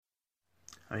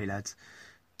Alright, lads.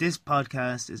 This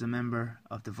podcast is a member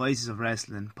of the Voices of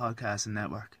Wrestling podcasting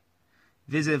network.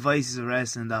 Visit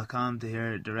voicesofwrestling.com to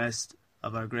hear the rest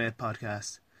of our great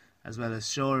podcast, as well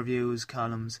as show reviews,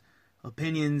 columns,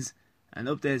 opinions, and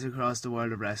updates across the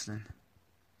world of wrestling.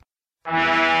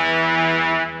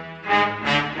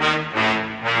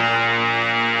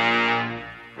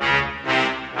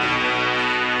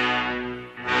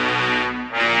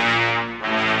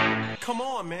 Come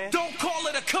on, man. Don't call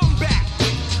it a comeback.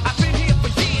 I've been here for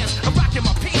years. I'm rocking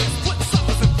my pants, putting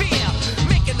suckers in fear,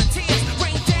 making the tears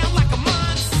rain down like a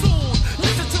monsoon.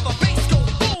 Listen to the bass go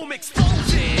boom,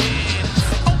 explosion.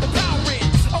 Overpowering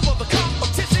over the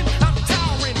competition. I'm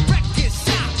towering, wrecking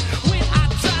shop. When I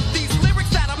drop these lyrics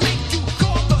that'll make you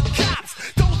call the cops.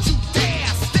 Don't you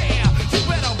dare stare. You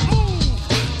better move.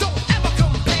 Don't ever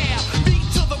compare me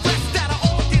to the rest that'll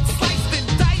all get sliced and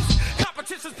diced.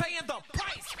 Competition's paying the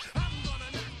price.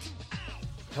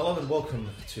 Hello and welcome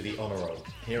to the Honor Roll,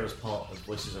 here as part of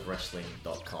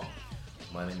voicesofwrestling.com.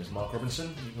 My name is Mark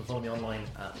Robinson. You can follow me online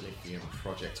at Lithium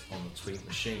Project on the Tweet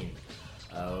Machine.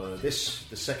 The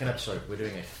second episode, we're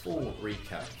doing a full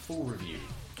recap, full review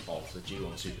of the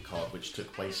G1 Supercard, which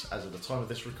took place as of the time of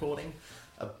this recording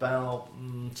about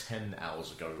 10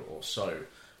 hours ago or so.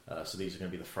 So these are going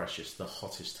to be the freshest, the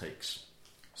hottest takes.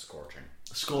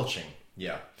 Scorching,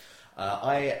 yeah.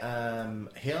 I am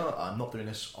here. I'm not doing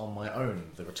this on my own.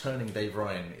 The returning Dave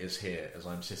Ryan is here as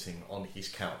I'm sitting on his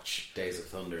couch. Days of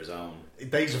Thunder's own.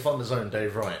 Days of Thunder's own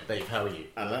Dave Ryan. Dave, how are you?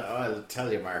 I'll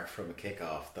tell you, Mark, from a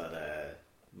kickoff that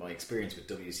my experience with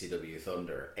WCW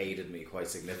Thunder aided me quite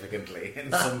significantly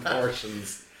in some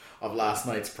portions of last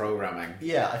night's programming.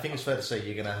 Yeah, I think it's fair to say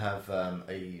you're going to have a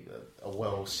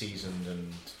well-seasoned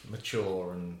and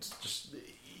mature and just...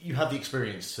 You have the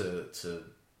experience to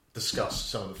discuss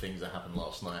some of the things that happened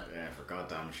last night. Yeah, for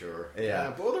goddamn sure.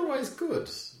 Yeah. But otherwise good.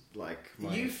 Like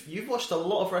You've watched a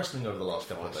lot of wrestling over the last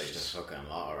couple of days. Just fucking a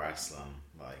lot of wrestling.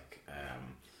 I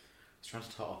was trying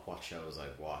to top up what shows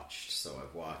I've watched. So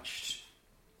I've watched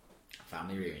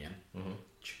Family Reunion,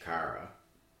 Chikara,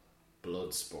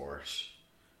 Bloodsport,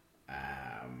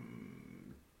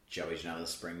 Joey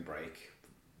Janela's Spring Break,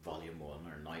 Volume 1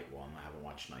 or Night 1. I haven't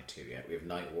watched Night 2 yet. We have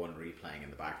Night 1 replaying in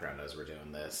the background as we're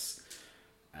doing this.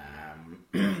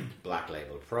 Black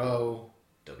Label Pro,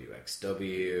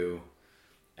 WXW,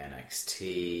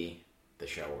 NXT, the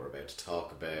show we're about to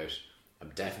talk about.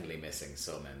 I'm definitely missing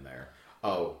some in there.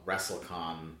 Oh,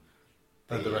 WrestleCon.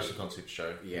 The WrestleCon Super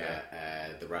Show. Yeah,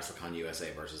 the WrestleCon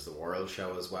USA versus the World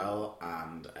show as well,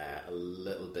 and a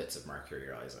little bits of Mercury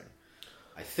Rising.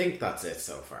 I think that's it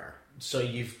so far. So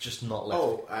you've just not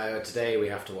left... today we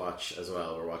have to watch as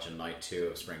well. We're watching Night 2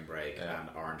 of Spring Break, and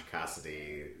Orange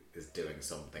Cassidy is doing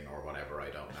something or whatever, I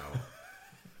don't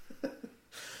know.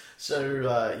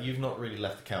 So you've not really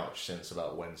left the couch since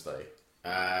about Wednesday?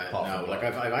 No, like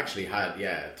I've actually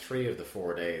had 3 of the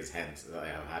 4 days hence that I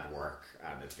have had work,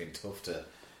 and it's been tough to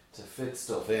fit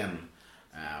stuff in,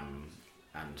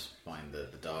 and find the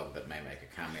dog that may make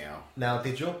a cameo. Now,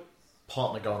 did your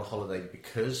partner go on holiday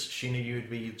because she knew you'd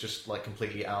be just like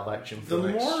completely out of action for the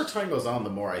more time goes on, the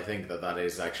more I think that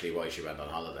is actually why she went on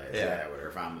holiday with her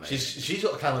family. She's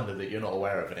got a calendar that you're not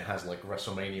aware of, and it has like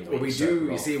WrestleMania week. Well, we do.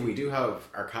 You see, we do have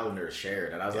our calendars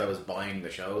shared, and as I was buying the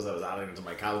shows, I was adding them to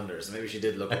my calendar. So maybe she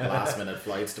did look at last minute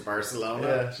flights to Barcelona.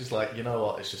 Yeah, she's like, you know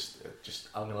what? It's just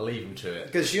I'm going to leave him to it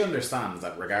because she understands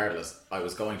that regardless, I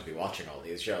was going to be watching all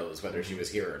these shows, whether she was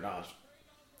here or not.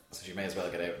 So she may as well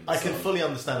get out. I can fully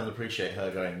understand and appreciate her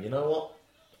going, you know what?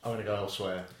 I'm going to go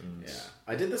elsewhere. And... Yeah.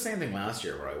 I did the same thing last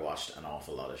year where I watched an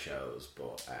awful lot of shows,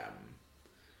 but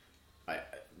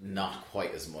not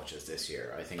quite as much as this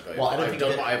year. I think I've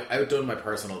outdone my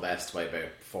personal best by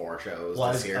about 4 shows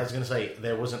this year. I was going to say,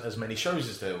 there wasn't as many shows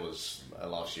as there was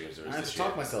last year as there was this year. I had to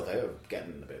talk myself out of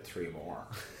getting about 3 more.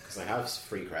 Because I have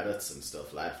free credits and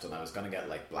stuff left, and I was going to get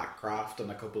like Blackcraft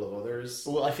and a couple of others.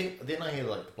 Well, didn't I hear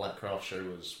like the Blackcraft show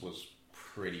was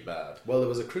pretty bad? Well, there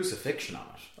was a crucifixion on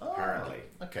it, apparently.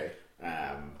 Okay.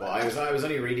 But I was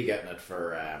only really getting it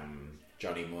for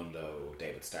Johnny Mundo,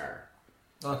 David Starr.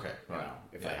 Okay, right. You know,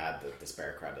 if I had the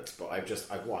spare credits, but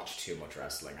I've watched too much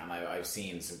wrestling, and I've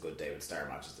seen some good David Starr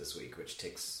matches this week, which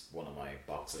ticks one of my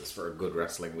boxes for a good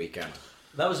wrestling weekend.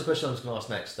 That was the question I was going to ask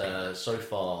next. So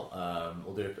far,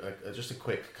 we'll do just a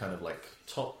quick kind of like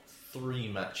top 3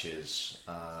 matches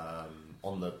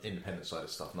on the independent side of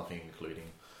stuff, nothing including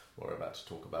what we're about to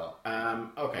talk about.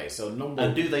 Okay, so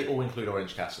And do they all include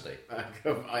Orange Cassidy?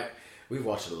 We've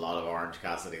watched a lot of Orange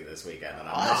Cassidy this weekend, and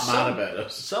I'm not mad about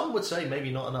it. Some would say maybe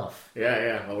not enough.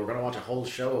 Yeah. Well, we're going to watch a whole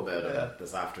show about it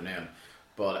this afternoon.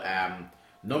 But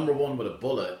Number one with a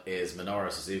bullet is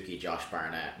Minoru Suzuki, Josh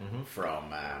Barnett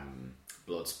from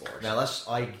Bloodsport. Now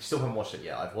I still haven't watched it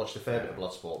yet. I've watched a fair bit of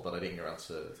Bloodsport, but I didn't get around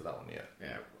to that one yet.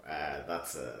 Yeah,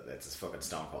 that's a fucking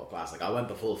Stone Cold classic. I went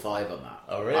the full 5 on that.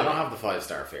 Oh, really? I don't have the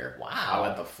 5-star fear. Wow. I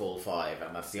went the full 5,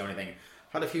 and that's the only thing.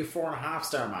 Had a few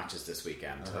 4.5-star matches this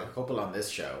weekend. A couple on this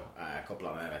show, a couple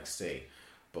on NXT.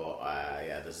 But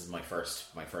yeah, this is my first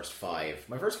 5.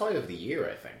 My first 5 of the year,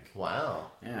 I think.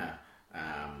 Wow. Yeah.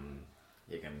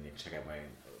 You can check out my.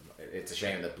 It's a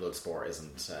shame that Bloodsport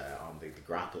isn't on the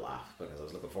Grapple app, because I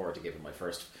was looking forward to giving my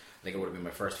first. I think it would have been my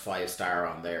first 5-star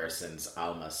on there since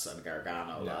Almas and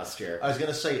Gargano last year. I was going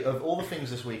to say, of all the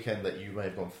things this weekend that you may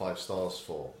have gone 5 stars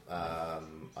for,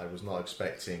 I was not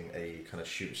expecting a kind of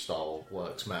shoot style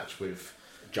works match with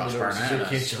Josh Minoru Barnett.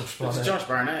 Suzuki and Josh Barnett. It's Josh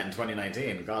Barnett in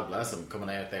 2019. God bless him, coming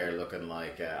out there looking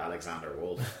like Alexander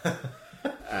Wolf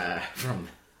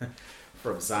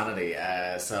from Sanity.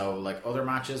 So, like other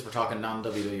matches, we're talking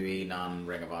non-WWE,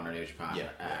 non-Ring of Honor, New Japan.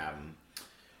 Yeah.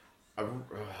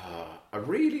 I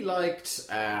really liked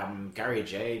Gary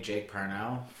J, Jake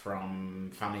Parnell from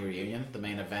Family Reunion, the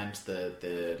main event,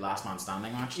 the Last Man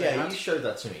Standing match. Yeah, you showed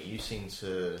that to me. You seem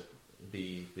to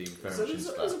be very much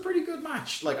into It was a pretty good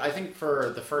match. Like, I think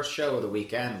for the first show of the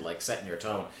weekend, like setting your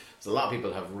tone, because a lot of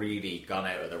people have really gone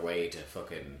out of their way to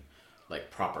fucking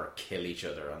like proper kill each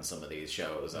other on some of these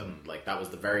shows, and like that was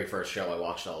the very first show I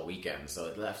watched all weekend, so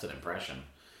it left an impression.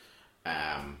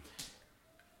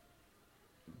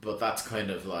 But that's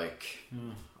kind of like,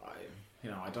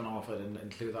 I don't know if I'd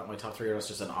include that in my top 3 or it's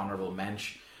just an honourable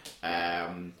mensch.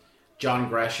 John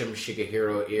Gresham,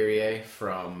 Shigehiro Irie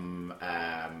from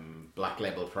Black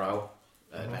Label Pro,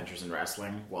 Adventures in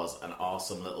Wrestling, was an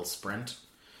awesome little sprint.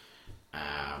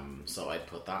 So I'd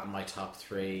put that in my top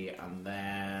 3, and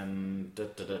then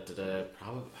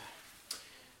probably.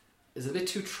 Is it a bit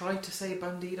too trite to say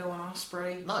Bandito and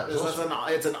Ospreay? No,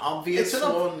 it's an obvious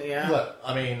one. Yeah. Look,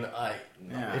 I mean,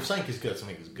 if something is good,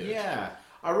 something is good. Yeah.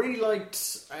 I really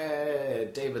liked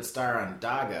David Starr and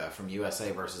Daga from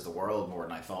USA versus the World more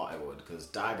than I thought I would, because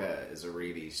Daga is a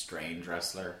really strange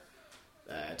wrestler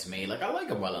to me. Like, I like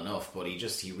him well enough, but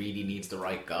he really needs the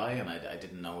right guy, and I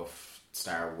didn't know if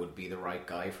Starr would be the right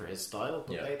guy for his style,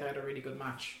 but they had a really good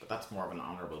match. But that's more of an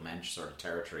honourable mensch sort of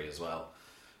territory as well.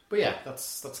 But yeah,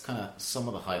 that's kind of some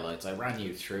of the highlights. I ran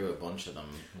you through a bunch of them.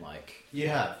 Like, you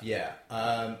have, yeah.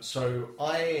 So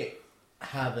I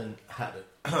haven't had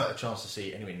a chance to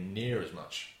see anywhere near as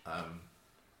much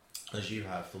as you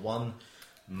have. The one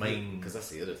main, because that's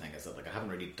the other thing, is that like I haven't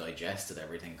really digested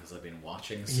everything because I've been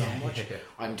watching so much. Yeah.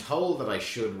 I'm told that I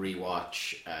should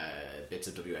rewatch bits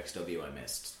of WXW I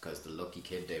missed, because the Lucky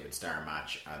Kid David Starr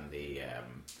match and the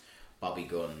Bobby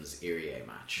Guns Irie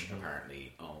match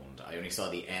apparently owned. I only saw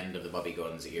the end of the Bobby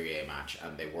Guns Irie match,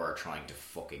 and they were trying to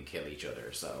fucking kill each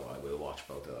other, so I will watch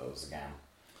both of those again.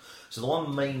 So the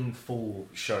one main full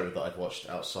show that I'd watched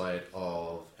outside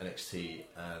of NXT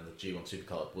and the G1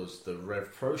 Supercard was the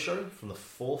Rev Pro show from the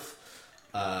 4th.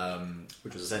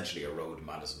 Which was essentially a road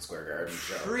Madison Square Garden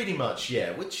show. Pretty much,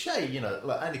 yeah. Which, hey,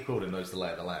 like Andy Quildan knows the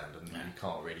lay of the land, and you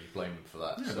can't really blame him for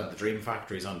that. Yeah, so. but the Dream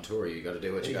Factory's on tour, you got to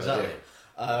do what you got to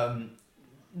do.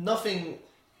 Nothing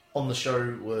on the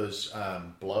show was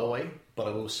blow away, but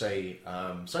I will say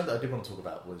something that I did want to talk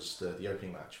about was the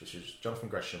opening match, which is Jonathan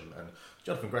Gresham,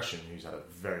 who's had a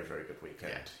very, very good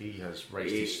weekend. Yeah. He has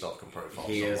raised his stock and profile.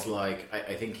 He is like,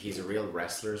 I think he's a real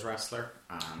wrestler's wrestler,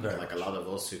 and very like much. A lot of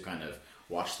us who kind of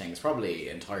watch things probably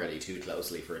entirely too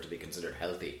closely for it to be considered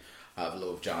healthy have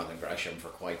loved Jonathan Gresham for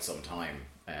quite some time.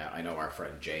 I know our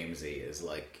friend Jamesy is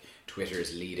like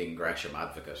Twitter's leading Gresham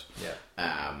advocate.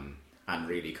 Yeah. And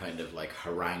really kind of like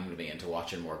harangued me into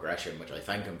watching more Gresham, which I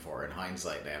thank him for in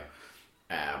hindsight now.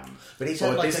 But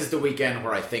this is the weekend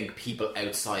where I think people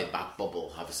outside that bubble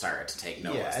have started to take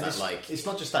notice. Yeah, and that it's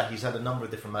not just that. He's had a number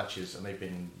of different matches, and they've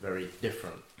been very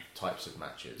different types of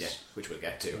matches. Yeah, which we'll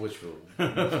get to. Which we'll...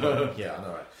 yeah, I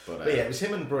know, right? But yeah, it was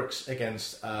him and Brooks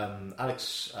against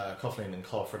Alex Coughlin and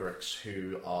Carl Fredericks,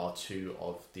 who are two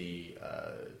of the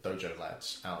dojo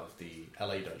lads out of the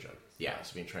LA dojo. Yeah.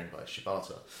 It's been trained by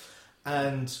Shibata.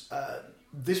 And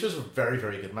this was a very,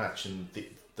 very good match, and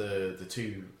the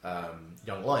two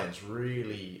young lions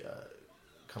really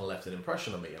kind of left an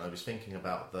impression on me. And I was thinking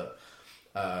about the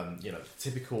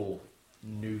typical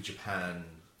New Japan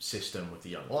system with the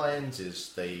young lions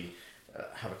is they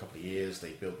have a couple of years,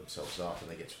 they build themselves up,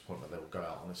 and they get to a point where they'll go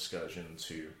out on an excursion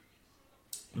to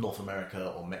North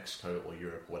America or Mexico or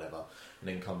Europe or whatever, and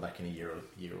then come back in a year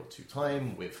or two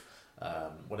time with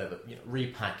whatever,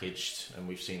 repackaged. And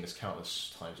we've seen this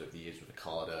countless times over the years with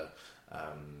Okada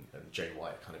and Jay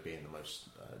White kind of being the most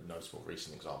notable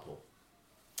recent example.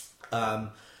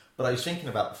 But I was thinking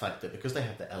about the fact that because they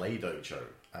have the LA dojo,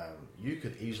 you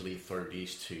could easily throw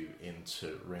these two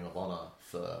into Ring of Honor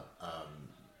for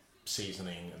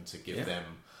seasoning and to give them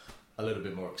a little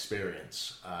bit more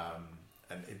experience.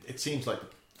 And it seems like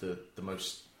the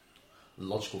most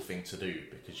logical thing to do,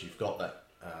 because you've got that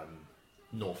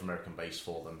North American base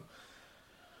for them,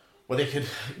 where they could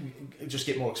just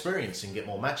get more experience and get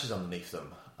more matches underneath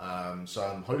them. So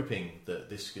I'm hoping that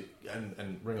this could,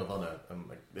 and Ring of Honor,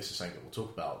 this is something that we'll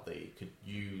talk about, they could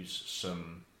use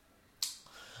some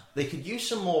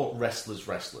more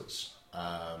wrestlers.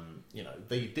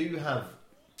 They do have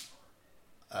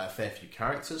a fair few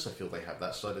characters. I feel they have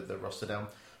that side of their roster down,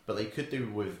 but they could do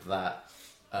with that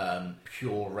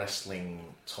pure wrestling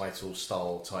title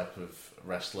style type of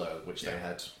wrestler, which they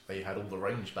had all the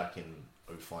range back in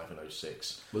 05 and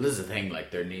 06. Well, this is the thing,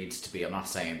 like, there needs to be, I'm not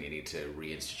saying you need to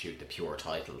reinstitute the pure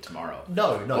title tomorrow.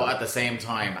 No. But at the same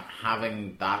time,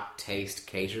 having that taste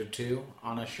catered to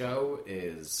on a show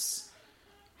is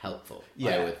helpful,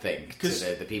 I would think, to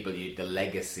the people, the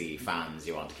legacy fans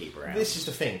you want to keep around. This is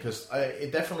the thing, because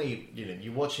it definitely,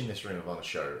 you're watching this Ring of Honor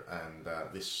show and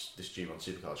this G1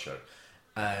 Supercard show,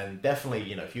 and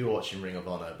definitely, if you're watching Ring of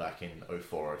Honor back in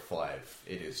 04, 05,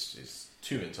 it is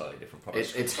two entirely different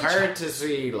products. It's hard to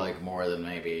see like more than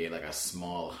maybe like a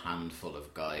small handful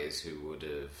of guys who would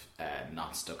have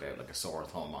not stuck out like a sore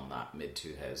thumb on that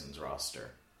mid-2000s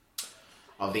roster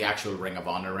of the actual Ring of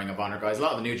Honor guys. A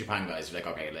lot of the New Japan guys are like,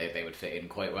 okay, they would fit in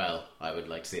quite well. I would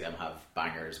like to see them have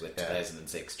bangers with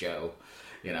 2006 Joe,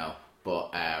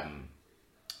 but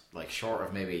like short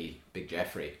of maybe Big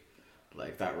Jeffrey,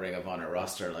 like that Ring of Honor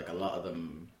roster, like a lot of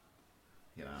them,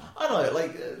 I know,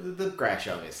 like the Gresh,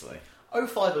 obviously.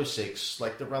 05, 06,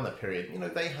 like around that period,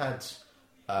 they had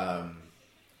a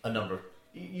number of...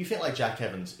 You think like Jack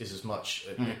Evans is as much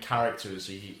a character as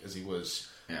he was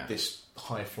this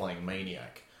high-flying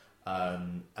maniac.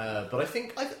 But I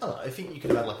think you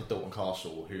could have had like a Dalton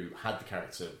Castle who had the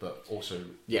character, but also...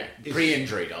 Yeah,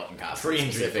 pre-injury Dalton Castle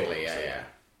specifically, yeah.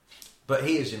 But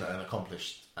he is, an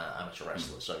accomplished amateur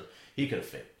wrestler, so he could have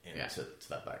fit into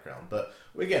that background. But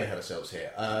we're getting ahead of ourselves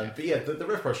here. But yeah, the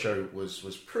Rev Pro show was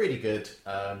pretty good.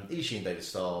 Ishii and David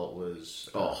Starr was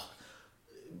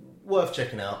worth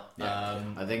checking out. Yeah.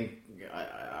 I think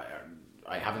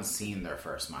I haven't seen their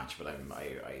first match, but I'm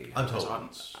told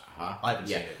I haven't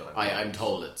seen it, but I'm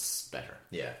told it's better.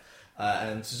 Yeah.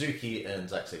 And Suzuki and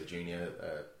Zack Sabre Jr.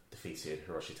 Defeated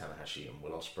Hiroshi Tanahashi and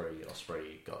Will Ospreay.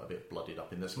 Ospreay got a bit bloodied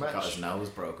up in this match. Got his nose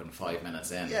broken 5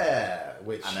 minutes in. Yeah,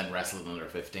 and then wrestled under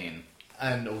 15.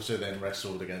 And also then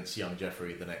wrestled against young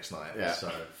Jeffrey the next night. Yeah.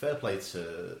 So fair play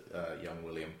to young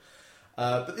William.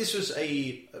 But this was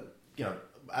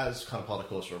as kind of part of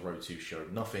course for a Road 2 show,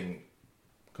 nothing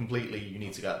completely you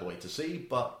need to get out of the way to see,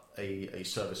 but a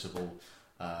serviceable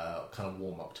kind of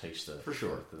warm-up taster for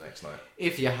sure the next night.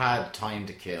 If you had time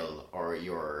to kill, or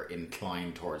you're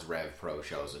inclined towards Rev Pro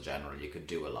shows in general, you could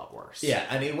do a lot worse. Yeah,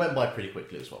 and it went by pretty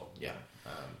quickly as well. Yeah.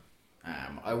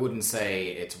 I wouldn't say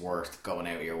it's worth going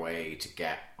out of your way to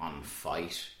get on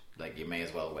Fight. Like, you may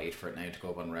as well wait for it now to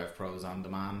go up on Rev Pros on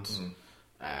demand.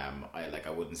 I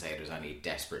wouldn't say there's any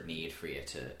desperate need for you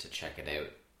to check it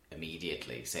out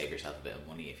immediately. Save yourself a bit of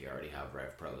money if you already have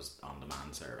Rev Pros on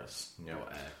demand service. Yeah.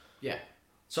 Yeah.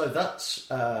 So that's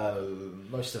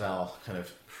most of our kind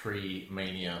of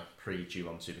pre-Mania,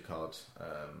 pre-G1 Supercard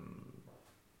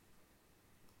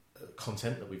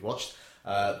content that we've watched.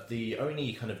 The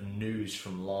only kind of news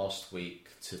from last week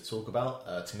to talk about,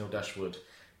 Tenille Dashwood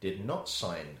did not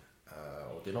sign,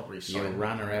 or did not re-sign. You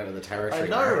ran her out of the territory. I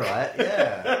know, right?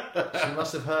 Yeah. She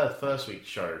must have heard first week's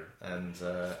show. And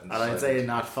I'd say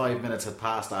not 5 minutes had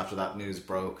passed after that news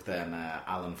broke, then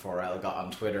Alan Forel got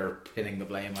on Twitter pinning the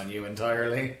blame on you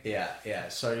entirely. Yeah.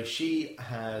 So she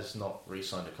has not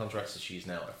re-signed her contract, so she's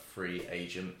now a free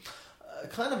agent.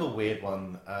 Kind of a weird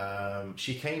one.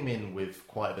 She came in with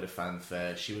quite a bit of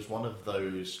fanfare. She was one of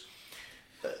those...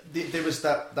 there was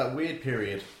that weird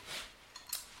period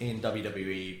in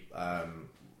WWE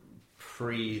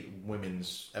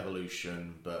pre-Women's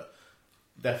Evolution, but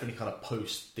definitely kind of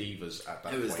post-Divas at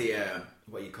that point. It was the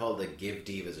what you call the give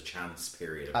Divas a chance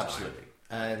period of Absolutely.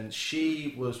 time. And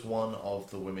she was one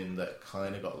of the women that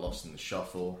kind of got lost in the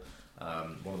shuffle.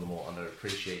 One of the more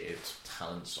underappreciated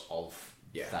talents of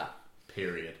that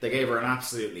period. They gave her an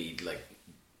absolutely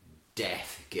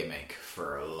death gimmick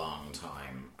for a long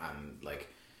time, and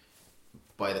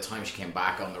by the time she came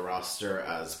back on the roster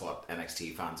as what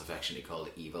NXT fans affectionately called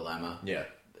Evil Emma, there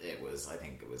was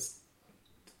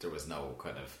no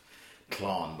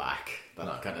clawing back.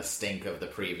 That kind of stink of the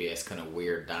previous kind of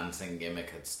weird dancing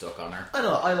gimmick had stuck on her. I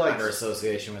know. I like her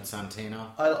association with Santino.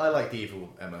 I like the evil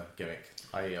Emma gimmick.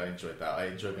 I enjoyed that. I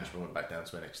enjoyed when she went back down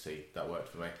to NXT. That worked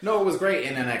for me. No, it was great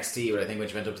in NXT, but I think when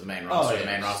she went up to the main roster, the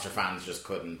main roster fans just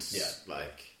couldn't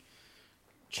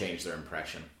change their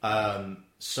impression.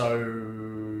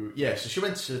 So she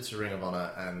went to Ring of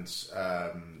Honor,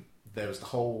 and there was the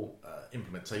whole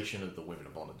implementation of the Women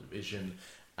of Honor division,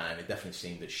 and it definitely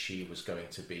seemed that she was going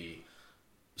to be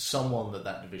someone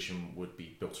that division would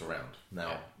be built around.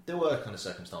 Now, there were kind of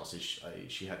circumstances.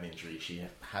 She had an injury. She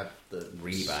had the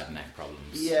really bad neck problems.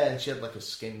 Yeah, and she had like a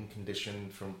skin condition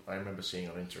from I remember seeing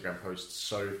on Instagram posts.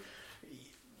 So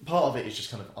part of it is just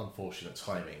kind of unfortunate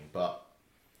timing, but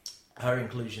her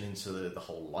inclusion into the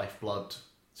whole Lifeblood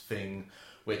thing,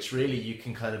 which really you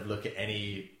can kind of look at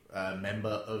any member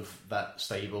of that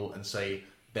stable and say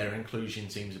their inclusion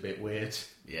seems a bit weird.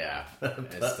 Yeah,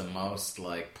 it's the most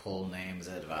like pull names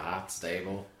out of a hat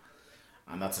stable,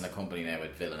 and that's in a company now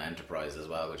with Villain Enterprise as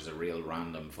well, which is a real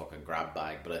random fucking grab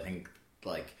bag. But I think,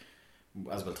 like,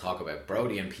 as we'll talk about,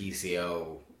 Brody and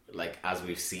PCO, like as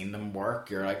we've seen them work,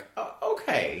 you're like, oh,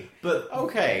 okay, but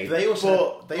okay. They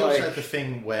also had the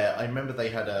thing where I remember they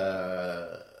had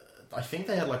I think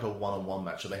they had like a one-on-one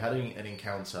match, or they had an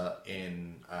encounter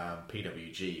in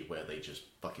PWG where they just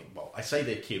I say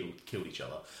they killed each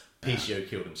other. PCO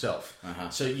killed himself.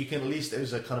 So you can at least,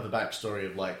 there's a kind of a backstory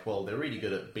of like, well, they're really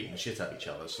good at beating the shit out of each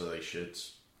other, so they should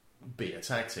be a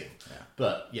tag team.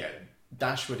 But yeah,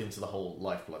 Dashwood into the whole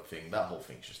Lifeblood thing, that whole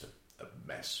thing's just a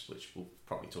mess, which we'll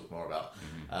probably talk more about.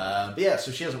 But yeah,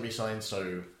 so she hasn't re-signed,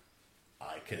 so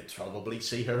I could probably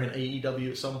see her in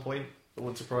AEW at some point. It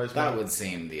wouldn't surprise me. That would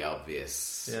seem the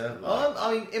obvious. Yeah.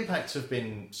 I mean, Impact have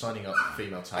been signing up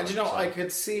female talent. And I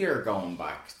could see her going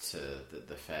back to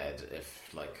the Fed if,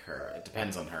 like, it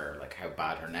depends on her, like, how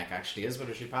bad her neck actually is,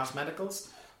 whether she passed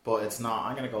medicals. But it's not.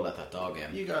 I'm going to go let that dog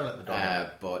in. You go let the dog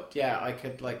in. But yeah, I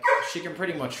could, like, she can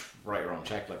pretty much write her own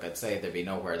check. Like, I'd say there'd be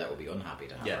nowhere that would be unhappy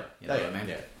to have her. You know what I mean?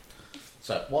 Yeah.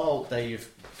 So while Dave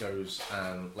goes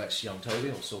and lets young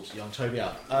Toby, or sorts young Toby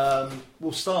out,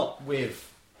 we'll start with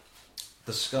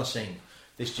discussing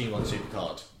this G1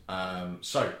 Supercard.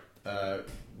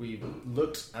 We've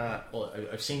looked at,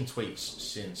 I've seen tweets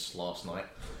since last night,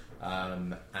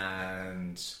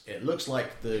 and it looks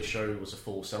like the show was a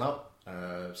full sellout,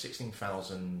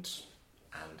 16,000 and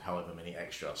however many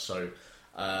extra. So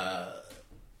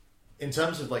in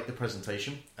terms of like the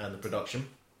presentation and the production,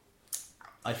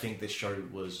 I think this show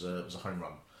was a home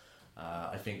run.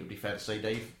 I think it would be fair to say,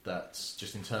 Dave, that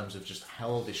just in terms of just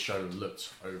how this show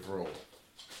looked overall,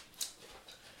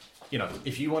 you know,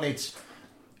 if you wanted,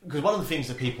 because one of the things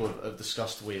that people have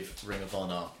discussed with Ring of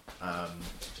Honor,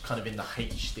 kind of in the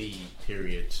HD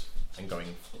period and going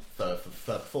further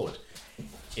forward,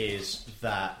 is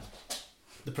that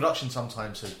the production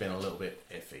sometimes has been a little bit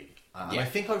iffy. And I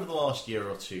think over the last year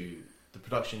or two, the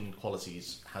production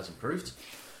qualities has improved.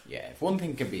 Yeah, if one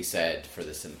thing can be said for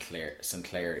the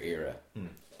Sinclair era,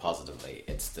 positively,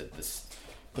 it's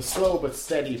the slow but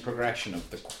steady progression of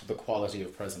the quality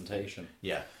of presentation.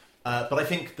 Yeah. But I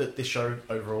think that this show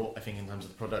overall, I think in terms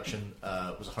of the production,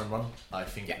 was a home run. I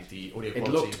think the audio quality, it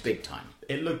looked big time.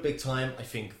 It looked big time. I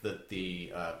think that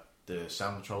the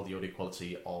sound control, the audio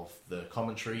quality of the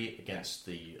commentary against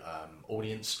the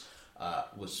audience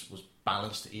was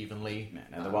balanced evenly. Yeah,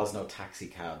 now there was no taxi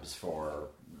cabs for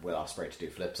Will Ospreay to do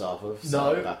flips off of.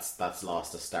 So no, that's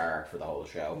lost a star for the whole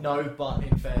show. No, but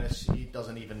in fairness, he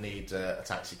doesn't even need a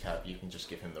taxi cab. You can just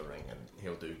give him the ring, and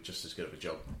he'll do just as good of a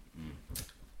job.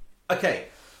 Okay,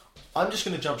 I'm just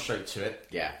going to jump straight to it.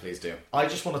 Yeah, please do. I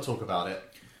just want to talk about it.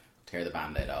 Tear the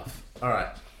Band-Aid off.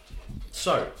 Alright.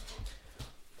 So,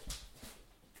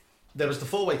 there was the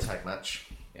four-way tag match.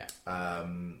 Yeah.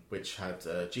 Which had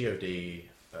GOD,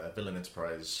 Villain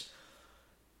Enterprise,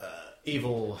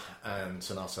 Evil and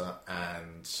Sonata,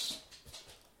 and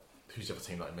who's the other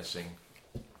team that I'm missing?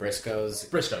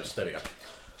 Briscoes, there we go.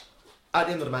 At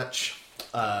the end of the match,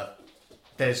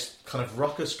 there's kind of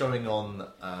ruckus going on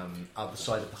at the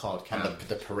side of the hard cam. On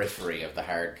the periphery of the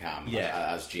hard cam,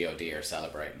 as GOD are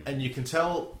celebrating. And you can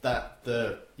tell that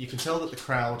the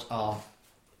crowd are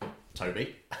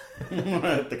Toby.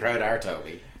 The crowd are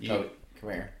Toby. Toby, come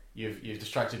here. You've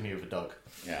distracted me with a dog.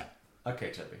 Yeah.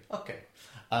 Okay, Toby. Okay.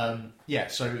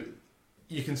 So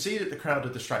you can see that the crowd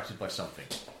are distracted by something.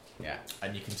 Yeah.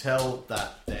 And you can tell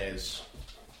that there's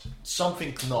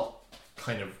something not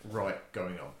kind of right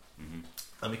going on. Mm-hmm.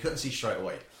 And we couldn't see straight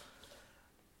away.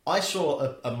 I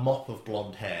saw a mop of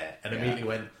blonde hair and immediately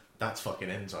went, that's fucking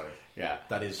Enzo. Yeah.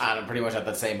 That is... And pretty much at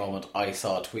that same moment, I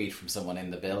saw a tweet from someone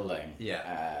in the building.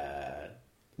 Yeah.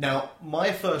 Now,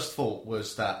 my first thought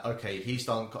was that, okay, he's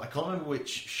done... I can't remember which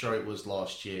show it was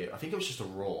last year. I think it was just a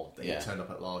Raw that he turned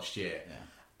up at last year.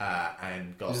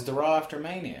 And got... It was the Raw after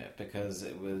Mania, because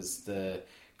it was the...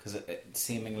 Because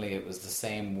seemingly it was the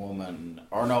same woman...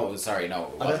 Or no, it was... Sorry, no, it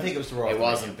wasn't. I don't think it was the Raw It after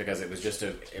wasn't, because it was just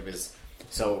a... It was...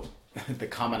 So, the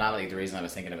commonality, the reason I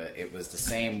was thinking of it, it was the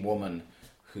same woman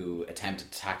who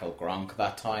attempted to tackle Gronk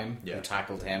that time, who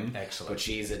tackled him. Excellent. But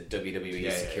she's a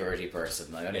WWE security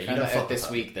person. I only you found don't out fuck this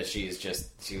with week that she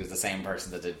was the same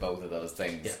person that did both of those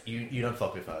things. Yeah, you don't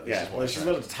fuck with her. This is what Well, I'm she's saying.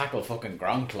 willing to tackle fucking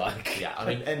Gronk, like. Yeah, I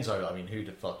mean, Enzo, who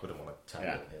the fuck wouldn't want to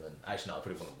tackle him? And actually, no, I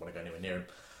probably wouldn't want to go anywhere near him.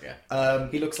 Yeah.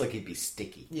 He looks like he'd be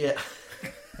sticky. Yeah.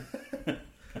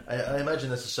 I imagine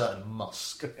there's a certain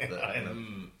musk.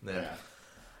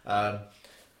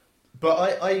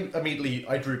 But I immediately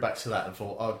drew back to that and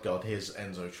thought, oh god, here's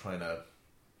Enzo trying to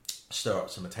stir up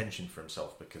some attention for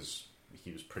himself, because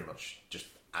he was pretty much just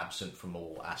absent from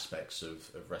all aspects of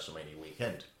WrestleMania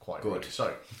weekend. Quite Good. rightly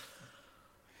so.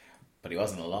 But he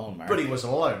wasn't alone, Mark. But he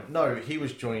wasn't alone. No, he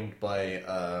was joined by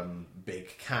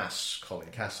Big Cass, Colin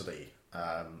Cassidy,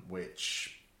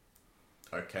 which...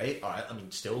 Okay, alright, I mean,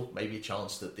 still, maybe a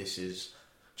chance that this is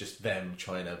just them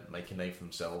trying to make a name for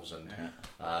themselves, and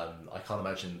I can't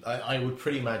imagine... I would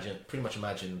pretty much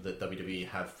imagine that WWE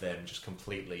have them just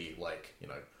completely, like, you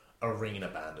know, arena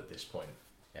band at this point.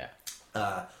 Yeah.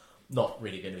 Not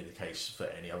really going to be the case for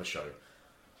any other show.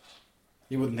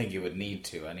 You wouldn't think you would need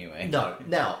to, anyway. No.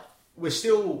 Now, we're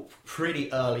still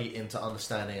pretty early into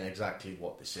understanding exactly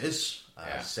what this is.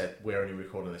 As I said, we're only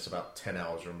recording this about 10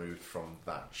 hours removed from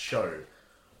that show.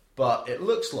 But it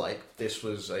looks like this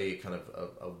was a kind of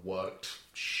a worked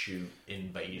shoot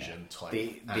invasion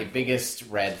type. The biggest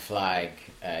red flag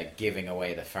giving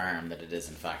away the farm that it is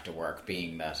in fact a work,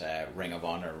 being that Ring of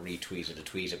Honor retweeted a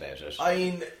tweet about it. I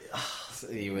mean, so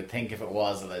you would think if it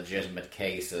was a legitimate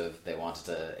case of they wanted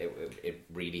to, it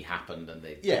really happened, and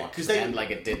they wanted to pretend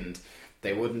like it didn't,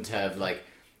 they wouldn't have, like,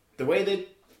 the way they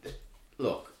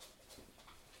look.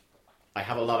 I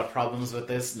have a lot of problems with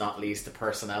this, not least the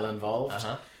personnel involved.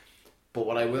 But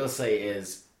what I will say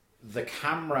is the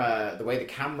way the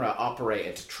camera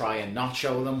operated to try and not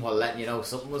show them while letting you know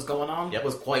something was going on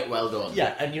was quite well done.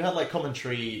 Yeah, and you had like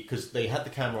commentary because they had the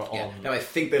camera on. Now I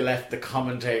think they left the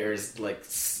commentators like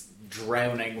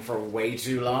drowning for way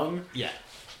too long. Yeah.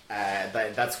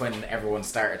 That's when everyone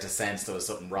started to sense there was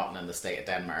something rotten in the state of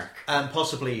Denmark. And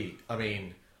possibly, I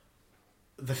mean,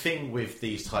 the thing with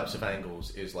these types of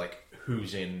angles is like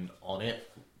who's in on it.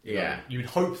 Yeah. You'd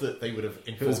hope that they would have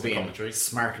informed the commentary.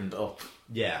 Smartened up.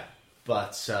 Yeah,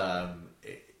 but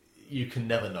you can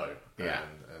never know. Yeah.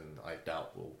 And I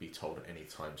doubt we'll be told any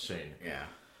time soon. Yeah.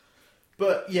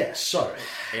 But yeah, so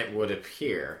it would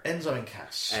appear Enzo and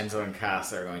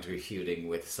Cass are going to be feuding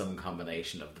with some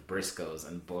combination of the Briscoes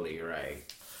and Bully Ray.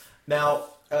 Now,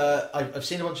 I've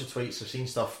seen a bunch of tweets. I've seen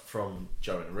stuff from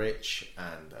Joe and Rich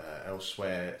and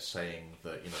elsewhere saying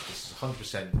that, you know, this is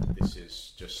 100%. This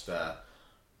is just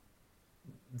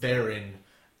they're in,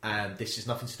 and this is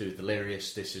nothing to do with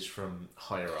Delirious. This is from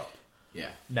higher up. Yeah.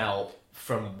 Now,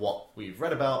 from what we've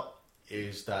read about,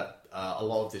 is that a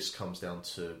lot of this comes down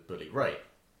to Bully Ray.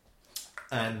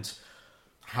 And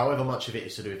however much of it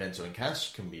is to do with Enzo and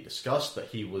Cass can be discussed, but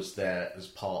he was there as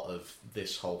part of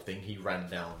this whole thing. He ran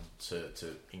down to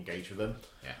engage with them.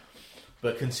 Yeah.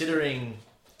 But considering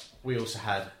we also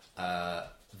had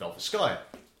Velvet Sky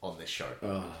on this show.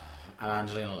 And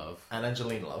Angelina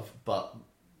Love. But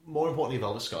more importantly,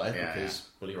 Velvet Sky, because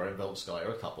Bully Ray and Velvet Sky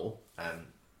are a couple, and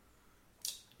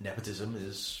nepotism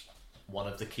is one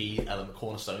of the key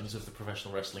cornerstones of the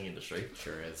professional wrestling industry.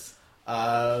 Sure is.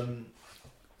 I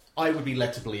would be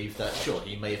led to believe that, sure,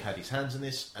 he may have had his hands in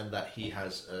this, and that he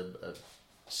has a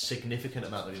significant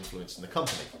amount of influence in the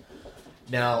company.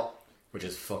 Now, which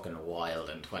is fucking wild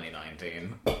in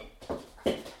 2019.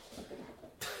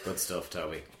 Good stuff,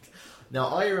 Toby. Now,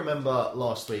 I remember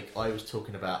last week I was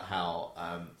talking about how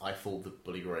I thought that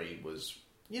Bully Ray was,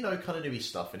 you know, kind of knew his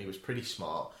stuff, and he was pretty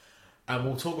smart. And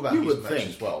we'll talk about his match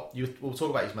as well. We'll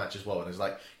talk about his match as well. And it's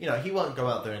like, you know, he won't go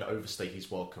out there and overstay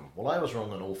his welcome. Well, I was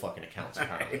wrong on all fucking accounts,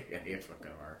 apparently. Yeah, you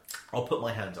fucking are. I'll put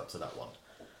my hands up to that one.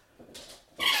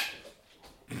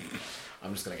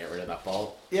 I'm just going to get rid of that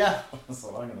ball. Yeah. That's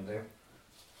what I'm going to do.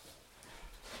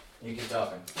 You keep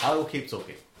talking. I will keep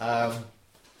talking. Alright.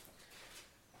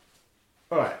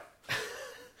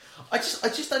 I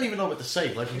just don't even know what to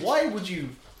say. Like, why would you...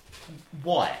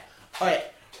 Why? Alright.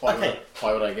 Okay.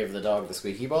 Why would I give the dog the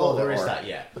squeaky ball? Well, there is that,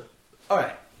 yeah.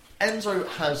 Alright. Enzo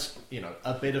has, you know,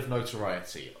 a bit of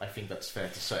notoriety. I think that's fair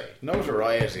to say.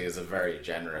 Notoriety is a very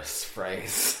generous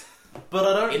phrase. But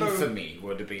I don't know. Infamy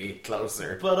would be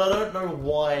closer. But I don't know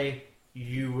why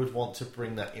you would want to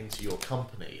bring that into your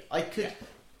company. I could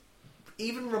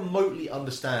even remotely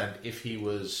understand if he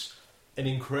was an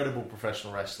incredible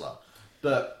professional wrestler.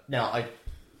 But now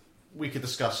we could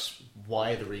discuss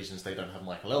why the reasons they don't have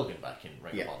Michael Elgin back in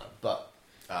Ring of Honor. But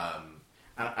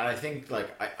And I think, like,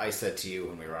 I said to you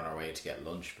when we were on our way to get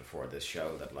lunch before this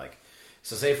show that, like,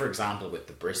 so say, for example, with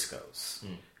the Briscoes,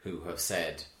 who have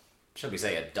said, shall we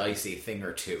say, a dicey thing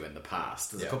or two in the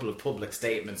past. There's a couple of public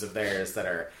statements of theirs that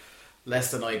are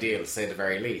less than ideal, to say the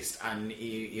very least. And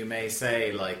you may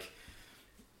say, like,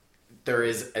 there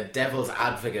is a devil's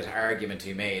advocate argument to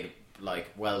be made,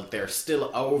 like, well, they're still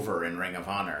over in Ring of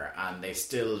Honor, and they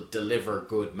still deliver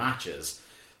good matches.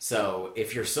 So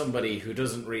if you're somebody who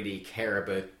doesn't really care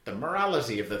about the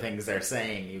morality of the things they're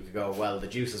saying, you could go, well, the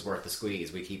juice is worth the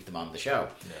squeeze, we keep them on the show.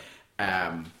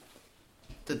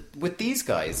 With these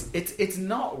guys, it's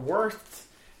not worth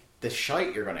the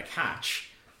shite you're going to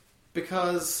catch,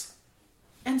 because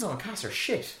Enzo and Cass are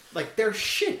shit. Like, they're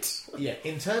shit. yeah,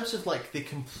 in terms of like the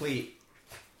complete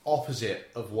opposite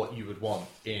of what you would want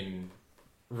in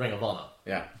Ring of Honor,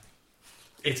 Yeah.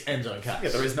 it's Enzo and Cass. Yeah,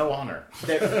 there is no honor.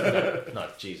 No,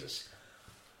 Jesus.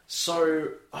 So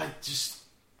I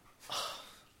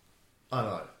don't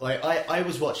know. Like I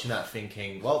was watching that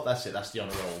thinking, well, that's it. That's the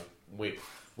honor roll.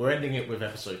 We're ending it with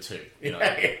episode 2. You know,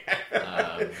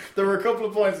 There were a couple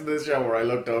of points in this show where I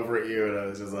looked over at you and I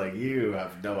was just like, you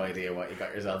have no idea what you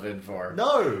got yourself in for.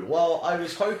 no. Well, I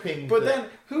was hoping, But then,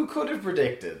 who could have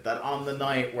predicted that on the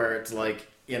night where it's like,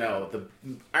 you know,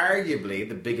 arguably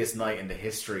the biggest night in the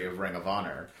history of Ring of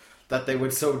Honor, that they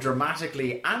would so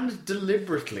dramatically and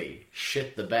deliberately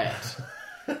shit the bed?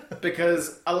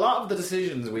 Because a lot of the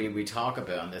decisions we talk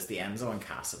about on this, the Enzo and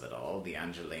Cass of it all, the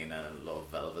Angelina and Love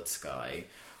Velvet Sky,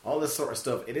 all this sort of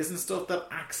stuff, it isn't stuff that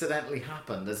accidentally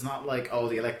happened. It's not like, oh,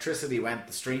 the electricity went,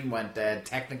 the stream went dead,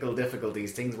 technical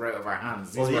difficulties, things were out of our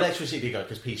hands. well, These the were- electricity did go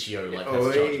because PCO like has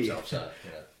to charge himself. So,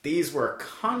 you know. These were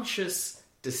conscious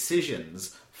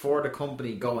decisions for the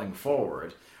company going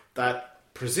forward that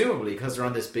presumably, because they're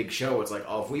on this big show, it's like,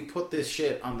 oh, if we put this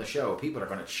shit on the show, people are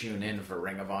going to tune in for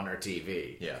Ring of Honor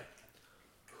TV. Yeah,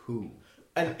 Who?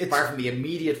 and it's Apart from the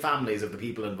immediate families of the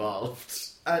people involved.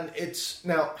 And it's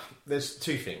now. There's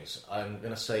two things. I'm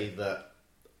going to say that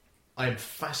I'm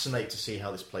fascinated to see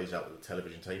how this plays out with the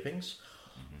television tapings.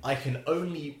 I can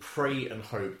only pray and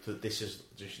hope that this is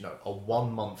just, you know, a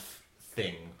 1 month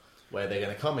thing where they're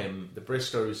going to come in, the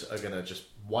Briscoes are going to just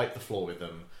wipe the floor with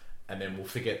them, and then we'll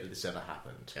forget that this ever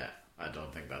happened. Yeah, I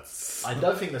don't think that's... I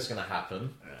don't think that's going to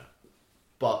happen, Yeah.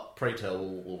 but pray tell,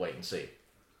 we'll wait and see.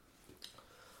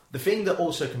 The thing that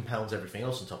also compounds everything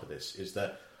else on top of this is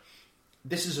that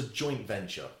this is a joint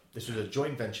venture. This was a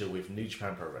joint venture with New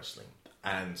Japan Pro Wrestling,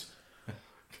 and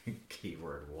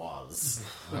Keyword was.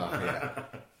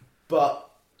 but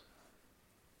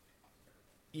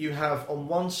you have on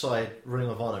one side Ring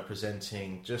of Honor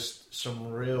presenting just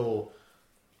some real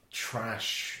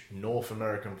trash North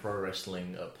American pro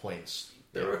wrestling at points.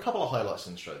 There were a couple of highlights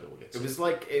in the show that we'll get to. It was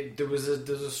like there's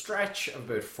a stretch of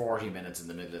about 40 minutes in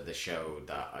the middle of the show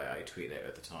that I tweeted out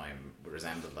at the time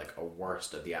resembled like a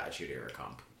worst of the Attitude Era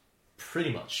comp.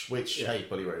 Pretty much, which, hey,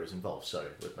 Bully Ray was involved, so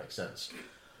it would make sense.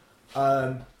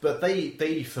 But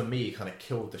they, for me, kind of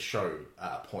killed the show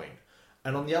at a point.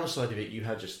 And on the other side of it, you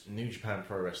had just New Japan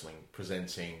Pro Wrestling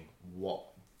presenting what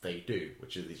they do,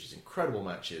 which are these incredible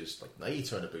matches. Like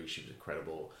Naito and Ibushi was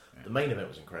incredible. Yeah. The main event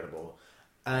was incredible.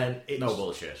 And it's, No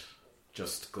bullshit.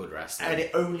 Just good wrestling. and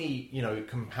it only,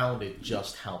 compounded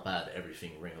just how bad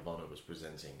everything Ring of Honor was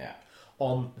presenting. Yeah.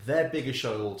 On their biggest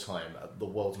show of all time, at the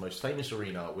world's most famous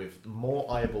arena, with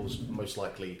more eyeballs, most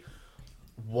likely,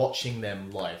 watching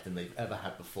them live than they've ever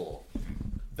had before.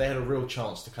 They had a real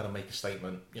chance to kind of make a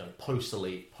statement, post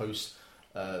Elite, post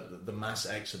the mass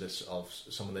exodus of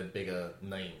some of their bigger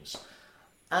names.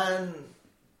 And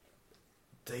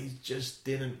they just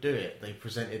didn't do it. They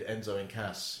presented Enzo and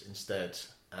Cass instead.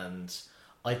 And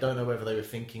I don't know whether they were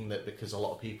thinking that because a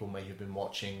lot of people may have been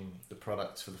watching the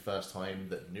product for the first time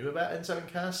that knew about Enzo and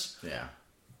Cass. Yeah.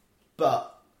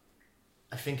 But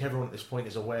I think everyone at this point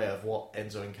is aware of what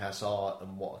Enzo and Cass are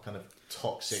and what a kind of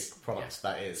toxic product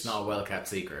that is. It's not a well-kept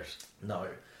secret. No.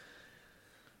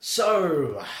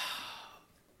 So,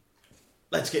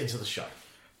 let's get into the show.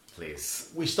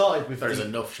 Please. We started with... There's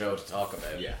enough show to talk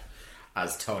about. Yeah.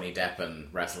 As Tony Deppen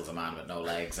wrestles a man with no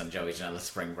legs on Joey Janela's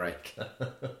spring break.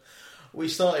 We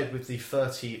started with the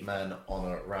 30-man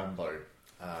Honor Rambo,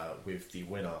 with the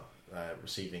winner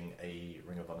receiving a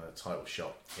Ring of Honor title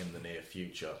shot in the near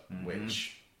future,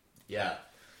 which,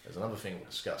 there's another thing we'll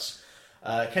discuss.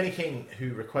 Kenny King,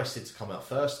 who requested to come out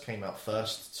first, came out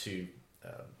first to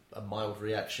a mild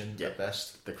reaction at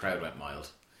best. The crowd went mild.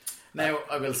 Now,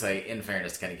 I will say, in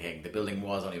fairness to Kenny King, the building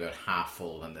was only about half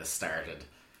full when this started.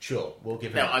 Sure, we'll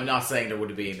give him... Now, I'm not saying there would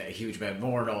have been a huge amount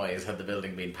more noise had the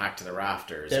building been packed to the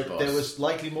rafters. There but was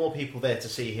likely more people there to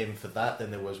see him for that than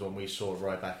there was when we saw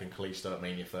Ryback and Kalisto at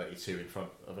Mania 32 in front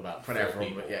of about when 4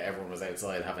 everyone, people. everyone was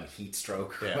outside having heat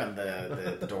stroke when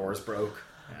the doors broke.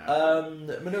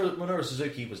 Minoru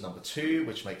Suzuki was number 2,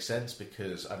 which makes sense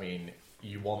because, I mean,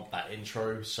 you want that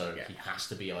intro, so he has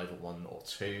to be either 1 or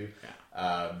 2.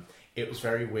 It was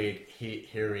very weird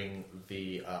hearing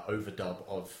the overdub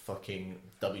of fucking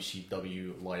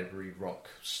WCW Library Rock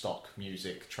stock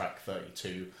music, track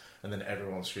 32, and then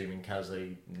everyone screaming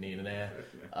Kaze Ninair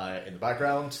in the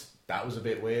background. That was a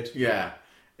bit weird. Yeah,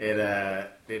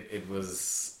 it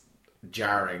was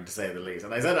jarring to say the least.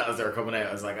 And I said it as they were coming out.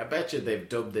 I was like, I bet you they've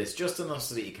dubbed this just enough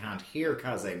so that you can't hear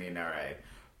Kaze Ninair,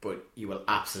 but you will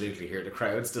absolutely hear the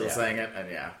crowd still saying it.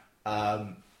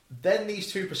 And then these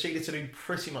two proceeded to do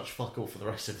pretty much fuck all for the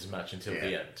rest of this match until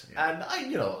the end. And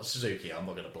Suzuki, I'm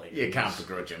not going to blame him. You can't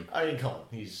begrudge him. I mean, come on,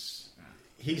 he's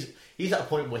at a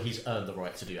point where he's earned the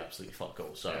right to do absolutely fuck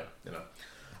all. So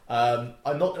I'm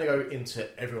not going to go into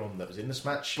everyone that was in this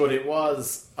match, but it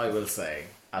was, I will say,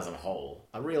 as a whole,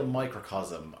 a real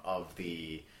microcosm of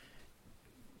the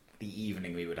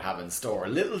evening we would have in store.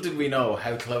 Little did we know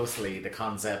how closely the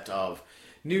concept of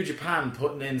New Japan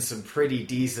putting in some pretty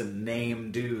decent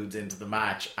name dudes into the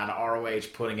match and ROH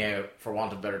putting out, for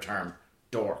want of a better term,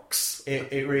 dorks.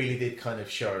 It really did kind of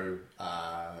show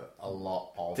a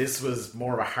lot of... This was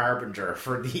more of a harbinger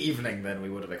for the evening than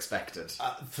we would have expected.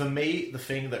 For me, the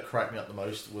thing that cracked me up the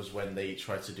most was when they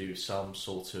tried to do some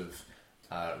sort of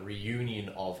reunion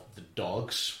of the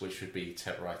dogs, which would be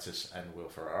Tetritis and Will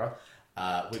Ferrara.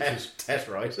 Which was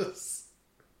Tetritis?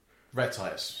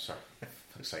 Retitis, sorry.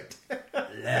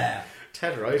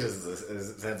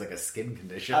 Tetritis sounds like a skin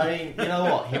condition. I mean, you know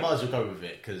what? He might as well go with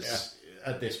it because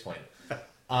at this point,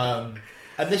 and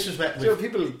this was met with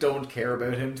people don't care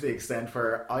about him to the extent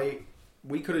where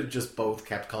we could have just both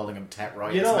kept calling him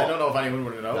Tetritis. You know I don't know if anyone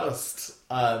would have noticed.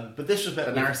 No. But this was met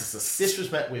with narcissist. This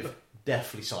was met with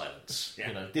deathly silence.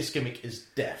 You know, this gimmick is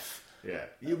death. Yeah,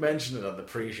 you mentioned it on the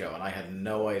pre-show, and I had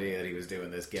no idea that he was doing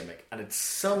this gimmick, and it's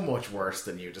so much worse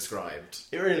than you described.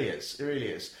 It really is.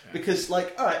 Yeah. Because,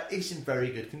 like, all right, he's in very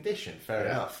good condition, fair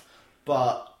enough,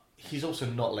 but he's also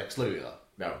not Lex Luger.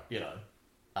 No,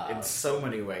 in so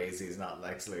many ways, he's not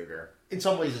Lex Luger. In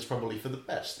some ways, it's probably for the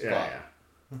best.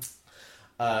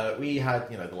 We had,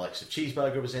 the likes of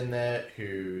Cheeseburger was in there,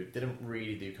 who didn't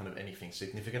really do kind of anything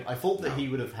significant. I thought that he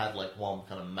would have had like one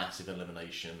kind of massive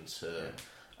elimination to.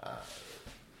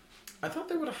 I thought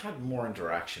they would have had more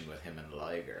interaction with him and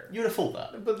Liger. You would have thought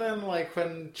that. But then, like,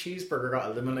 when Cheeseburger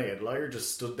got eliminated, Liger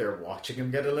just stood there watching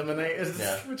him get eliminated,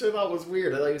 which I thought was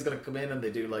weird. I thought he was going to come in and they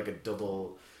do, like, a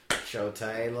double Shote,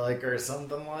 like, or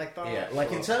something like that. Yeah,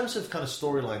 like, in terms of kind of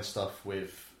storyline stuff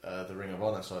with the Ring of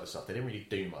Honor side of stuff, they didn't really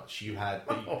do much. You had...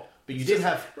 But you did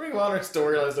have... Ring of Honor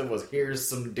storyline stuff was, here's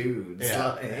some dudes.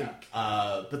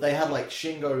 But they had, like,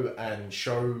 Shingo and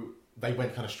Sho... They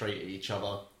went kind of straight at each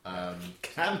other.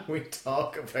 Can we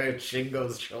talk about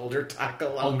Shingo's shoulder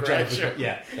tackle on Gresham?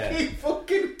 Yeah. He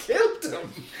fucking killed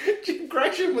him.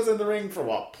 Gresham was in the ring for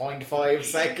what, 0.5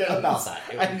 seconds? About that.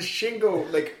 And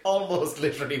Shingo, like, almost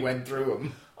literally went through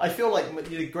him. I feel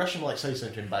like Gresham, like, say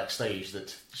something backstage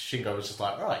that Shingo was just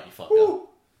like, right, you fucked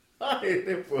up.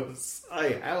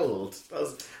 I howled. That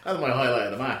was my highlight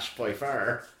of the match, by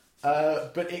far.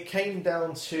 But it came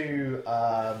down to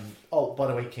by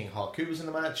the way, King Haku was in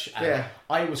the match. And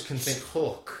I was convinced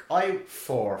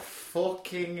for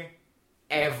fucking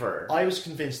ever. I was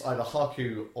convinced either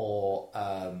Haku or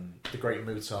the Great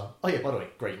Muta. Oh yeah, by the way,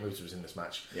 Great Muta was in this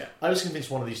match. Yeah, I was convinced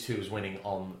one of these two was winning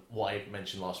on what I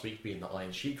mentioned last week, being the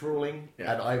Iron Sheik ruling,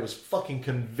 and I was fucking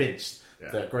convinced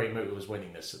that Great Muta was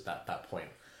winning this at that point.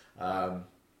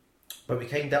 But we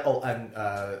came down... and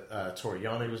Toru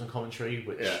Yano was on commentary,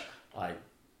 which I...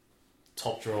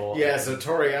 Top draw. Yeah, so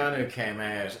Toru Yano came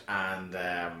out and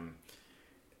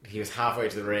he was halfway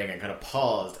to the ring and kind of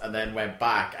paused and then went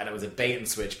back, and it was a bait and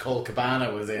switch. Cole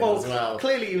Cabana was in as well.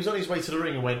 Clearly he was on his way to the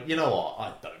ring and went, you know what,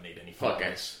 I don't need any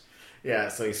fuckers. Yeah,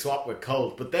 so he swapped with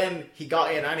Colt, but then he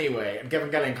got in anyway, and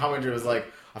Kevin Kelly in commentary was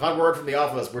like, I've had word from the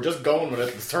office, we're just going with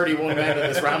it. There's 31 men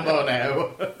in this Rambo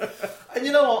now. And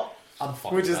you know what? I'm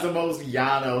fine. Which is the most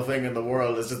Yano thing in the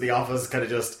world. It's just the office kind of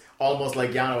just almost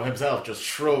like Yano himself just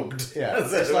shrugged. Yeah,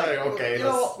 it's like okay, you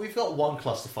know what? We've got one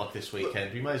clusterfuck this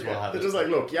weekend. We may as well have it. They're just like,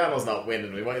 look, Yano's not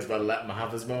winning. We might as well let him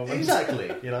have his moment.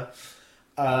 Exactly.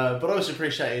 But I also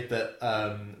appreciated that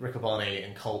Riccoboni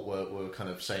and Colt were kind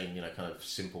of saying, kind of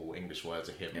simple English words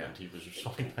at him, and he was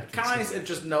responding back. Can I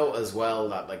just note as well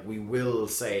that like we will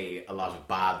say a lot of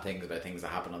bad things about things that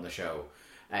happen on the show.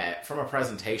 From a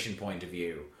presentation point of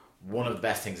view, one of the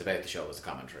best things about the show was the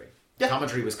commentary. Yeah. The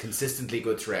commentary was consistently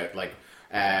good throughout. Like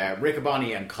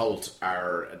Riccoboni and Colt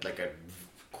are like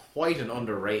quite an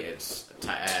underrated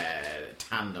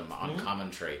tandem on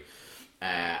commentary.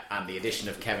 And the addition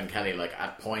of Kevin Kelly, like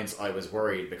at points I was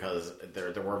worried because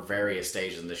there were various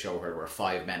stages in the show where there were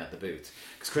 5 men at the booth.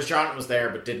 Because Chris Jarrett was there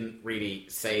but didn't really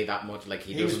say that much. Like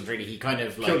he kind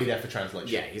of like... Purely there for translation.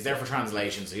 Yeah, he's there for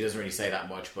translation, so he doesn't really say that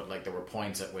much. But like there were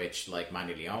points at which like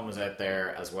Mandy Leon was out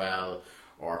there as well,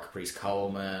 or Caprice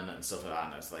Coleman and stuff like that.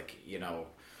 And it's like,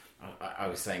 I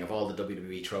was saying, of all the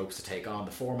WWE tropes to take on,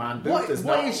 the 4-man booth is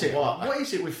what not... What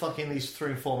is it with fucking these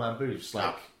 3 and 4-man booths?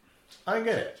 Like, I don't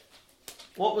get it.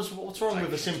 What's wrong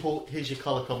with a simple, here's your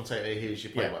colour commentator, here's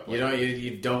your play-by-play?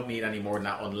 You don't need any more than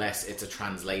that unless it's a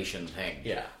translation thing.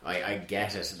 Yeah. I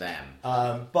get it then.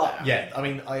 I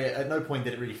mean, at no point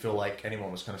did it really feel like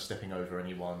anyone was kind of stepping over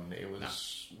anyone. It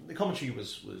was... The commentary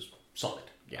was solid.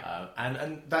 Yeah.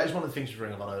 And that is one of the things with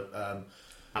Ring of Honor.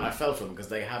 And I felt for them because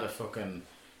they had a fucking...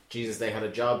 Jesus, they had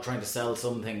a job trying to sell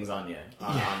some things on you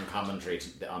on commentary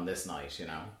on this night,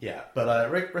 Yeah,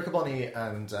 but Riccoboni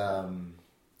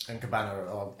and Cabana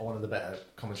are one of the better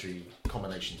commentary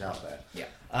combinations out there. Yeah.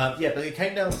 But it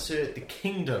came down to the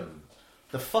Kingdom.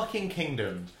 The fucking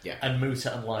Kingdom and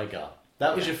Muta and Liger.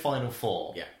 That was your final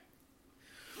 4. Yeah.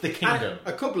 The Kingdom.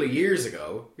 And a couple of years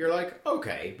ago, you're like,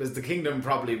 okay, because the Kingdom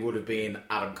probably would have been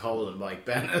Adam Cole and Mike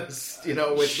Bennett,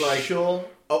 which like... Sure.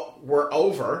 Oh, were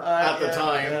over at the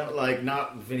time. Yeah. Like,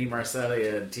 not Vinnie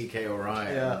Marcellia and TK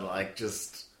O'Ryan. Yeah. Like,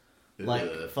 just...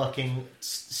 Like fucking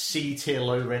C-tier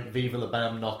low rent Viva La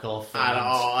Bam knockoff. And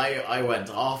I went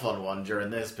off on one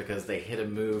during this because they hit a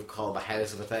move called the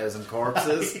House of a Thousand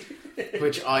Corpses,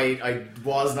 which I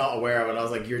was not aware of, and I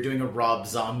was like, you're doing a Rob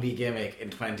Zombie gimmick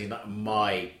in 2019.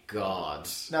 My God.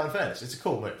 Now, in fairness, it's a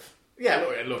cool move. Yeah,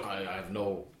 look, I have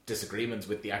no disagreements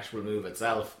with the actual move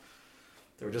itself.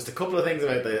 There were just a couple of things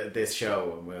about this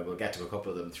show, and we'll get to a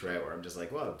couple of them throughout, where I'm just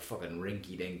like, what fucking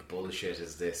rinky-dink bullshit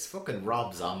is this? Fucking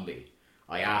Rob Zombie,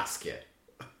 I ask you.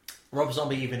 Rob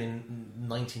Zombie, even in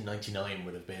 1999,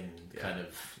 would have been kind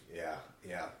of...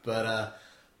 Yeah. But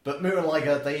Muta and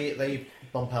Liger, they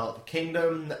bump out the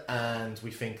Kingdom, and we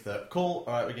think that, cool,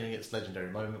 alright, we're going to get this legendary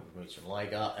moment with Muta and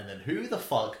Liger, and then who the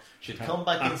fuck should come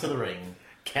back into the ring?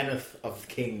 Kenneth of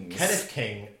Kings. Kenneth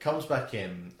King comes back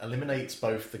in, eliminates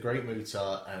both the Great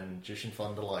Muta and Jushin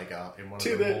Thunder Liger in one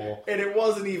of the more... And it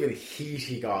wasn't even heat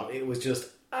he got, it was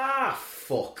just,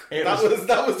 fuck.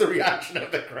 That was the reaction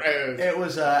of the crowd. It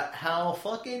was, how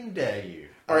fucking dare you?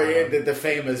 Or the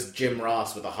famous Jim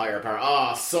Ross with the higher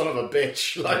power, son of a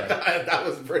bitch. Like that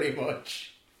was pretty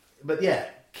much... But yeah,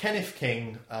 Kenneth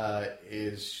King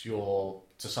is your...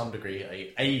 to some degree,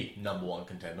 a number 1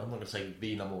 contender. I'm not going to say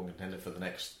the number 1 contender for the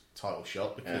next title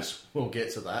shot, because we'll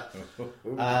get to that.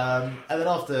 And then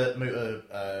after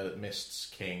Muta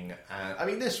missed King, and I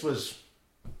mean, this was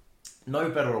no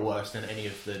better or worse than any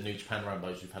of the New Japan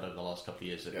Rambos we've had over the last couple of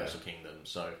years at Wrestle Kingdom.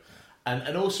 So,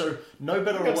 and also no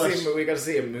better or worse. We got to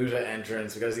see a Muta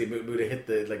entrance. We got to see Muta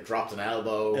hit dropped an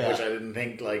elbow, which I didn't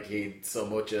think like he'd so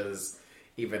much as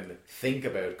even think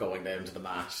about going down to the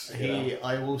mat.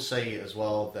 I will say as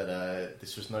well that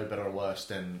this was no better or worse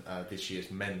than this year's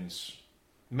men's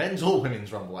or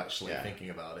women's Rumble, actually, thinking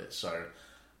about it. So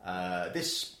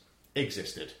this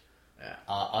existed. Yeah.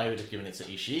 I would have given it to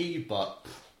Ishii, but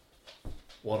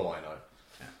what do I know?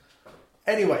 Yeah.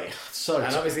 Anyway, so...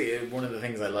 And obviously, one of the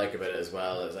things I like about it as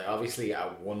well is obviously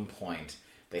at one point...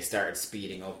 they started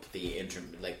speeding up the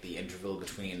interval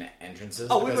between entrances.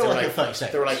 Oh, we were like at 30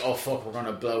 seconds. They were like, oh fuck, we're going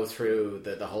to blow through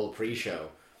the whole pre-show.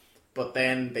 But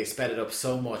then they sped it up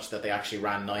so much that they actually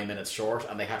ran 9 minutes short,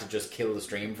 and they had to just kill the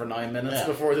stream for 9 minutes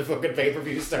before the fucking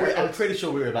pay-per-view started. I'm pretty sure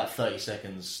we were about 30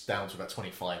 seconds down to about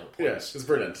 25 at points. Yes, it was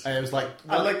brilliant. And it was like...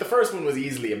 And like the first one was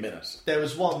easily a minute. There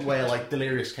was one where like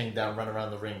Delirious came down, ran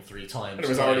around the ring 3 times. And it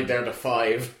was already down to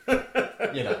 5.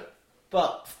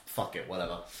 But... fuck it,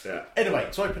 whatever. Yeah. Anyway,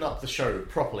 to open up the show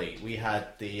properly, we had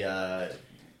the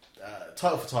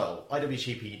title for title,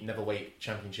 IWGP Neverweight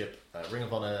Championship, Ring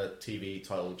of Honor TV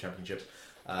Title Championship,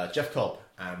 Jeff Cobb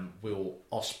and Will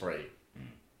Ospreay.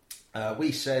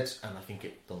 We said, and I think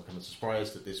it doesn't come as a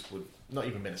surprise, that this would not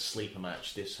even been a sleeper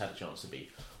match. This had a chance to be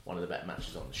one of the better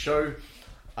matches on the show.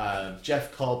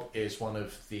 Jeff Cobb is one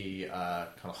of the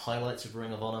kind of highlights of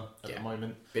Ring of Honor at the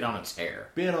moment. Been on a tear.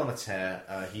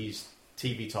 His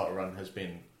TV title run has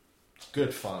been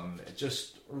good fun.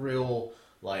 Just real,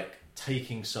 like,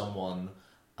 taking someone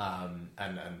and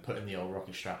putting the old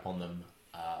rocket strap on them,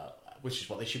 which is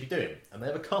what they should be doing. And they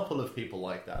have a couple of people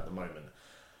like that at the moment.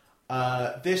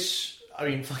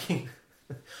 Fucking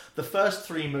the first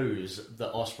 3 moves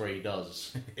that Ospreay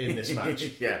does in this match.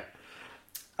 Yeah.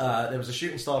 There was a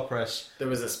shooting star press. There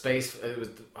was a space. It was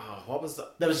what was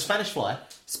that? There was a Spanish fly.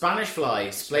 Spanish fly,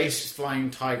 space flying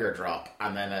tiger drop,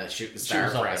 and then a shooting star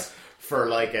Shooting star press for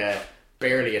like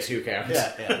barely a 2 count.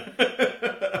 Yeah.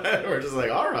 We're just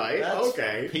like, all right, That's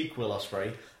okay. peak Will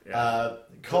Ospreay. Yeah.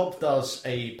 Cobb does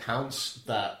a pounce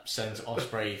that sends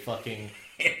Ospreay fucking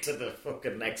Into the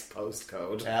fucking next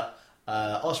postcode. Yeah.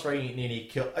 Ospreay nearly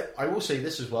killed. I will say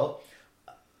this as well.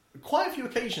 Quite a few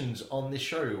occasions on this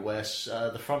show where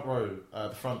the front row,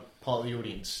 the front part of the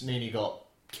audience, nearly got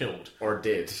killed. Or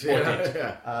did.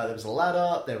 Yeah. There was a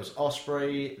ladder. There was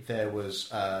Ospreay. There was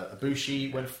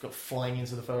Ibushi got flying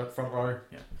into the front row.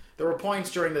 Yeah. There were points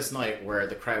during this night where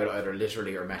the crowd either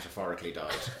literally or metaphorically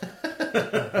died.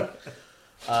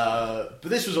 But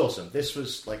this was awesome. This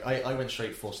was like I went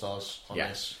straight 4 stars on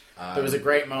this. There was a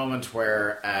great moment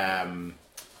where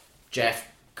Jeff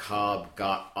Cobb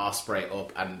got Ospreay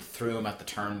up and threw him at the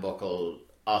turnbuckle.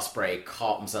 Ospreay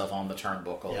caught himself on the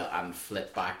turnbuckle and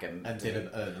flipped back and did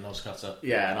an Oscutter.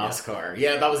 Yeah, an Oscutter.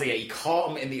 Yeah, that was it. He caught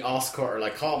him in the Oscutter,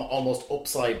 like caught him almost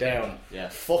upside down. Yeah.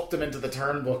 Fucked him into the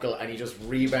turnbuckle and he just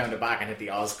rebounded back and hit the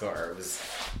Oscutter.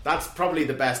 That's probably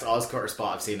the best Oscutter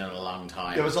spot I've seen in a long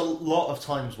time. There was a lot of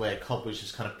times where Cobb was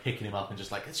just kind of picking him up and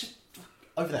just like, it's just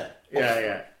over there.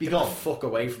 Yeah. Be Get gone. the fuck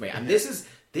away from me. And this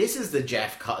is the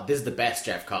Jeff Cobb. This is the best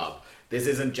Jeff Cobb. This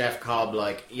isn't Jeff Cobb,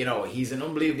 like, you know, he's an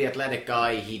unbelievably athletic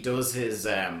guy. He does his,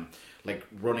 like,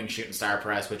 running shooting star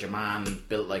press, which a man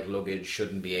built like luggage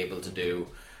shouldn't be able to do.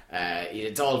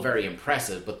 It's all very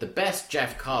impressive, but the best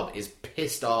Jeff Cobb is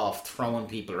pissed off throwing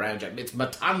people around. It's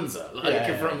Matanza,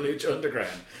 from Lucha Underground.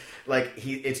 Like,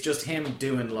 it's just him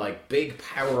doing, like, big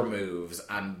power moves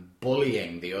and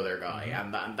bullying the other guy.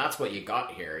 And that's what you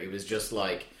got here. He was just,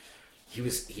 like... He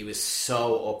was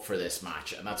so up for this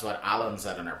match, and that's what Alan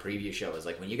said on our preview show. Is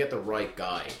like when you get the right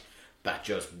guy that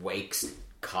just wakes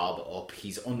Cobb up,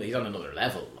 he's on another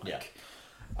level. Like.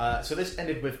 So this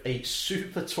ended with a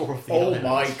super tour of the Oh island.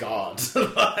 my god!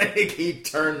 Like he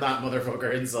turned that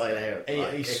motherfucker inside out.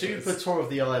 A super tour of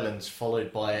the islands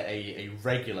followed by a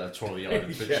regular tour of the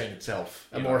islands, which in itself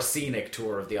a more scenic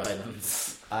tour of the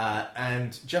islands.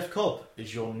 And Jeff Cobb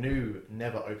is your new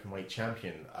never openweight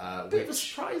champion. Bit of a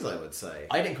surprise, I would say.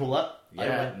 I didn't call that.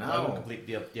 Yeah, I went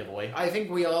completely the other way. I think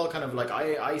we all kind of like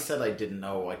I said I didn't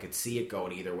know. I could see it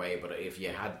going either way, but if you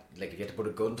had to put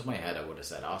a gun to my head, I would have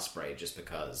said Ospreay, just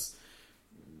because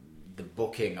the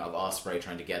booking of Ospreay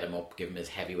trying to get him up, give him his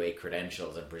heavyweight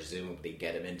credentials, and presumably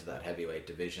get him into that heavyweight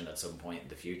division at some point in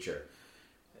the future.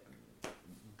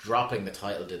 Dropping the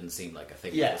title didn't seem like a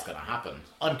thing that was going to happen.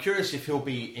 I'm curious if he'll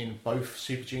be in both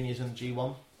Super Juniors and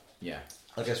G1. Yeah,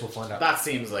 I guess we'll find out. That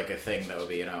seems like a thing that would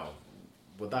be,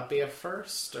 would that be a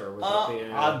first, or would that be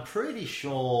a... I'm pretty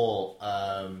sure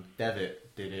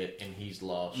Devitt did it in his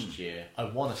last year. I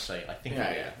want to say, I think.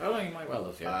 Yeah. Oh, you might well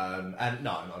have. Yeah. And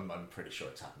no, I'm pretty sure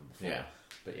it's happened before. Yeah.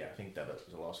 But yeah, I think Devitt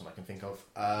was the last one I can think of.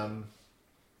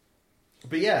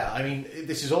 But yeah, I mean,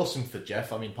 this is awesome for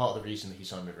Jeff. I mean, part of the reason that he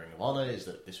signed with Ring of Honor is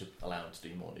that this would allow him to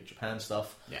do more New Japan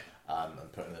stuff. Yeah. And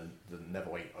putting the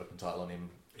Neverweight open title on him,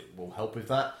 it will help with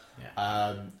that.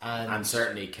 Yeah. And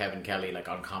certainly Kevin Kelly, like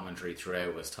on commentary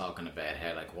throughout, was talking about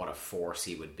how like what a force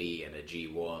he would be in a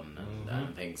G1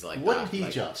 and things like Wouldn't that. he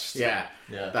like, just? Yeah.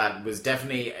 Yeah. That was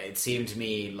definitely. It seemed to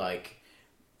me like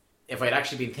if I'd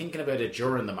actually been thinking about it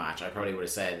during the match, I probably would have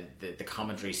said that the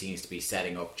commentary seems to be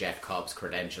setting up Jeff Cobb's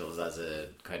credentials as a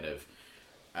kind of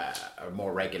a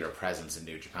more regular presence in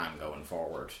New Japan going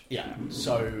forward. Yeah.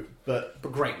 So, but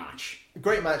great match.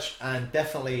 Great match, and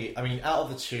definitely, I mean, out of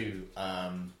the two,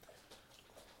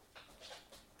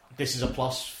 this is a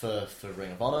plus for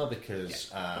Ring of Honor because,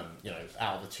 out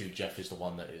of the two, Jeff is the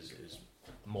one that is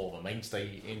more of a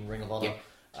mainstay in Ring of Honor.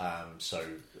 Yeah. So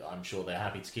I'm sure they're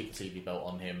happy to keep the TV belt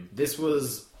on him. This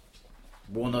was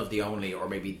one of the only, or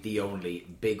maybe the only,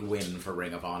 big win for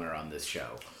Ring of Honor on this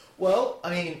show. Well, I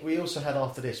mean, we also had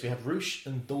after this, we had Roosh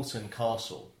and Dalton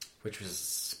Castle. Which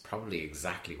was probably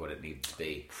exactly what it needed to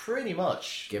be. Pretty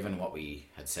much. Given what we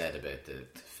had said about the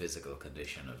physical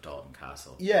condition of Dalton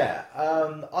Castle. Yeah.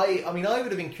 I mean, I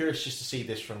would have been curious just to see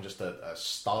this from just a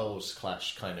styles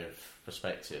clash kind of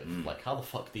perspective. Like, how the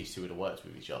fuck these two would have worked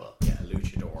with each other. Yeah, a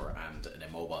luchador and an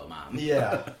immobile man.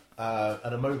 Yeah.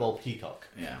 And a mobile peacock.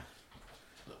 Yeah.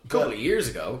 A couple of years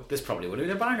ago, this probably would have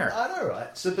been a banger. I know,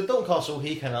 right? So, but Dalton Castle,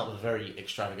 he came out with a very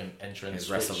extravagant entrance. His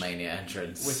WrestleMania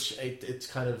entrance. Which it's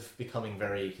kind of becoming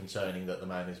very concerning that the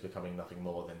man is becoming nothing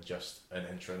more than just an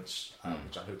entrance,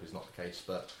 which I hope is not the case,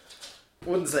 but... I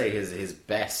wouldn't say his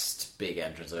best big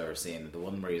entrance I've ever seen. The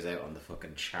one where he's out on the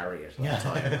fucking chariot all the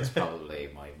time was probably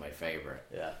my favourite.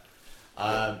 Yeah.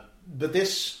 But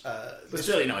this... But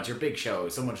still, it's your big show.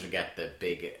 Someone should get the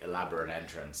big, elaborate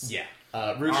entrance. Yeah.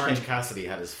 Orange Cassidy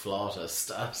had his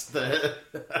flautist at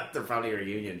the family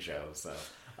reunion show, so...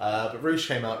 but Roosh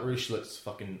came out. Roosh looks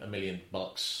fucking $1 million. Yeah.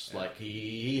 Like,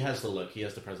 he has the look. He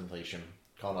has the presentation.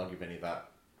 Can't argue with any of that.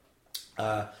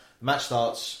 The match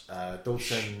starts.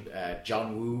 Dalton...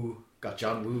 John Woo... Got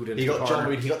John wooed into He the got corner. John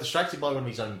Wooed. He got distracted by one of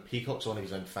his own peacocks, or one of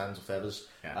his own fans or feathers.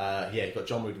 Yeah. He got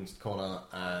John Wooed into the corner,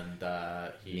 and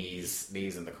Knees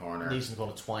in the corner. Knees in the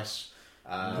corner twice.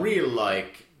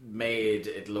 Made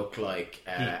it look like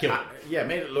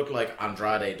made it look like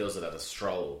Andrade does it at a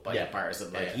stroll by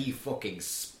comparison. He fucking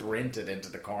sprinted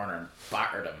into the corner and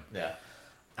battered him. Yeah.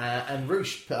 And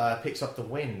Roosh picks up the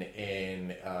win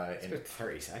in It's about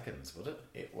 30 seconds, would it?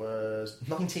 It was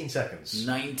 19 seconds.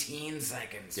 19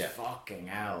 seconds. Yeah. Fucking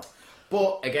hell.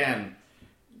 But again,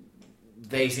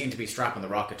 they seem to be strapping the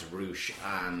rocket to Roosh,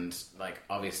 and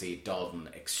obviously Dalton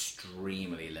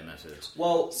extremely limited.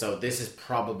 Well, so this is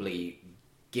probably,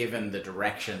 given the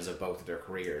directions of both of their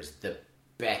careers, the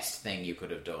best thing you could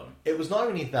have done. It was not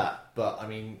only that, but I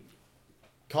mean,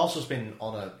 Castle's been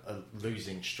on a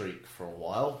losing streak for a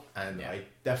while, and I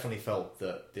definitely felt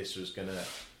that this was going to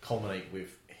culminate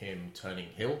with him turning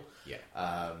heel. Yeah.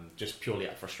 Just purely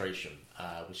out of frustration,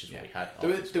 which is what we had.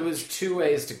 There was two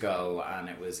ways to go, and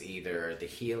it was either the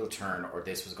heel turn or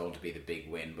this was going to be the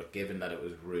big win. But given that it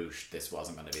was Roosh, this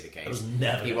wasn't going to be the case.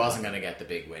 He wasn't going to get the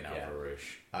big win over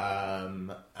Roosh.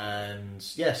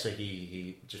 So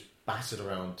he just battered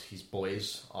around his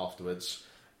boys afterwards.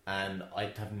 And I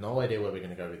have no idea where we're going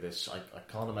to go with this. I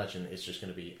can't imagine it's just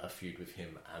going to be a feud with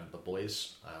him and the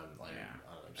boys.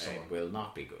 It will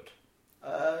not be good.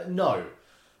 No.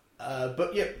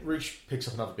 But yeah, Roosh picks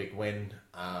up another big win.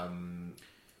 I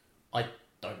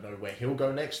don't know where he'll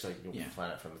go next. You'll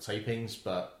find out from the tapings.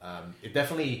 But it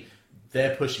definitely,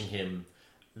 they're pushing him.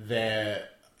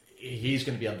 He's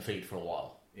going to be undefeated for a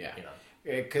while. Yeah.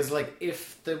 Because,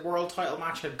 if the world title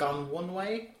match had gone one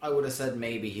way, I would have said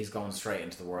maybe he's going straight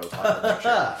into the world title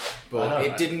match. But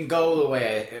it didn't go the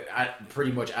way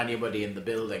pretty much anybody in the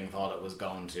building thought it was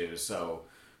going to, so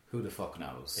who the fuck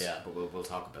knows? Yeah. But we'll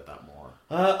talk about that more.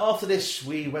 After this,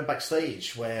 we went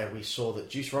backstage where we saw that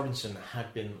Juice Robinson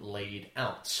had been laid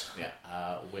out.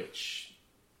 Yeah. Which...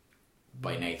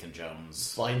 By Nathan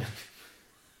Jones.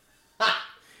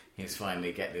 He's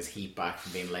finally getting his heat back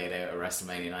from being laid out at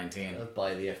WrestleMania 19.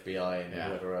 By the FBI and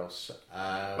whoever else.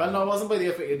 Well, no, it wasn't by the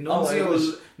FBI.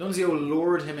 Nunzio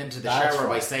lured him into the shower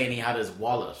by saying he had his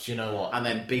wallet. Do you know what? And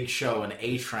then Big Show and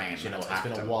A-Train attacked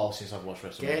him. It's been a while since I've watched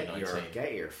WrestleMania 19.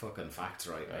 Get your fucking facts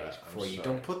right, mate. Before you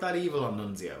don't put that evil on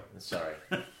Nunzio. Sorry.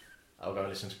 I'll go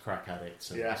listen to Crack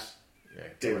Addicts and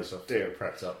get myself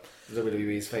prepped up.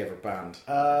 WWE's favourite band.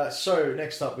 So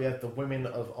next up we had the Women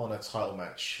of Honor title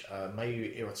match.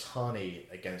 Mayu Iwatani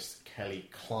against Kelly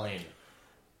Klein.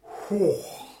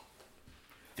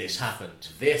 This happened.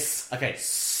 This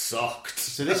sucked.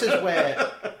 So this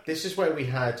is where we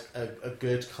had a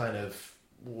good kind of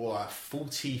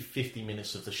 40-50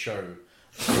 minutes of the show.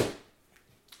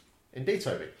 Indeed,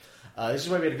 Toby. This is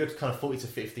where we had a good kind of 40 to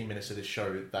 50 minutes of this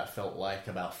show that felt like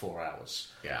about 4 hours.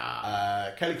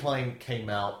 Yeah. Kelly Klein came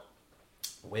out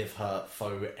with her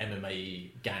faux MMA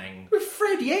gang. With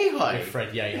Fred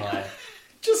Yehi.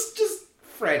 just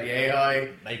Fred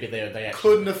Yehi. Maybe they actually...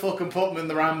 Couldn't have fucking put him in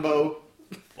the Rambo.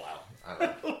 Wow. I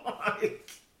don't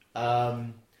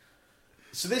know.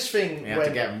 So this thing... You had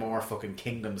to get more fucking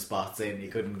Kingdom spots in. You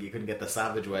couldn't get the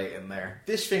Savage weight in there.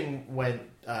 This thing went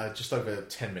just over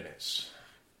 10 minutes.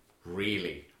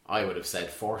 Really? I would have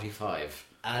said 45.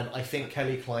 And I think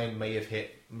Kelly Klein may have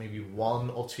hit maybe 1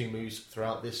 or 2 moves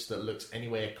throughout this that looked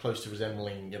anywhere close to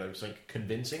resembling, something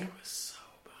convincing. It was so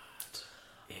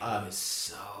bad. It was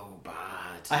so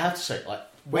bad. I have to say,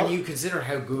 when you consider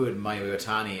how good Mayu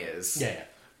Iwatani is... Yeah.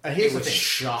 And here's it the was thing.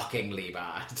 shockingly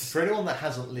bad. For anyone that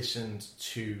hasn't listened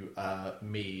to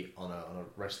me on a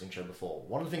wrestling show before,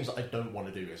 one of the things that I don't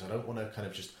want to do is I don't want to kind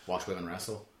of just... Watch women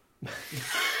wrestle.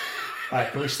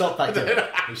 Alright, can we stop that doing? Can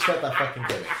we stop that fucking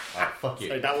doing? Alright, fuck you.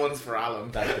 Sorry, that one's for Alan.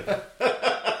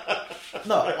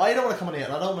 No, I don't want to come on here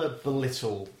and I don't want to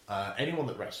belittle anyone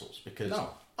that wrestles because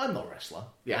I'm not a wrestler.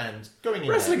 Yeah. And going in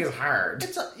Wrestling there, is hard.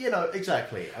 It's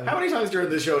exactly. I mean, How many times during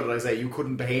the show did I say you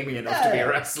couldn't pay me enough to be a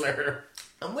wrestler?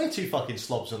 and we're two fucking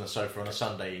slobs on the sofa on a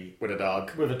Sunday With a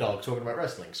dog. with a dog talking about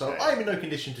wrestling. So Yeah. I'm in no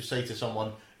condition to say to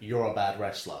someone, "You're a bad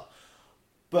wrestler."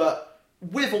 But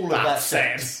with all of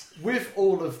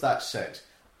that said,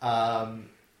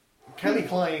 Kelly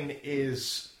Klein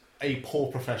is a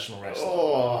poor professional wrestler.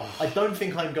 Oh, I don't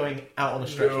think I'm going out on a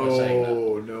stretch by saying that.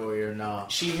 no, you're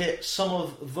not. She hit some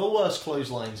of the worst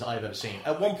clotheslines I've ever seen.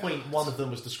 At one point, one of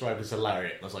them was described as a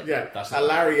lariat. And I was like, Yeah, that's a not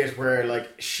lariat where like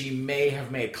she may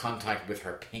have made contact with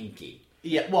her pinky.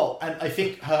 Yeah, well, and I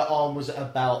think her arm was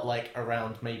about like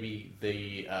around maybe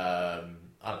the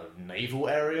I don't know, navel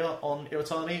area on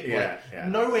Iwatani. Yeah, Like, yeah.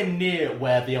 nowhere near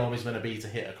where the arm is going to be to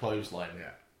hit a clothesline.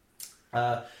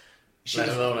 Yeah. She Let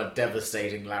was, alone a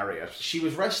devastating lariat. she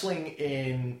was wrestling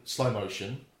in slow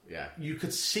motion. Yeah. You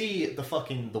could see the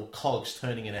cogs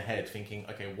turning in her head, thinking,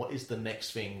 "Okay, what is the next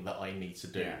thing that I need to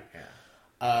do?"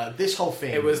 Yeah. This whole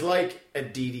thing. It was like a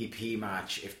DDP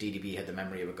match if DDP had the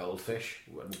memory of a goldfish.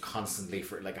 Would constantly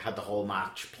had the whole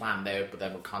match planned out, but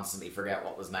then would constantly forget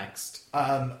what was next.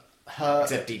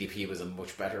 Except DDP was a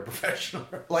much better professional.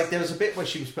 Like, there was a bit where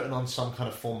she was putting on some kind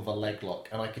of form of a leg lock,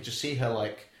 and I could just see her,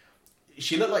 like...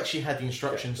 She looked like she had the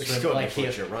instructions to an IKEA...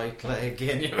 Put your right leg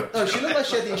in your... No, she looked like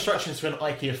she had the instructions to an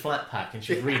IKEA flat pack, and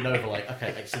she was reading over, like,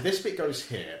 okay, like, so this bit goes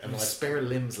here, and like... spare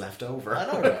limbs left over. I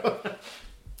know,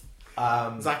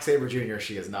 right? Zack Sabre Jr.,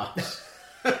 she is not.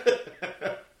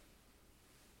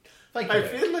 Thank you. I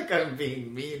feel like I'm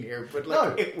being mean here, but like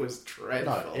No. it was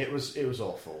dreadful. No, it was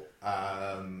awful.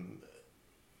 Kaylee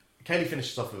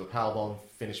finishes off with a powerbomb,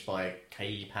 finished by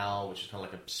K-Pow, which is kind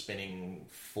of like a spinning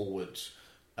forward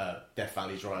Death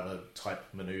Valley driver type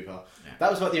maneuver. Yeah. That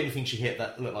was about the only thing she hit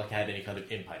that looked like it had any kind of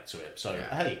impact to it. So,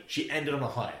 Yeah. hey, she ended on a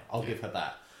high. I'll give her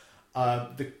that.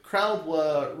 The crowd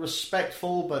were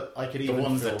respectful, but I could The even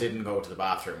ones feel... that didn't go to the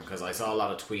bathroom, because I saw a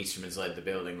lot of tweets from inside the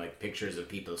building, like pictures of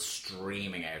people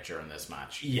streaming out during this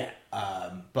match. Yeah,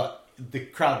 but the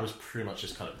crowd was pretty much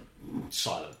just kind of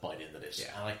silent by the end of this,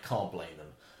 Yeah. and I can't blame them.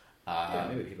 Yeah,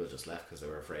 maybe people just left because they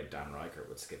were afraid Dan Riker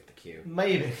would skip the queue.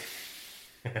 Maybe.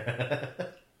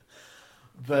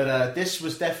 But this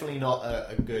was definitely not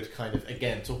a good kind of,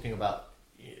 again, talking about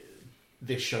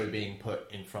this show being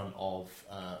put in front of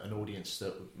an audience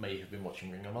that may have been watching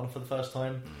Ring of Honor for the first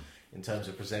time, in terms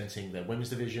of presenting their women's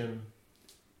division,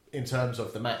 in terms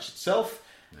of the match itself,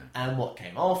 and what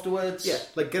came afterwards. Yeah,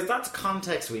 like, because that's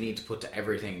context we need to put to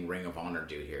everything Ring of Honor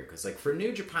do here. Because, like, for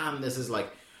New Japan, this is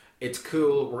like, it's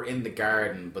cool, we're in the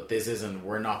garden, but this isn't,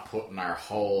 we're not putting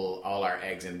all our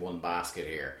eggs in one basket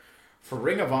here. For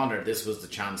Ring of Honor, this was the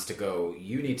chance to go,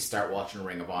 you need to start watching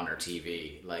Ring of Honor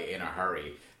TV, like, in a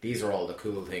hurry. These are all the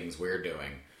cool things we're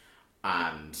doing.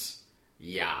 And,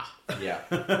 yeah. Yeah.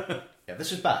 Yeah, this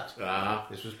was bad.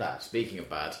 This was bad. Speaking of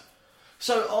bad.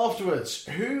 So afterwards,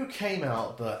 who came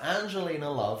out but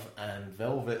Angelina Love and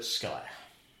Velvet Sky?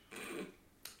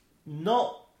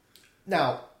 Not...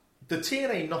 Now, the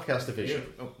TNA Knockouts division...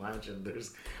 Imagine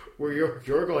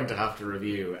you're going to have to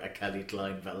review a Kelly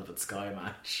Klein Velvet Sky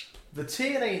match. The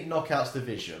TNA Knockouts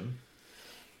division,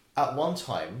 at one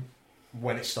time,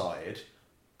 when it started,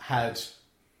 had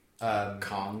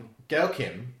Kong. Gail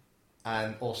Kim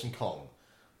and Awesome Kong.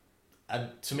 And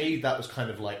to me, that was kind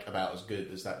of like about as good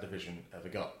as that division ever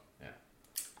got.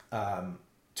 Yeah.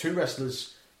 Two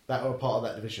wrestlers that were a part of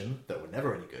that division that were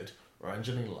never any good were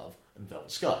Angelina Love and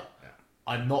Velvet Sky. Yeah.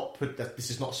 I'm not this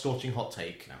is not a scorching hot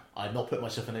take. No. I'm not putting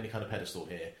myself on any kind of pedestal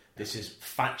here. This is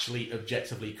factually,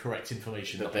 objectively correct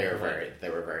information. That I'm they providing.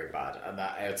 were very bad, and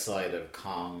that outside of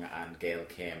Kong and Gail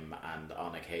Kim and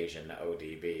on occasion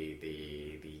ODB,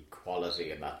 the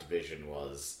quality in that division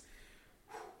was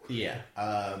Yeah.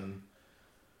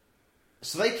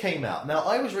 So they came out. Now,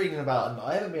 I was reading about, and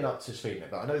I haven't been up to speed on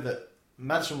it, but I know that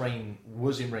Madison Rayne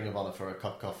was in Ring of Honor for a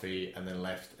cup of coffee and then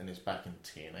left and is back in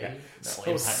TNA. yeah. Or So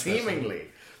Impact seemingly Wrestling.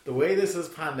 the way this has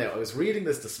panned out. I was reading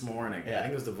this morning. Yeah. I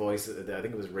think it was the voice. I think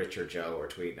it was Rich or Joe were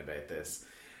tweeting about this.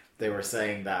 They were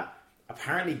saying that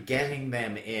apparently getting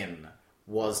them in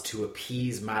was to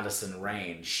appease Madison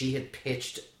Rayne. She had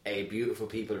pitched a Beautiful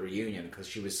People reunion because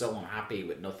she was so unhappy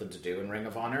with nothing to do in Ring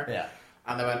of Honor. Yeah.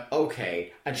 And they went,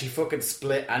 okay. And she fucking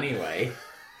split anyway.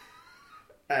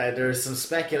 There's some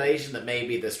speculation that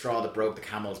maybe the straw that broke the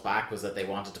camel's back was that they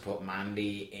wanted to put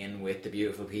Mandy in with the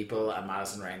Beautiful People. And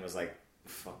Madison Rayne was like,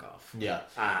 fuck off. Yeah.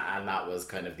 And that was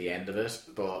kind of the end of it.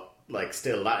 But, like,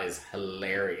 still, that is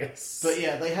hilarious. But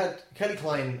yeah, they had Kelly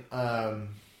Klein kind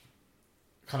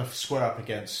of square up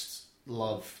against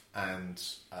Love and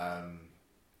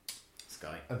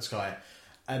Sky. Sky.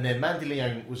 And then Mandy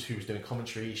Leon was who was doing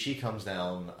commentary. She comes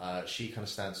down. She kind of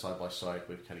stands side by side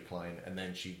with Kelly Klein, and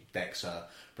then she decks her.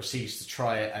 Proceeds to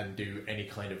try it and do any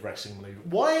kind of wrestling maneuver.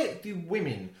 Why do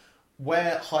women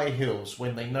wear high heels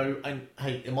when they know? And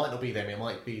hey, it might not be them. It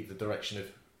might be the direction of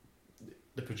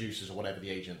the producers or whatever, the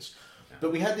agents. Yeah.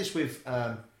 But we had this with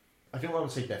I think I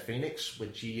would say Beth Phoenix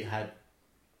when she had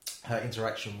her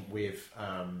interaction with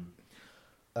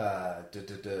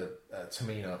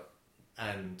Tamina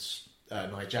and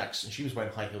Nia Jax, and she was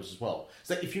wearing high heels as well.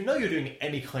 So if you know you're doing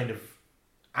any kind of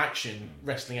action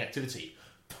wrestling activity,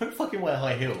 don't fucking wear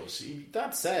high heels.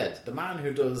 That said, the man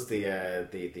who does the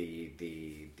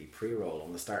pre-roll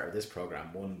on the start of this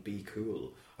program, One Be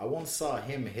Cool, I once saw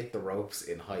him hit the ropes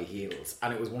in high heels,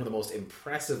 and it was one of the most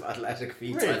impressive athletic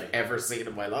feats I've ever seen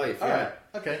in my life. Yeah.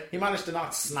 Okay. He managed to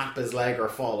not snap his leg or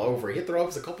fall over. He hit the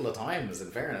ropes a couple of times,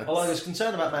 in fairness. Well, I was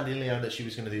concerned about Mandy Leon that she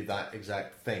was going to do that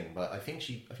exact thing, but I think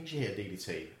she hit a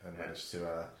DDT and managed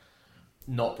to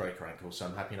not break her ankle, so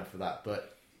I'm happy enough with that.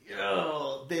 But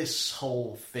this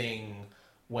whole thing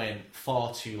went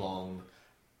far too long.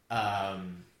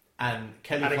 And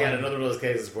Kelly and again, another of those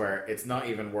cases where it's not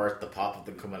even worth the pop of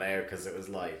them coming out because it was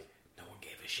like, no one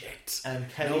gave a shit. And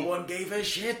no one gave a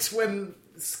shit when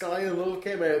Sky and Love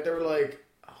came out. They were like,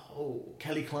 oh.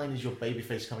 Kelly Klein is your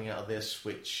babyface coming out of this,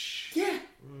 which... Yeah.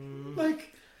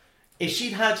 Like... If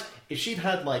she'd had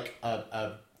like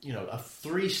a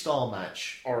 3-star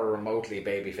match... Or a remotely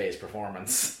babyface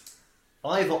performance.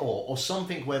 Either or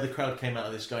something where the crowd came out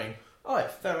of this going, alright,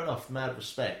 fair enough, mad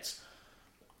respect.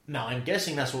 Now, I'm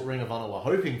guessing that's what Ring of Honor were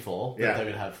hoping for, that they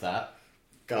would have that.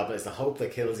 God, but it's the hope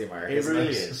that kills you, Mark. It really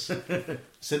is.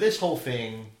 So this whole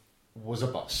thing was a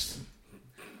bust.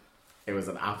 It was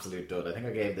an absolute dud. I think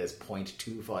I gave this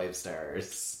 0.25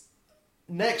 stars.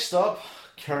 Next up,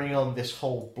 carrying on this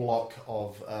whole block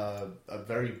of a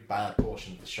very bad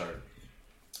portion of the show,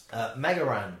 Mega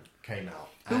Ran came out.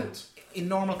 And in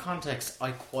normal context,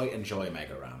 I quite enjoy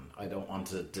Mega Ran. I don't want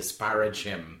to disparage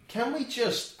him. Can we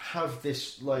just have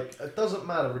this, like, it doesn't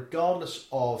matter, regardless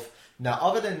of... Now,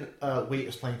 other than Wheat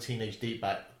was playing Teenage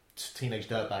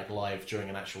Dirtbag live during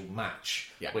an actual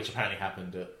match, which apparently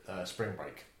happened at Spring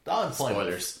Break. I'm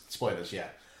fine. Spoilers, yeah.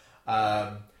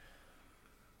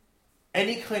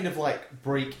 Any kind of, like,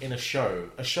 break in a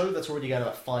show that's already going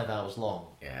about 5 hours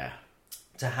long,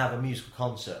 to have a musical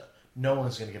concert, no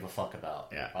one's going to give a fuck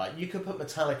about. You could put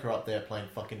Metallica up there playing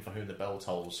fucking For Whom the Bell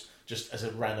Tolls just as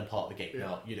a random part of the gig.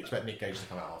 Now, you'd expect Nick Gage to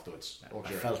come out afterwards.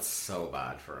 I felt so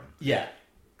bad for him. Yeah.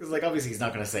 Because, like, obviously he's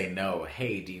not going to say no.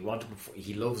 Hey, do you want to...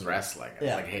 He loves wrestling.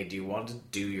 It's like, hey, do you want to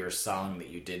do your song that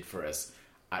you did for us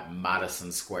at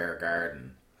Madison Square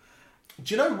Garden?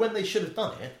 Do you know when they should have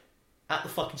done it? At the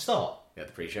fucking start. Yeah,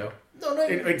 the pre-show? No.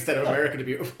 Instead of America the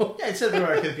Beautiful. Yeah, instead of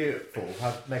America the Beautiful,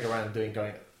 have Mega Ran going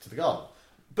to the garden.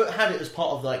 But had it as part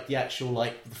of, like, the actual,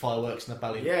 like, the fireworks and the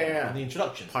ballyhoo. And the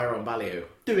introduction. Pyro and ballyhoo.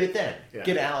 Do it then. Get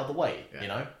it out of the way, you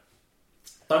know?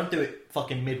 Don't do it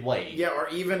fucking midway. Yeah, or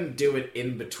even do it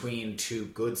in between two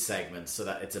good segments so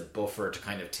that it's a buffer to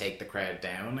kind of take the crowd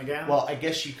down again. Well, I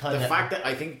guess you kind of... The fact that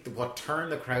I think what turned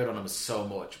the crowd on him so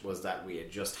much was that we had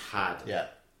just had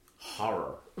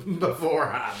horror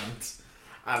beforehand.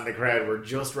 And the crowd were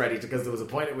just ready to... Because there was a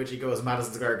point at which he goes,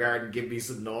 Madison Square Garden, give me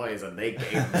some noise. And they gave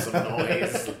him some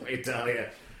noise, let me tell you.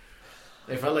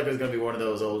 It felt like it was going to be one of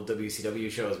those old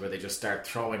WCW shows where they just start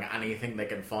throwing anything they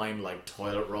can find, like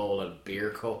toilet roll and beer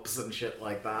cups and shit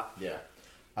like that. Yeah.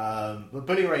 But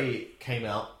Bully Ray came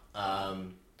out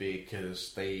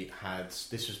because they had...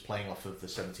 This was playing off of the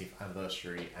 17th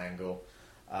anniversary angle.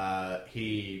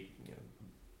 He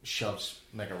shoves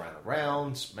Mega Ran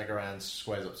around. Mega Ran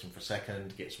squares up to him for a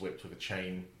second, gets whipped with a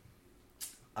chain.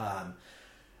 And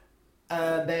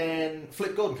then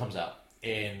Flip Gordon comes out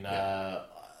in...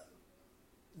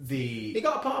 He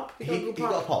got a pop. He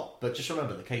got a pop, but just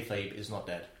remember the kayfabe is not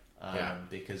dead.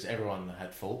 Because everyone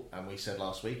had thought, and we said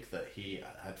last week that he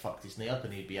had fucked his knee up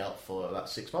and he'd be out for about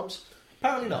 6 months.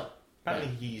 Apparently not.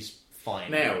 Apparently he's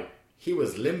fine. Now, he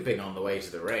was limping on the way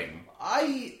to the ring.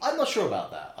 I'm not sure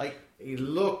about that. He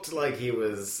looked like he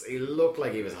was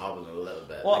hobbling a little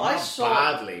bit. Well, like, I not saw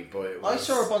badly, but it was... I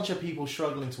saw a bunch of people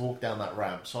struggling to walk down that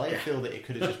ramp, so I feel that it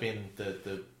could have just been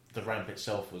the ramp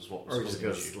itself was what was or just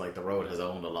because like the road has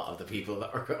owned a lot of the people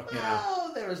that are going. Oh,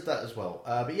 there is that as well.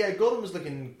 But yeah, Gordon was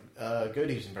looking good.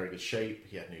 He was in very good shape.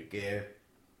 He had new gear,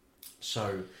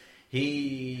 so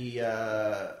he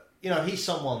he's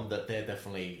someone that they're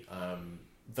definitely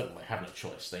that they have no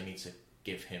choice. They need to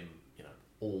give him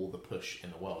all the push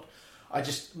in the world.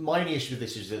 My only issue with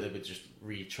this is that they were just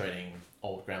retreading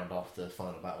old ground after the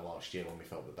final battle last year when we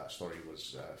felt that story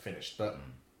was finished. But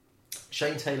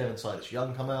Shane Taylor and Silas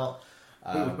Young come out.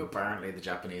 Who apparently the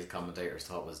Japanese commentators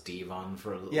thought was Devon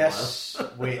for a little Yes,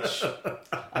 which,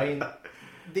 I mean,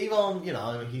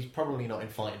 Devon, he's probably not in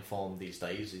fighting form these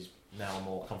days. He's now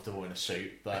more comfortable in a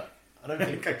suit, but I don't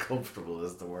think... comfortable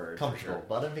is the word. Comfortable, Sure.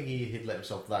 but I don't think he'd let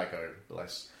himself that go,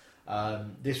 bless.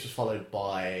 This was followed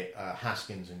by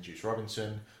Haskins and Juice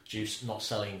Robinson. Juice not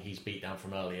selling his beatdown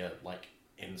from earlier, like,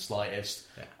 in the slightest.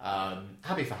 Yeah.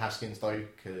 Happy for Haskins, though,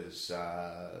 because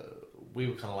we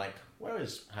were kind of like, where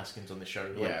is Haskins on this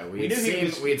show? Yeah, Like,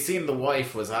 we had seen the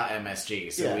wife was at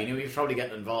MSG, so we knew he was probably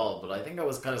getting involved, but I think I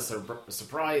was kind of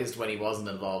surprised when he wasn't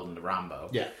involved in the Rambo.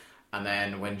 Yeah. And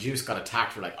then when Juice got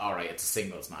attacked, we're like, alright, it's a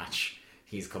singles match.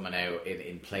 He's coming out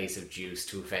in place of Juice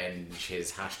to avenge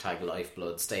his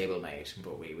 #lifeblood stablemate,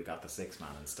 but we got the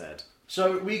 6-man instead.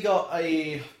 So we got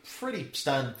a pretty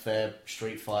standard fare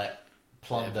street fight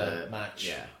plunder match.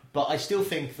 Yeah. But I still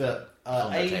think that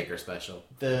Undertaker special.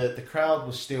 the crowd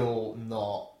was still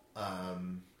not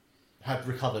had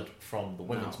recovered from the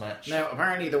women's match. Now,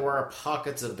 apparently there were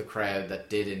pockets of the crowd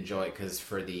that did enjoy it, because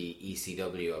for the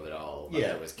ECW of it all,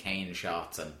 there was Kane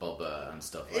shots and Bubba and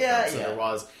stuff like that.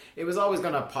 So it was always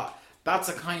going to pop. That's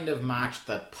a kind of match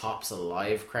that pops a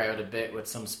live crowd a bit with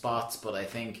some spots, but I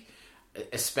think,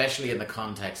 especially in the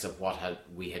context of what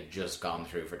we had just gone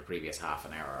through for the previous half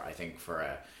an hour, I think for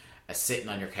a sitting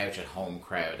on your couch at home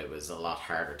crowd, it was a lot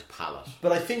harder to palate.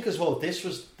 But I think as well, this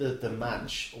was the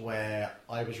match where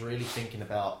I was really thinking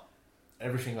about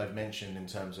everything I've mentioned in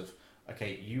terms of,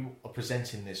 okay, you are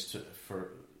presenting this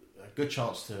for a good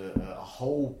chance to a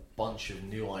whole bunch of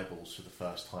new eyeballs for the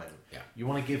first time. Yeah. You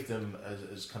want to give them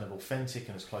as kind of authentic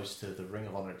and as close to the Ring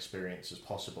of Honor experience as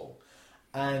possible.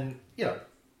 And,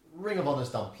 Ring of Honor's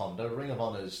done Plunder, Ring of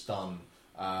Honor's done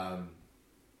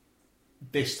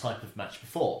this type of match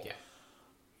before. Yeah.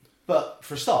 But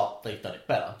for a start, they've done it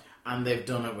better. And they've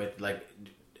done it with,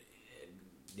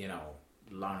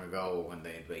 long ago when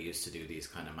they used to do these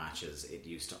kind of matches, it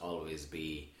used to always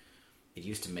be, it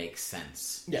used to make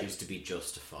sense. Yeah. It used to be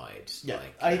justified. Yeah,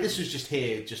 this was just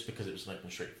here just because it was an open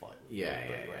street fight. Yeah.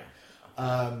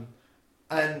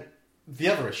 And the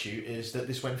other issue is that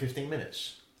this went 15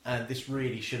 minutes. And this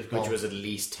really should have gone... Which was at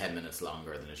least 10 minutes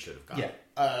longer than it should have gone.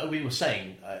 Yeah. We were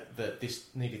saying that this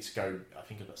needed to go, I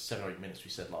think, about 7 or 8 minutes, we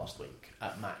said last week,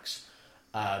 at max.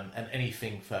 And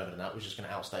anything further than that was just going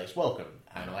to outstay its welcome.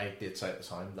 And I did say at the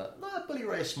time that, Bully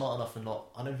Ray is smart enough and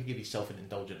I don't think he'd be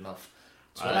self-indulgent enough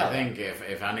to allow I think,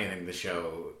 if anything,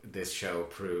 this show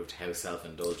proved how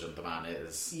self-indulgent the man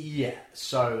is. Yeah.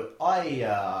 So I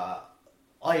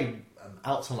am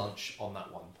out to lunch on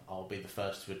that one. I'll be the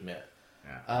first to admit.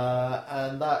 Yeah.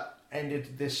 And that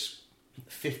ended this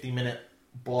 50-minute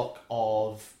block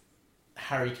of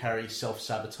Harry Carey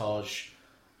self-sabotage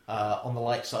on the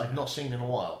likes that I've not seen in a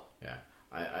while. Yeah.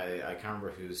 I can't remember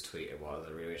whose tweet it was.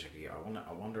 I really wish I could get.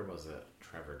 I wonder was it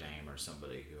Trevor Dame or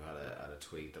somebody who had a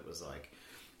tweet that was like,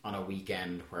 on a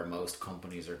weekend where most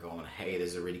companies are going, hey,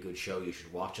 this is a really good show, you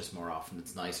should watch us more often.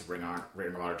 It's nice of Ring of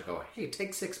Honor to go, hey,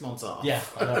 take 6 months off. Yeah,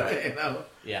 I know. Right?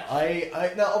 Yeah,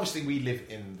 I now obviously we live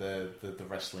in the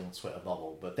wrestling Twitter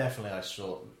bubble, but definitely I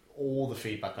saw all the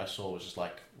feedback I saw was just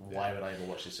like, why would I ever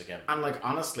watch this again? And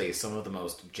honestly, some of the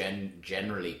most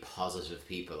generally positive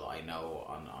people I know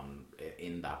on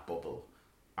in that bubble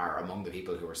are among the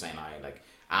people who were saying,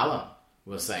 Alan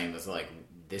was saying this,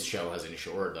 this show has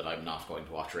ensured that I'm not going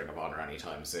to watch Ring of Honor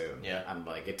anytime soon. Yeah. And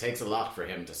it takes a lot for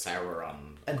him to sour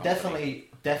on. And definitely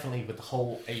with the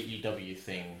whole AEW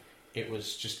thing, it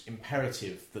was just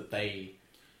imperative that they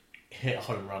hit a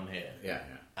home run here. Yeah.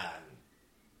 And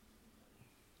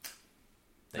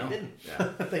they didn't.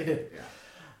 Yeah. They didn't.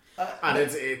 Yeah. And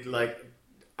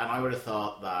and I would have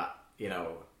thought that,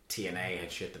 TNA had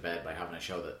shit the bed by having a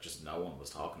show that just no one was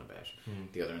talking about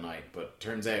the other night. But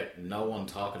turns out no one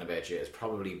talking about you is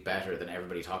probably better than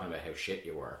everybody talking about how shit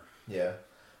you were. Yeah.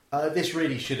 This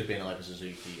really should have been either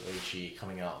Suzuki or Ishii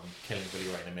coming out and killing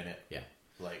Billy Ray in a minute. Yeah.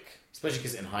 Especially Especially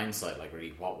because in hindsight,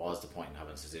 really, what was the point in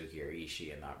having Suzuki or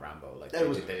Ishii in that Rambo? They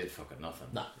did fucking nothing.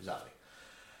 No, exactly.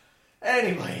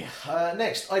 Anyway,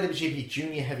 next, IWGP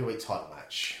Junior Heavyweight title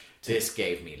match. This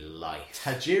gave me life.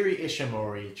 Tajiri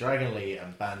Ishimori, Dragon Lee,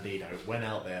 and Bandito went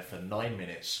out there for 9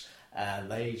 minutes, and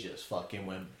they just fucking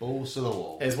went balls to the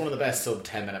wall. It's one of the best sub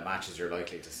 10-minute matches you're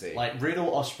likely to see.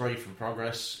 Riddle Ospreay from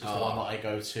Progress is the one that I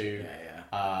go to.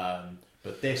 Yeah.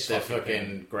 But this the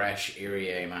fucking Gresh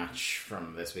Irie match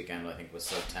from this weekend, I think, was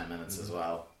sub 10 minutes as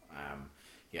well.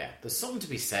 There's something to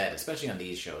be said, especially on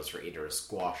these shows, for either a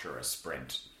squash or a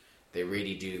sprint. They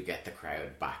really do get the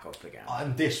crowd back up again.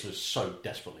 And this was so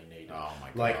desperately needed. Oh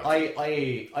my god!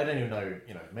 I don't even know.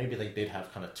 Maybe they did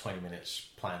have kind of 20 minutes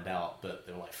planned out, but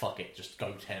they were like, "Fuck it, just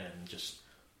go 10 and just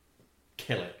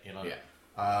kill it. You know. Yeah.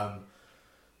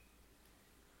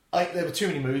 There were too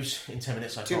many moves in 10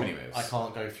 minutes. Too many moves. I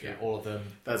can't go through all of them.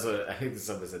 That's what I think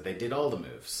someone said. They did all the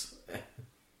moves.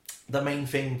 The main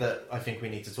thing that I think we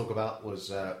need to talk about was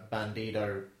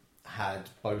Bandido had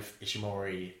both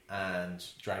Ishimori and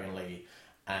Dragon Lee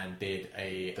and did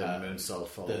the moonsault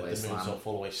fall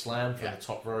away slam from the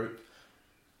top rope.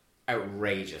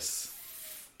 Outrageous.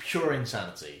 Pure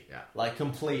insanity. Yeah. Like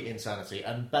complete insanity.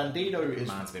 And Bandido is...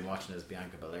 Man's been watching his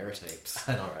Bianca Belair tapes.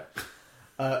 I know, right?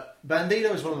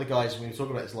 Bandido is one of the guys, we were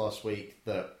talking about this last week,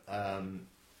 that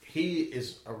he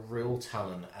is a real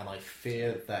talent, and I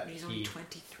fear that He's only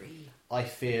 23. I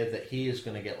fear that he is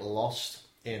going to get lost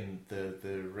in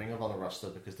the Ring of Honor roster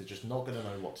because they're just not going to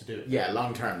know what to do. Yeah,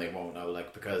 long term they won't know,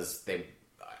 because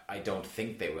I don't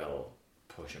think they will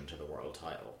push him to the world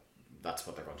title. That's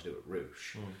what they're going to do with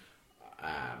Roosh.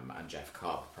 And Jeff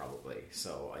Cobb probably.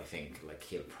 So I think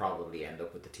he'll probably end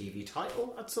up with the TV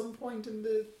title at some point in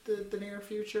the near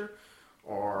future,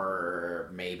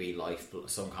 or maybe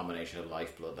some combination of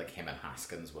Lifeblood, like him and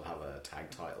Haskins will have a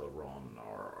tag title run,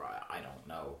 or I don't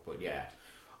know. But yeah,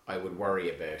 I would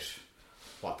worry about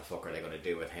what the fuck are they going to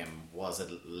do with him. Was it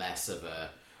less of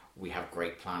a we have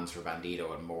great plans for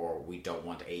Bandido and more we don't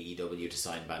want AEW to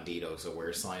sign Bandido, so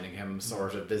we're signing him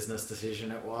sort of business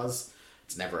decision it was?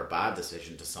 It's never a bad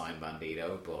decision to sign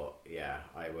Bandido, but yeah,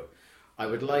 I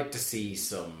would like to see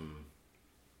some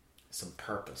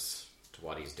purpose to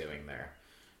what he's doing there.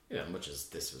 As much as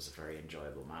this was a very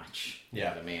enjoyable match. You know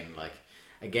what I mean?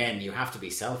 Again, you have to be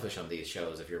selfish on these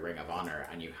shows if you're Ring of Honor,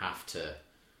 and you have to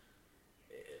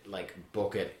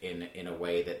book it in a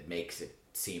way that makes it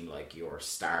seem like your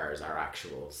stars are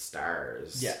actual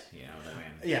stars. Yeah. You know what I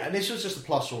mean? Yeah, and this was just a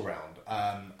plus all round.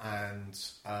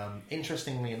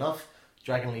 Interestingly enough,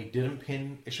 Dragon Lee didn't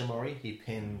pin Ishimori. He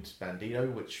pinned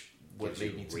Bandido, which would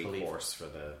lead me to believe for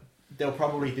the... They'll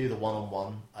probably do the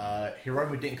one-on-one.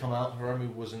 Hiromu didn't come out.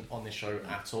 Hiromu wasn't on this show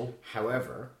at all.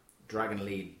 However, Dragon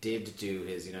Lee did do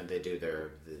his... they do the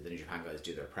New Japan guys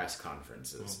do their press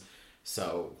conferences.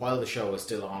 So while the show was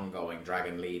still ongoing,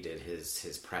 Dragon Lee did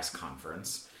his press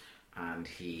conference, and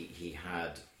he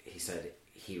said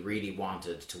he really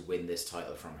wanted to win this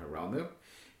title from Hiromu.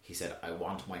 He said, I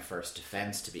want my first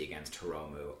defense to be against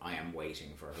Hiromu. I am waiting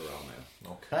for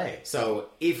Hiromu. Okay. So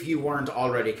if you weren't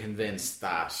already convinced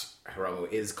that Hiromu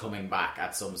is coming back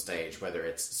at some stage, whether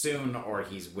it's soon or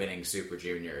he's winning Super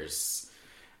Juniors,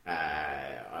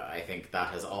 I think that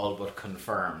has all but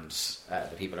confirmed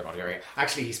the people are going to hear.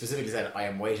 Actually, he specifically said, I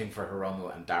am waiting for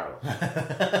Hiromu and Daryl.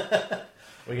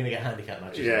 We're going to get handicap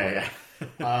matches. Yeah.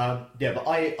 But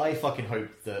I fucking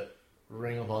hope that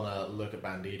Ring of Honor look at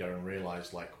Bandido and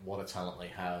realise what a talent they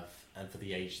have, and for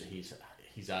the age that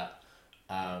he's at,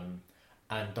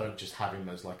 and don't just have him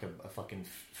as a fucking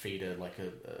feeder,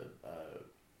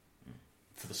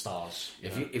 for the stars.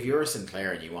 If you're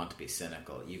Sinclair and you want to be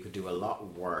cynical, you could do a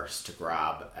lot worse to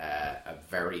grab a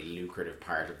very lucrative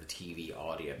part of the TV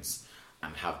audience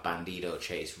and have Bandido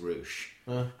chase Roosh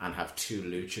and have two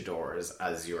luchadors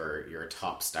as your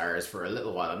top stars for a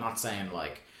little while. I'm not saying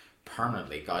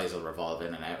permanently guys will revolve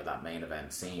in and out of that main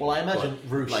event scene. Well, I imagine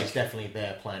Roosh is definitely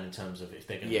their plan in terms of if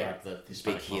they're going to grab the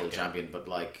Hispanic big heel market. champion, but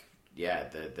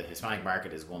the Hispanic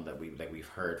market is one that we've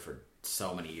heard for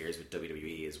so many years with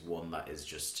WWE, is one that is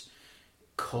just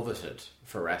coveted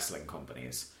for wrestling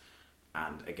companies.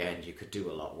 And again, you could do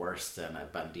a lot worse than a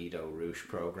Bandido Roosh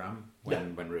program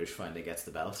when Roosh finally gets the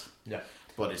belt. Yeah.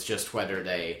 But it's just whether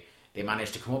they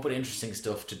manage to come up with interesting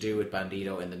stuff to do with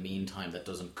Bandido in the meantime that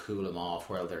doesn't cool him off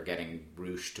while they're getting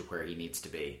Roosh to where he needs to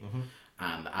be.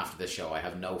 And after this show, I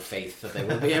have no faith that they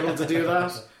will be able to do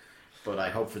that. But I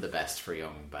hope for the best for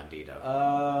young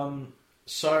Bandido.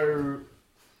 So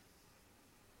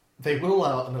they roll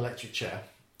out an electric chair.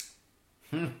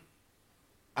 And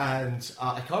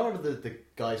I can't remember the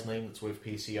guy's name that's with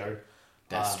PCO.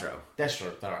 Destro.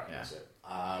 Destro, alright, that's it.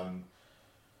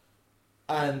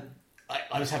 And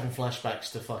I was having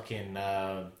flashbacks to fucking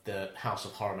the House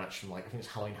of Horror match from I think it's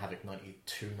Halloween Havoc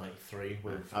 92, 93.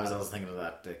 With, I was also thinking of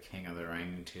that, the King of the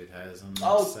Ring 2000.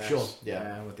 Oh, sure,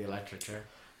 yeah. With the electric chair.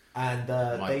 And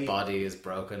my body is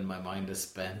broken, my mind is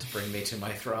spent. Bring me to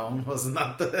my throne. Wasn't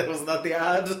that the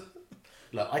ad?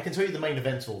 Look, I can tell you the main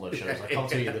event of all those shows. I can't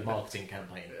tell you the marketing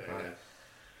campaign. Right?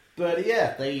 But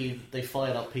yeah, they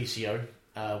fired up PCO,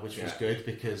 which was good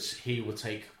because he would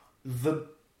take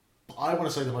I want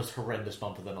to say the most horrendous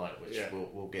bump of the night, which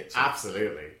we'll get to.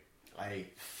 Absolutely.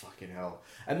 Fucking hell.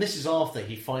 And this is after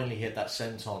he finally hit that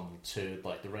senton to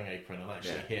the ring apron and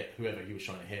actually hit whoever he was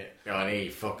trying to hit. Oh, and he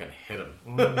fucking hit him.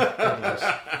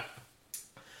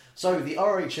 So the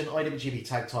ROH and IWGP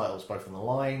tag titles both on the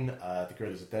line. The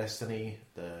Guerrillas of Destiny,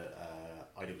 the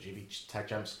IWGP tag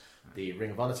champs, the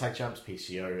Ring of Honor tag champs,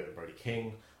 PCO and Brody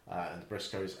King, and the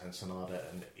Briscoes and Sonata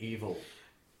and Evil.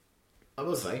 I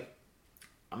will say,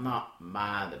 I'm not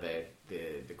mad about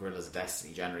the Guerrillas of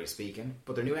Destiny, generally speaking,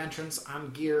 but their new entrance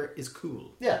and gear is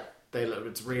cool. Yeah.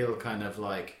 It's real kind of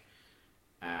like,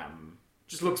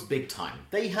 just looks big time.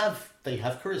 They have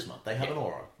charisma. They have an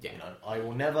aura. Yeah. You know, I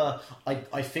will never.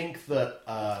 I think that.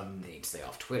 They need to stay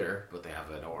off Twitter, but they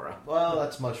have an aura. Well,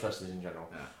 that's most wrestlers in general.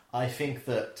 Yeah. I think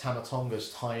that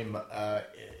Tamatonga's time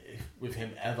with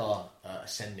him ever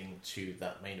ascending to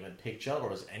that main event picture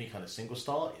or as any kind of single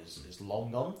star is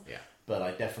long gone. Yeah. But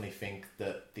I definitely think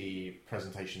that the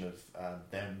presentation of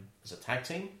them as a tag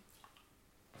team,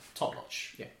 top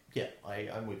notch. Yeah. Yeah,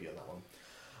 I'm with you on that one.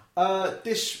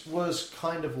 This was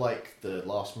kind of like the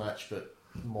last match, but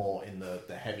more in the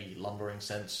heavy lumbering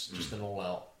sense, just an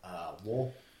all-out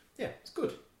war. Yeah, it's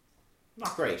good.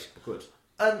 Not great, but good.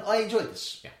 And I enjoyed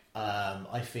this. Yeah.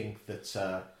 I think that,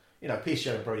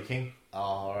 PCO and Brody King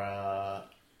are a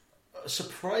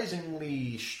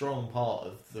surprisingly strong part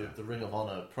of the Ring of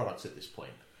Honor products at this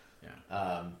point.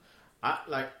 Yeah.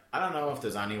 I don't know if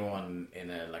there's anyone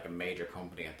in a major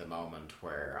company at the moment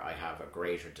where I have a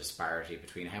greater disparity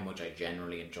between how much I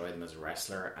generally enjoy them as a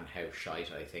wrestler and how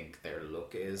shite I think their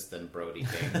look is than Brody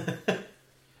King.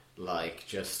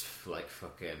 Just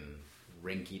fucking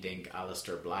rinky-dink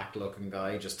Aleister Black looking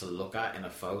guy just to look at in a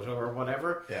photo or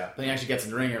whatever. Yeah. Then he actually gets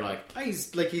in the ring, you're like, oh, he's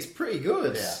pretty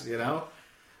good, you know?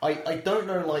 I don't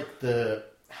know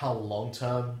how long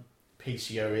term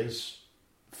PCO is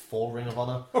for Ring of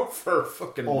Honor For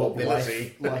fucking or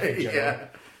mobility. life in general. Yeah.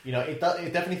 You know, it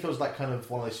definitely feels like kind of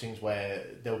one of those things where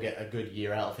they'll get a good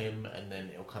year out of him and then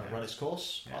it'll kind of run its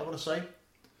course. Yeah. I want to say.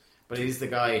 But he's the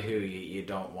guy who you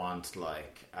don't want,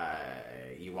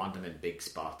 you want him in big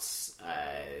spots.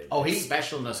 His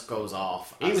specialness goes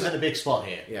off. He was in a big spot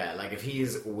here. Yeah, if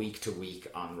he's week to week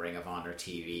on Ring of Honor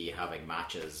TV having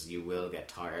matches, you will get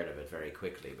tired of it very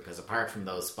quickly, because apart from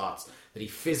those spots that he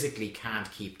physically can't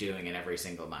keep doing in every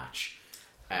single match,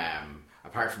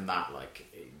 apart from that,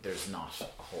 there's not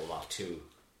a whole lot to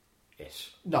it.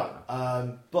 No,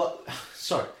 but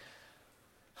sorry,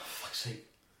 fuck's sake.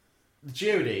 The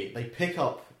GOD, they pick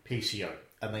up PCO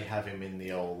and they have him in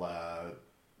the old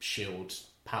shield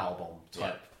powerbomb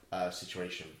type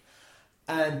situation,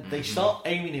 and they start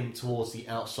aiming him towards the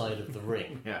outside of the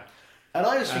ring. Yeah. And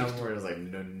I was thinking, where it's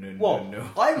no.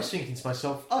 I was thinking to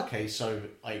myself, okay, so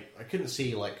I couldn't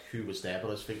see who was there, but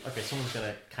I was thinking, okay, someone's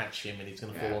going to catch him and he's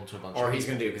going to fall onto a bunch of Or he's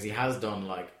people. going to do, because he has done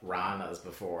Rana's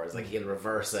before. It's he'll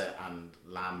reverse it and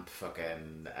Lamp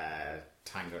fucking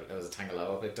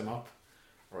Tangaloa picked him up.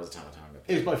 Or was it Tamatonga?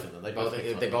 It was both of them.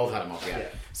 They both had him up, yeah.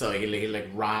 So he'll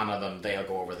Rana them, they'll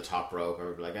go over the top rope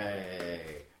and be like, hey,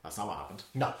 that's not what happened.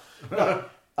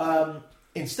 No.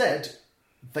 Instead,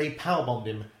 they powerbombed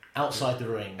him outside the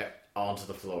ring. Onto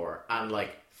the floor and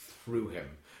threw him.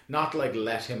 Not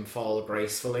let him fall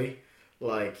gracefully.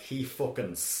 He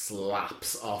fucking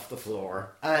slaps off the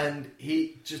floor. And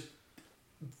he just...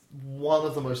 one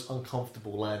of the most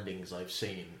uncomfortable landings I've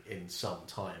seen in some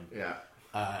time. Yeah.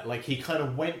 He kind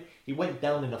of went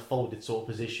down in a folded sort of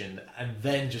position and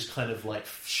then just kind of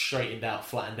straightened out,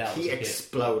 flattened out. He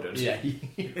exploded. Yeah,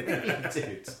 he really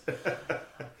did.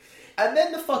 And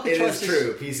then the fucker It tries is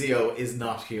true. PCO is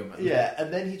not human. Yeah,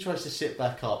 and then he tries to sit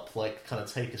back up, kind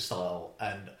of take a style,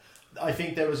 and I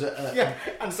think there was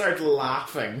and started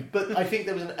laughing. But I think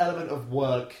there was an element of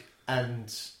work and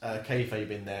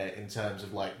kayfabe in there in terms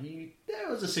of there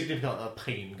was a significant amount of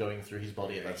pain going through his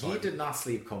body at that time. He did not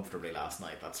sleep comfortably last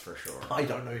night, that's for sure. I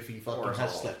don't know if he fucking Or at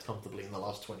has all. slept comfortably in the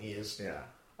last 20 years.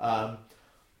 Yeah.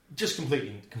 Just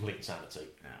complete insanity.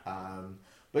 Yeah.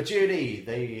 But GOD,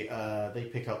 they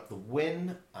pick up the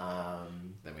win.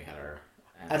 Then we had our...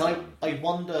 And I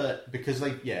wonder, because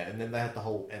and then they had the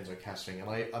whole Enzo Cass thing, and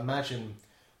I imagine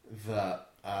that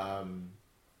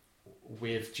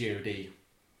with GOD,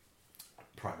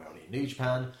 primarily in New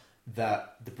Japan,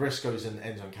 that the Briscoes and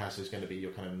Enzo and Cass is going to be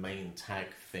your kind of main tag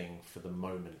thing for the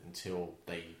moment until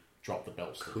they drop the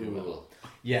belts. Cool.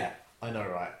 Yeah, I know,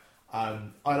 right? I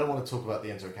don't want to talk about the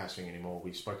Enzo and Cass thing anymore.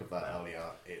 We spoke of that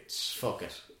earlier. It's... Fuck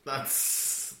it.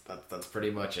 That's pretty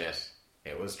much it.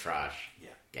 It was trash. Yeah.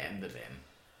 Get in the bin.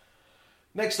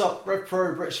 Next up, Rev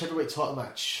Pro British Heavyweight title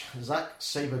match. Zack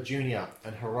Sabre Jr.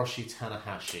 and Hiroshi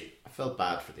Tanahashi. I felt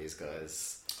bad for these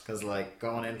guys. Because,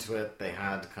 going into it, they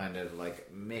had kind of,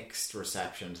 mixed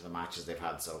reception to the matches they've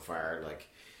had so far.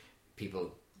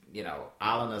 People,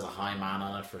 Alan is a high man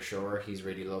on it for sure. He's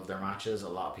really loved their matches. A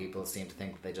lot of people seem to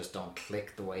think that they just don't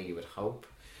click the way you would hope.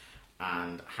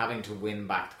 and having to win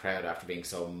back the crowd after being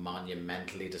so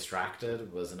monumentally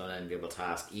distracted was an unenviable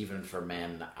task, even for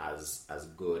men as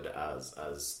good as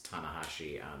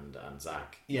Tanahashi and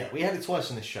Zack. Yeah, we had it twice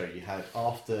in this show. You had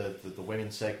after the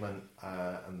women's segment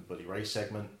and the Bully Ray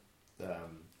segment,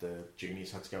 the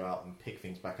juniors had to go out and pick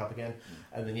things back up again.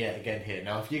 And then, again here.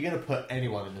 Now, if you're going to put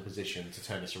anyone in the position to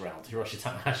turn this around, Hiroshi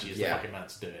Tanahashi is the fucking man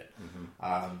to do it.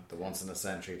 The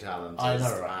once-in-a-century talent I know,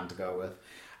 is the right? man to go with.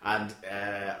 And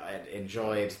I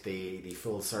enjoyed the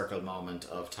full circle moment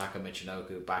of Taka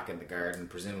Michinoku back in the garden,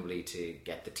 presumably to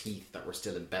get the teeth that were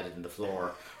still embedded in the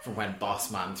floor from when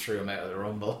Bossman threw him out of the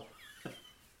Rumble.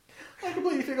 I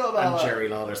completely forgot about And that. Jerry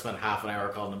Lawler spent half an hour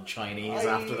calling him Chinese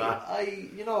after that.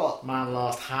 You know what? Man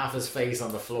lost half his face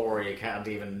on the floor. You can't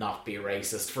even not be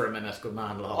racist for a minute. Good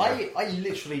man, Lawler. I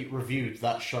literally reviewed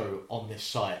that show on this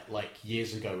site like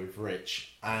years ago with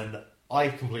Rich, and I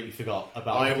completely forgot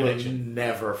about I the will connection.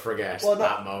 never forget Well, no,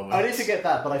 that moment. I didn't forget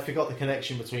that, but I forgot the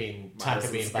connection between Taka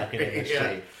Madison being back in Square-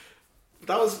 NXT. Yeah.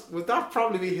 Would that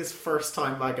probably be his first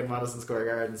time back in Madison Square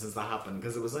Garden since that happened?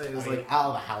 Because it was I mean, like out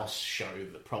of the house show,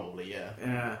 that probably, yeah.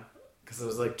 yeah, because it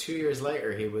was like 2 years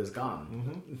later he was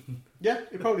gone. Yeah,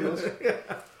 it probably was.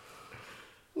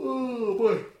 Oh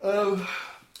boy. But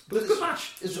it was a good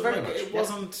match. It's very like, much, It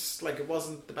yeah.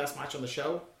 wasn't the best match on the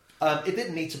show. It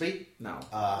didn't need to be, No,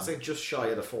 it's like just shy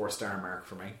of the 4-star mark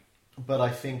for me. but I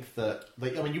think that,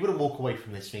 like, I mean, you wouldn't walk away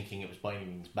from this thinking it was by any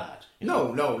means bad. you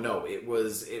No. It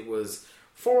was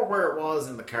for where it was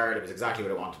in the card. It was exactly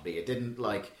what it wanted to be. It didn't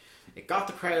it got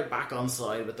the crowd back on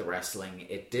side with the wrestling.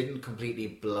 It didn't completely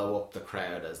blow up the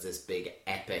crowd as this big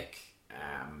epic,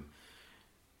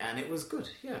 and it was good.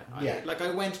 Yeah, Yeah.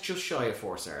 I went just shy of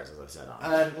 4 stars, as I said. On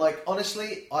it. And like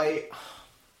honestly, I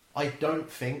don't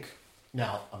think.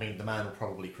 Now, I mean, the man will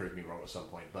probably prove me wrong at some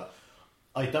point, but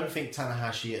I don't think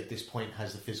Tanahashi at this point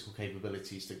has the physical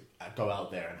capabilities to go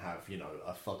out there and have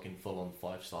a fucking full-on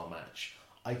 5-star match.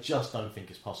 I just don't think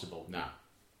it's possible. No.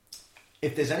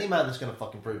 If there's any man that's going to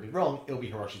fucking prove me wrong, it'll be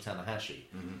Hiroshi Tanahashi.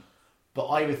 But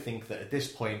I would think that at this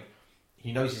point,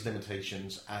 he knows his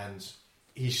limitations and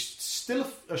he's still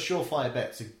a surefire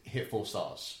bet to hit 4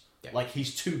 stars. Yeah. Like,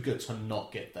 he's too good to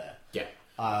not get there. Yeah,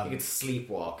 you could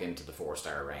sleepwalk into the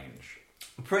 4-star range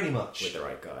Pretty much. with the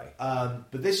right guy.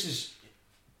 But this is,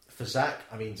 for Zack,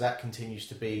 I mean, Zack continues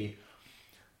to be...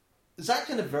 Zack's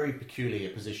in a very peculiar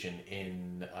position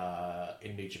in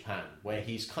New Japan, where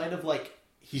he's kind of like...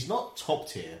 He's not top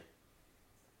tier.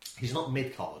 He's not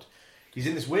mid-card. He's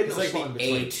in this weird It's little like slot the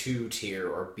in between. A2 tier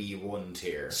or B1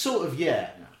 tier. Sort of,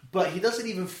 yeah. But he doesn't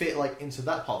even fit like into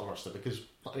that part of the roster because,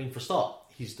 I mean, for a start,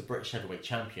 he's the British heavyweight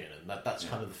champion, and that's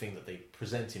kind of the thing that they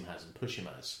present him as and push him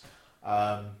as.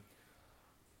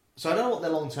 So I don't know what their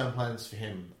long-term plans for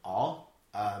him are.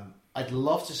 I'd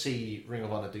love to see Ring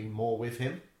of Honor do more with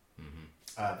him.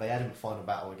 They had him at Final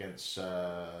Battle against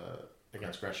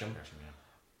Gresham.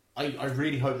 I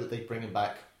really hope that they bring him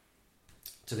back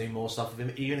to do more stuff with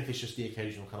him, even if it's just the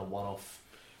occasional kind of one-off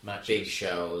matches. Big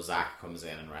show, Zack comes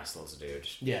in and wrestles a dude.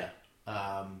 Yeah.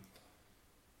 I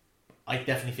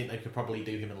definitely think they could probably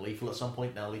do him and Lethal at some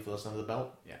point. Now Lethal is under the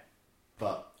belt. Yeah.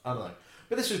 But, I don't know.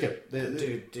 But this was good.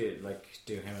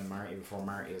 Do him and Marty before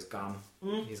Marty is gone.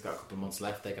 He's got a couple of months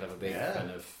left. They could have a big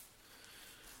kind of...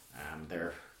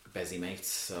 they're busy mates,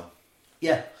 so...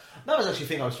 Yeah. That was actually a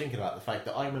thing I was thinking about, the fact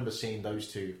that I remember seeing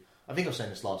those two... I think I was saying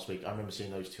this last week. I remember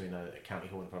seeing those two in a county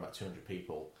hall in front of about 200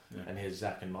 people. Yeah. And here's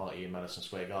Zack and Marty in Madison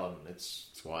Square Garden. It's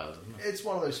wild, isn't it? It's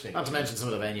one of those things. Not to mention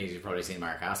some of the venues you've probably seen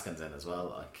Mark Haskins in as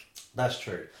well. Like that's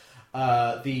true.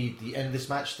 The end of this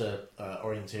match, the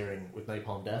orienteering with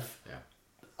Napalm Death. Yeah.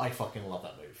 I fucking love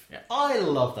that move. Yeah. I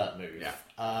love that move.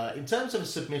 Yeah. In terms of a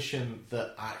submission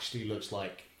that actually looks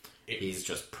like he's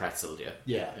just pretzeled you.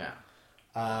 Yeah. Yeah.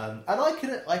 And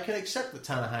I can accept that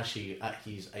Tanahashi at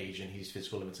his age and his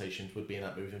physical limitations would be in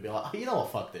that move and be like, oh, you know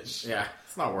what, fuck this. Yeah,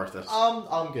 it's not worth it.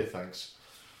 I'm good, thanks.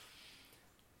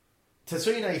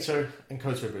 Tetsuya Naito and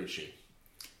Kota Ibushi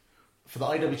for the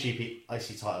IWGP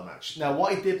IC title match. Now,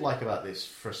 what I did like about this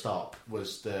for a start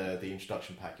was the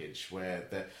introduction package where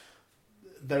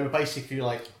they were basically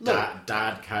like, look,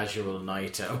 dad casual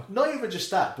Naito. not even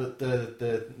just that, but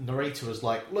the narrator was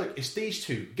like, look, it's these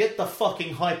two. Get the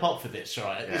fucking hype up for this,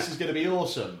 alright? Yeah. This is going to be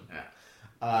awesome.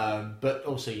 Yeah. But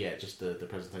also, yeah, just the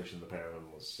presentation of the pair of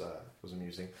them was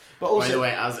amusing. But also, by the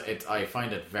way, I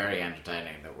find it very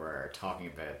entertaining that we're talking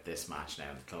about this match now,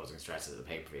 the closing stretches of the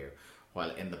pay-per-view,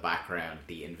 while in the background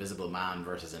the Invisible Man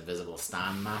versus Invisible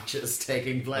Stan match is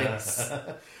taking place.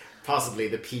 Possibly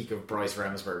the peak of Bryce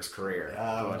Remsburg's career.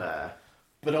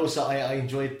 But also, I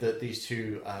enjoyed that these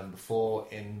two before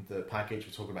in the package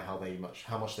were talking about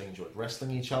how much they enjoyed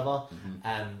wrestling each other,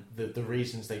 and the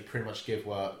reasons they pretty much give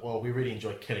were, well, we really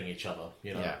enjoyed killing each other,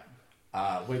 you know,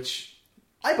 which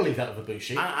I believe that of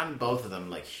Ibushi, and both of them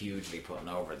like hugely putting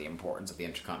over the importance of the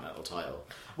Intercontinental title,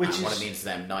 which and what it means to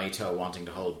them. Naito wanting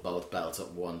to hold both belts at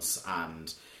once,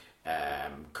 and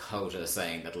Kota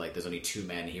saying that like there's only two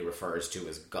men he refers to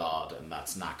as God, and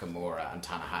that's Nakamura and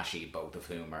Tanahashi, both of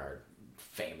whom are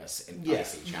famous in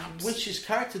IC champs. Which is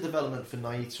character development for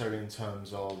Naito in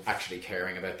terms of actually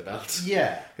caring about the belt.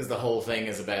 Yeah. Because the whole thing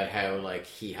is about how like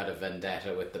he had a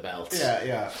vendetta with the belt.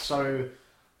 Yeah. So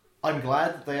I'm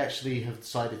glad that they actually have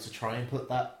decided to try and put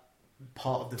that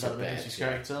part of development into his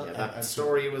character. Yeah, that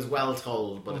story was well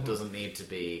told, but it doesn't need to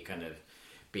be kind of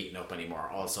beaten up anymore.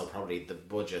 Also, probably the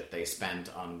budget they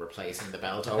spent on replacing the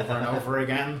belt over and over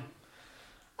again.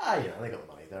 They got the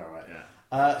money. They're all right.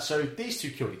 Yeah. So these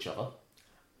two killed each other.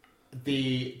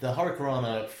 The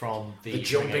Hurricanrana from the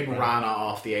jumping Rana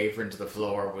off the apron to the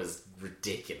floor was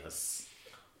ridiculous.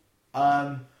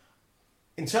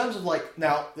 In terms of like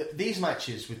now these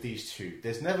matches with these two,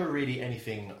 there's never really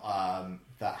anything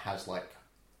that has like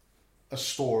a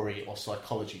story or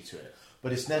psychology to it.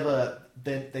 But it's never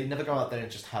they never go out there and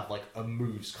just have like a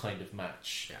moves kind of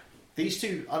match. Yeah. These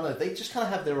two, I don't know, they just kind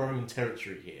of have their own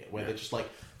territory here, where they're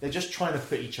just trying to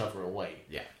put each other away.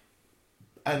 Yeah.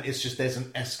 And it's just there's an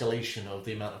escalation of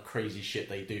the amount of crazy shit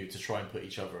they do to try and put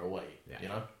each other away. Yeah. You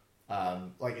know,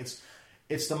 like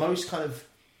it's the most kind of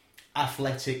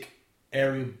athletic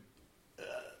aerial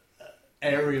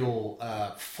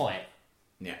fight.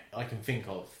 Yeah, I can think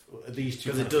of these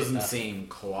two because it doesn't seem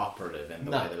cooperative in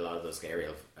the way that a lot of those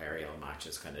aerial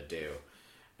matches kind of do.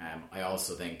 I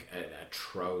also think a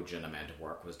Trojan amount of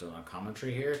work was done on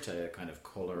commentary here to kind of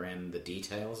colour in the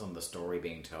details on the story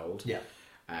being told. Yeah.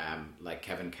 Like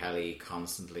Kevin Kelly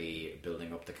constantly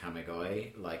building up the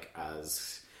Kamigoye, like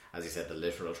as he said, the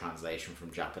literal translation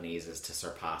from Japanese is to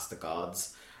surpass the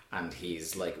gods, and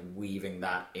he's like weaving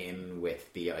that in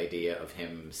with the idea of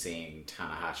him seeing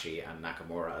Tanahashi and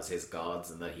Nakamura as his gods,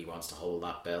 and that he wants to hold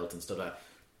that belt and stuff like that.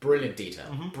 Brilliant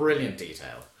detail. Brilliant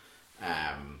detail.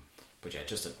 But yeah,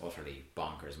 just an utterly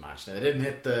bonkers match. Now, they didn't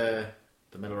hit the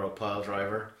middle rope pile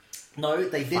driver. No,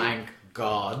 they didn't. Thank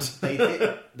God. They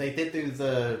did do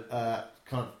the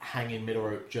kind of hanging middle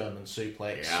rope German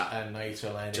suplex, and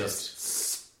Naito landed. Just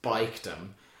spiked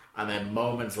him, and then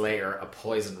moments later, a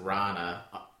poisoned Rana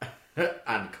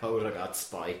and Kota got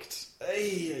spiked.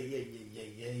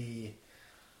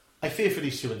 I fear for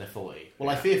these two in their 40. Well,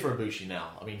 I fear for Ibushi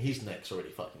now. I mean, his neck's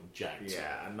already fucking jacked.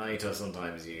 Yeah, and Naito,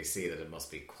 sometimes you see that it must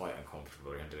be quite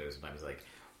uncomfortable to do. Sometimes, like,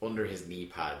 under his knee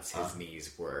pads, his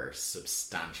knees were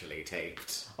substantially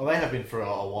taped. Well, they have been for a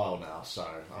while now, so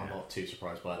I'm not too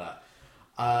surprised by that.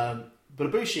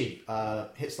 But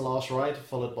Ibushi hits the last ride,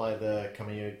 followed by the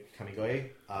Kamigoye.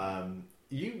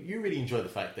 You really enjoy the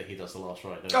fact that he does the last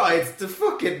ride, don't you? Oh, it's the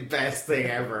fucking best thing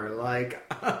ever. Like,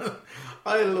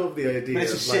 I love the idea. But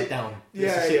it's a sit down.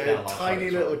 Tiny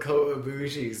little Kota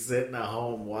Ibushi sitting at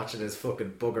home watching his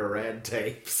fucking Bugger Red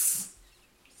tapes,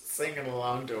 singing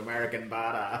along to American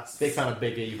Badass. Big fan of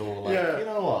Big Evil. Like, you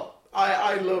know what?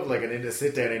 I love like a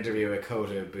sit-down interview with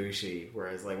Kota Ibushi, where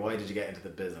it's like, why did you get into the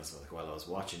business? I was like, well, I was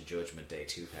watching Judgment Day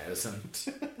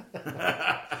 2000.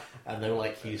 And they're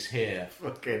like, he's here.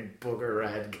 Fucking Bugger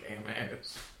Red came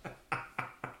out.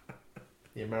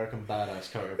 The American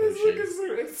Badass Kota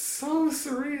Ibushi. It's so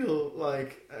surreal.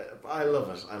 Like, I love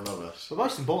it. But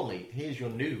most importantly, he is your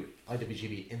new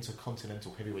IWGP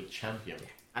Intercontinental Heavyweight Champion.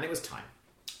 And it was time.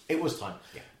 It was time.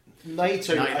 Yeah.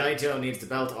 Naito needs the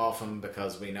belt off him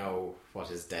because we know what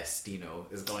his destino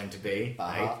is going to be.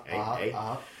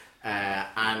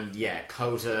 And yeah,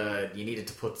 Kota, you needed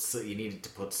to put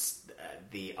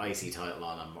the IC title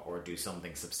on him or do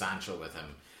something substantial with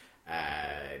him.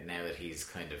 Now that he's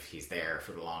there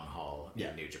for the long haul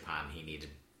in New Japan, he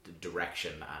needed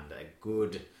direction, and a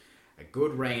good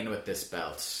reign with this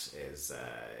belt is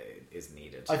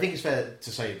needed. I think it's fair to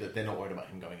say that they're not worried about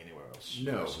him going anywhere else.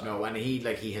 No, and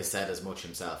he has said as much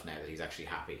himself now that he's actually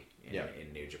happy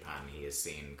in New Japan. He has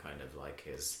seen kind of like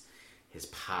his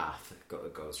path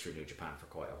goes through New Japan for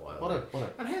quite a while.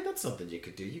 And hey, that's something you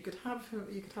could do. You could have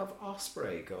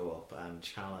Ospreay go up and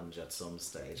challenge at some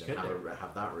stage and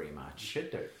have that rematch. You should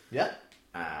do. Yeah.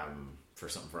 For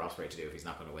something for Ospreay to do if he's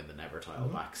not going to win the Never title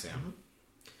back soon.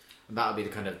 And that'll be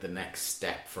the next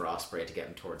step for Ospreay to get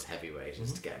him towards heavyweight,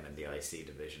 is to get him in the IC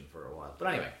division for a while.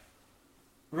 But anyway,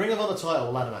 Ring of Honor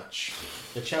title ladder match.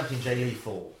 The champion Jay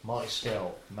Lethal, Marty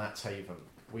Scurll, Matt Taven.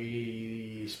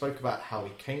 We spoke about how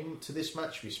we came to this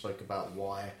match. We spoke about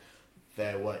why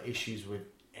there were issues with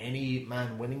any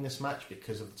man winning this match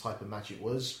because of the type of match it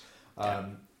was.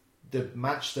 The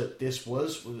match that this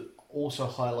was also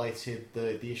highlighted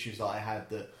the issues that I had,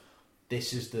 that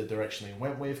this is the direction they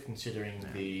went with, considering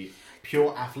the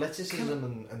pure athleticism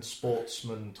and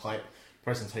sportsman type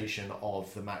presentation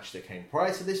of the match that came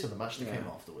prior to this and the match that came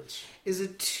afterwards. Is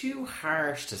it too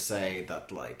harsh to say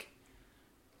that, like,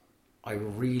 I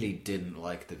really didn't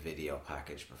like the video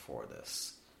package before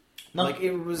this? No. Like,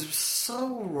 it was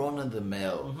so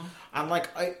run-of-the-mill. And, like,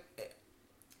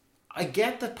 I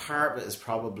get that part of it is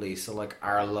probably, so, like,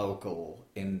 our local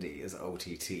indie is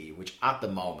OTT, which at the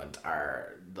moment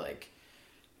are, like,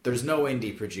 there's no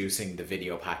indie producing the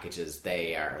video packages.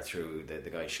 They are through the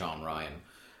guy Sean Ryan.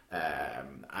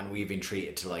 And we've been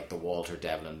treated to, like, the Walter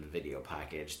Devlin video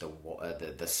package.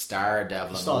 The Star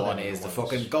Devlin one is the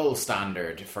fucking gold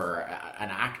standard for an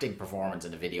acting performance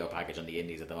in a video package on the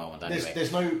indies at the moment. Anyway,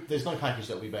 There's no package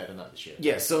that will be better than that this year.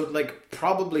 yeah. So, like,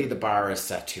 probably the bar is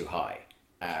set too high.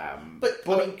 But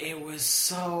I mean, it was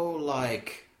so,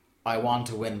 like, I want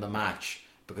to win the match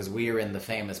because we're in the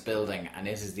famous building and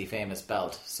it is the famous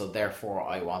belt, so therefore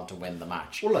I want to win the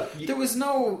match. Well, look, there was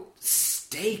no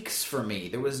stakes for me.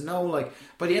 There was no, like,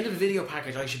 by the end of the video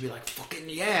package I should be like, fucking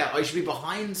yeah, I should be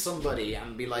behind somebody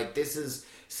and be like, this is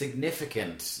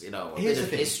significant, you know, a Here's bit the of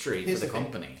thing. history Here's for the the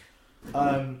thing.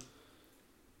 company.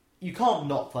 you can't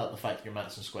not play up the fact that you're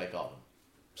Madison Square Garden.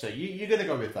 So you're going to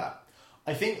go with that.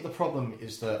 I think the problem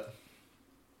is that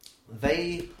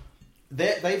they've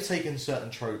taken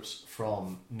certain tropes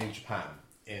from New Japan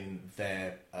in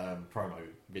their promo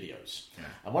videos. Yeah.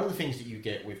 And one of the things that you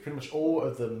get with pretty much all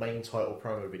of the main title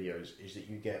promo videos is that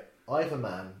you get either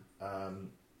man,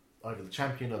 either the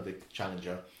champion or the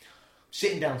challenger,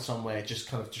 sitting down somewhere just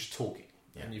talking.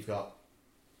 Yeah. And you've got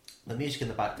the music in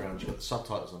the background, you've got the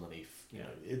subtitles underneath. You know,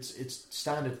 it's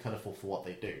standard kind of for what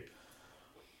they do.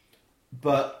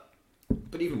 But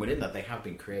even within that, they have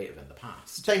been creative in the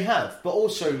past. they have, but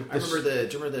also Do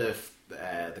you remember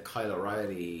the Kyle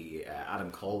O'Reilly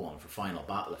Adam Cole one for Final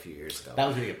Battle a few years ago? That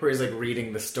was really good. Where he's like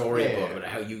reading the storybook Yeah. about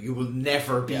how you will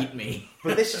never beat Yeah. me.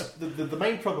 But this is the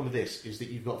main problem with this is that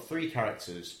you've got three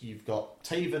characters. You've got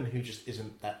Taven, who just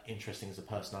isn't that interesting as a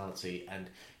personality, and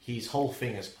his whole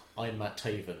thing is I'm Matt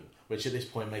Taven, which at this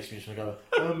point makes me just want to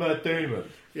go, I'm Matt Damon.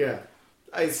 Yeah.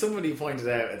 Somebody pointed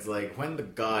out, it's like when the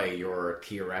guy you're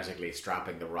theoretically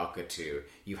strapping the rocket to,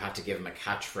 you had to give him a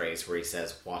catchphrase where he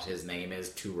says what his name is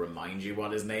to remind you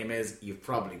what his name is, you've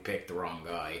probably picked the wrong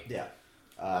guy. Yeah.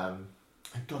 And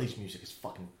God, his music is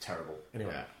fucking terrible.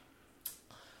 Anyway,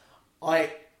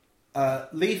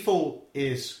 Lethal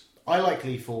is. I like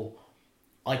Lethal.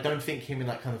 I don't think him in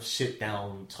that kind of sit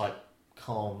down type,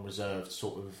 calm, reserved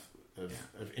sort of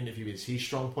interview is his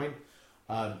strong point.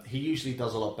 He usually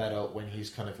does a lot better when he's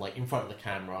kind of like in front of the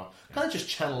camera, kind of just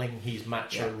channeling his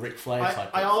macho Ric Flair type.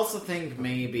 I also think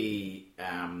maybe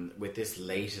with this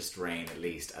latest reign, at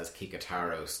least, as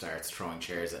Kikutaro starts throwing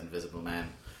chairs at Invisible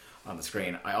Men on the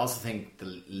screen, I also think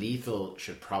the Lethal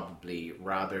should probably,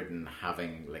 rather than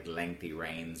having like lengthy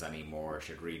reigns anymore,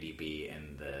 should really be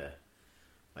in the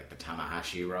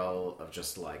Tanahashi role of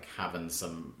just like having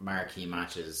some marquee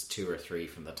matches, 2 or 3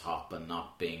 from the top, and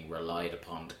not being relied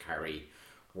upon to carry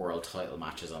world title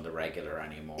matches on the regular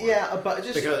anymore. Yeah, but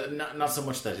just because not so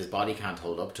much that his body can't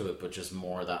hold up to it, but just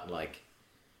more that, like,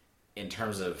 in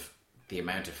terms of the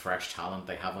amount of fresh talent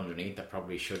they have underneath that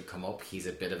probably should come up, he's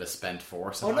a bit of a spent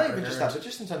force. not even just that, but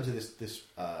just in terms of this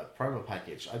promo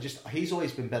package, he's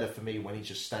always been better for me when he's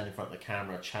just standing in front of the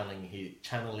camera,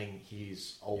 channeling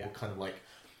his old kind of like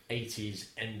 80s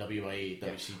NWA,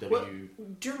 WCW. Well,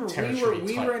 do you remember territory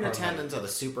we type were in promo. attendance at the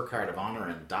Supercard of Honor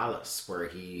in Dallas where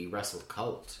he wrestled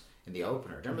Colt in the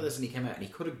opener. Do you remember this? And he came out and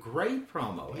he cut a great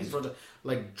promo in front of,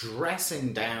 like,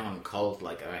 dressing down Colt,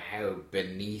 like how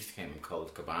beneath him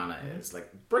Colt Cabana is, like,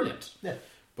 brilliant. Yeah.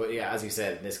 But yeah, as you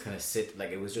said, this kind of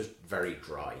it was just very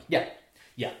dry. Yeah,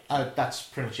 that's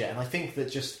pretty much it. And I think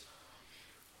that just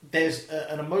there's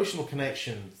an emotional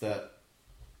connection that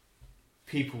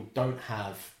people don't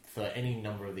have for any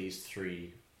number of these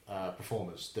three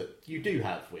performers that you do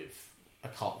have with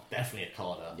definitely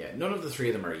Okada. Yeah, none of the three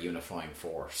of them are a unifying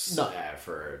force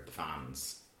for the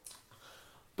fans.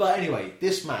 But anyway,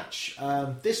 this match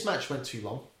went too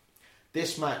long.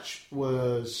 This match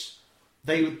was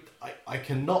I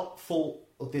cannot fault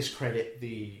or discredit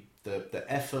the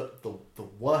effort, the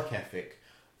work ethic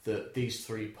that these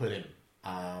three put in.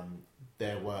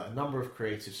 There were a number of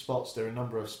creative spots. There were a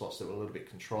number of spots that were a little bit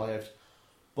contrived.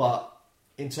 But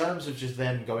in terms of just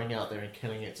them going out there and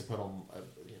killing it to put on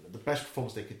the best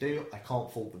performance they could do, I can't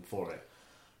fault them for it.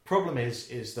 Problem is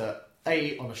that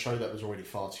on a show that was already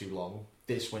far too long,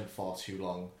 this went far too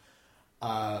long.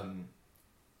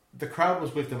 The crowd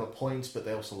was with them at points, but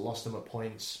they also lost them at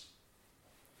points.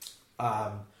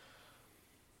 I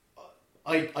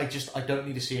don't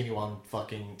need to see anyone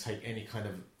fucking take any kind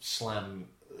of slam.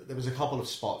 There was a couple of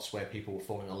spots where people were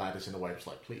falling on ladders in the way. It was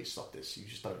like, please stop this. You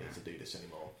just don't need to do this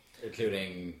anymore.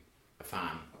 Including a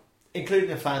fan.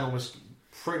 Including a fan almost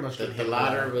pretty much. The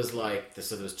ladder was like,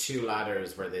 so there was 2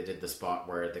 ladders where they did the spot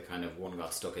where the kind of one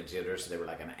got stuck into the other, so they were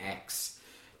like an X.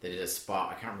 They did a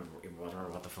spot, I can't remember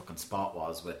what the fucking spot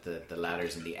was with the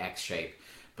ladders in the X shape.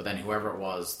 But then whoever it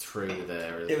was threw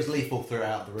It was lethal, threw it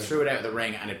out of the ring. Threw it out of the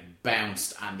ring and it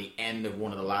bounced, and the end of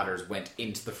one of the ladders went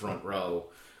into the front row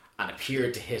and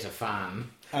appeared to hit a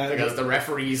fan because the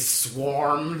referees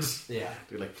swarmed. Yeah.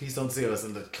 They were like, please don't see us,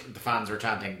 and the fans were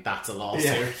chanting, that's a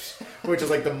lawsuit. Which is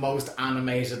like the most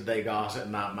animated they got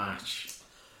in that match.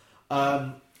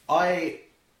 I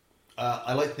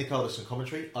like Nick Aldis in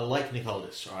commentary. I like Nick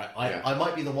Aldis, alright? I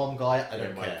might be the one guy, I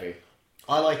don't care.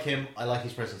 I like him, I like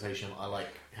his presentation, I like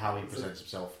how he presents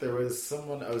himself. There was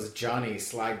someone, it was Johnny,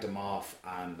 slagged him off,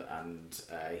 and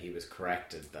he was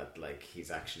corrected that like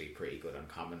he's actually pretty good on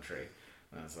commentary.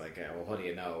 And I was like, well, what do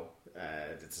you know?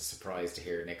 It's a surprise to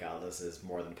hear Nick Aldis is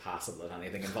more than passable at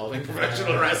anything involving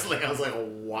professional wrestling. I was like, oh,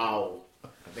 wow.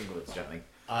 I think it was Johnny.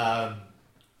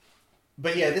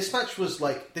 But yeah, this match was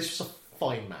like, this was a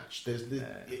fine match.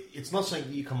 It's not something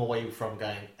that you come away from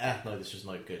going, no, this was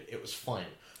no good. It was fine.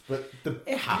 But the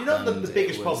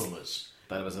biggest problem was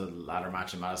that it was a ladder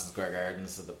match in Madison Square Garden,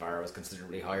 so the bar was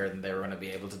considerably higher than they were going to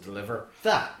be able to deliver.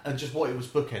 That, and just what it was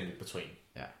bookended between.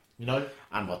 Yeah. You know?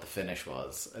 And what the finish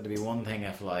was. It'd be one thing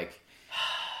if, like...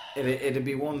 It'd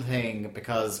be one thing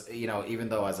because, you know, even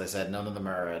though, as I said, none of them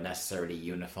are a necessarily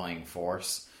unifying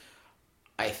force,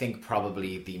 I think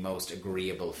probably the most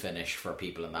agreeable finish for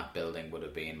people in that building would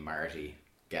have been Marty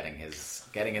getting his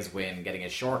win, getting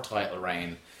his short title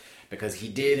reign, because he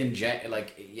did inject,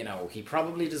 like, you know, he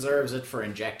probably deserves it for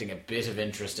injecting a bit of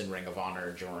interest in Ring of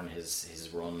Honor during his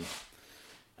run.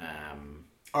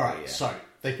 Alright, so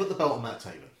they put the belt on Matt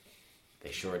Taven.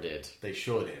 They sure did.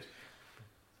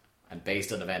 And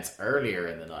based on events earlier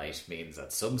in the night means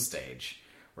at some stage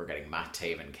we're getting Matt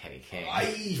Taven, Kenny King.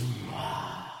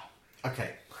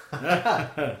 Okay.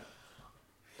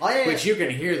 Which you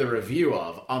can hear the review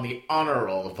of on the Honor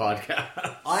Roll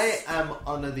podcast. I am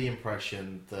under the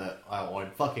impression that,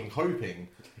 I'm fucking hoping,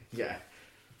 that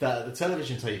the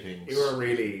television tapings... You were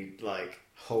really, like,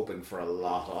 hoping for a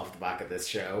lot off the back of this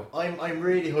show. I'm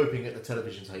really hoping at the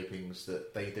television tapings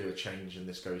that they do a change and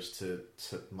this goes to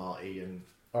Marty. And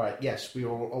alright, yes, we are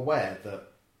aware that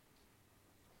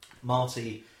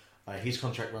Marty, his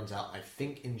contract runs out, I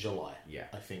think, in July. Yeah.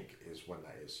 I think is when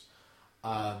that is.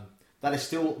 That is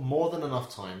still more than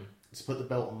enough time to put the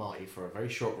belt on Marty for a very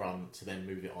short run to then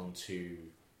move it on to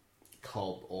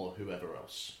Cobb or whoever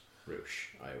else. Roosh,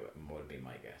 would be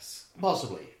my guess.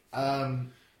 Possibly.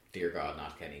 Dear God,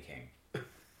 not Kenny King.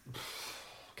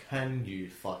 Can you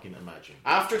fucking imagine?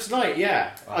 After tonight,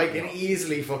 yeah. I can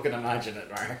easily fucking imagine it,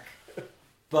 Mark.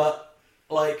 But,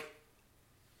 like,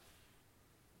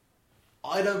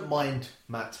 I don't mind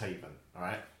Matt Taven,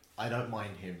 alright? I don't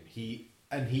mind him. He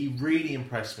really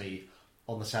impressed me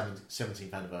on the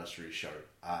 17th anniversary show.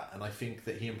 And I think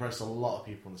that he impressed a lot of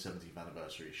people on the 17th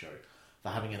anniversary show for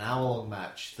having an hour-long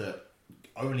match that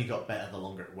only got better the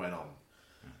longer it went on.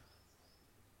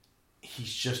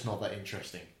 He's just not that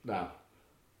interesting. No.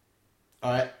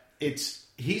 Alright?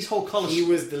 His whole colour... He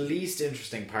was the least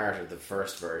interesting part of the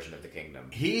first version of the Kingdom.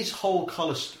 His whole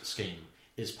colour scheme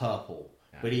is purple,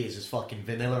 but he is as fucking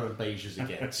vanilla and beige as it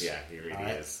gets. Yeah, he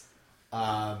really is.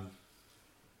 And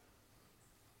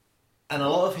a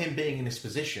lot of him being in this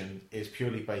position is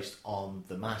purely based on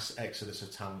the mass exodus of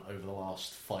talent over the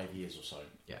last 5 years or so.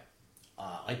 Yeah.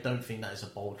 I don't think that is a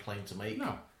bold claim to make.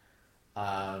 No.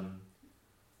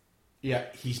 Yeah,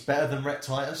 he's better than Rhett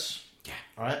Titus. Yeah.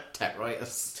 Alright?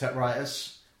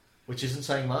 Tetritis. Which isn't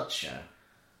saying much. Yeah.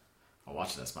 I'm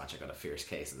watching this match, I got a fierce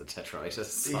case of the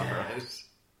tetritis. Yeah. Alright.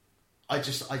 I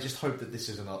just hope that this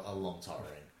isn't a long time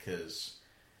reign, because...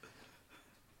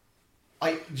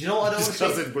 Do you know what I don't want to see?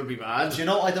 Because it would be bad. Do you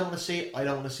know what I don't want to see? I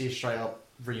don't want to see a straight up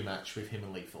rematch with him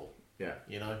and Lethal. Yeah.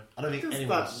 You know? I don't think anyone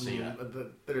wants to see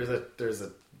that. There's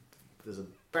a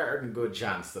better than good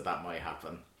chance that might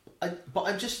happen. You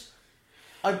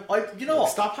know what?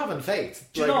 Stop having faith.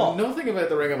 Do you know what? Nothing about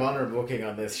the Ring of Honor booking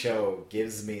on this show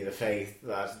gives me the faith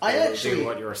that they'll do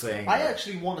what you're saying. I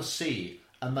actually want to see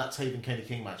a Matt Taven Kenny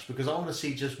King match because I want to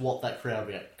see just what that crowd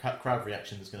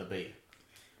reaction is going to be.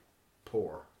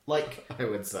 Poor. Like, I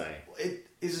would say. It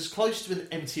is as close to an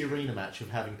empty arena match of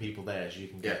having people there as you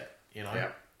can get. You know? Yeah.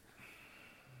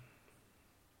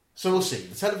 So we'll see.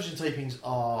 The television tapings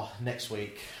are next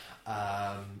week.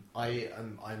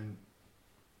 I'm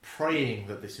praying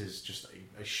that this is just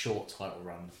a short title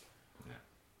run. Yeah.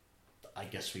 I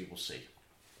guess we will see.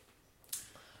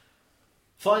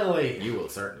 Finally, You will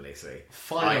certainly see.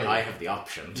 Finally. I have the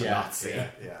option to not see.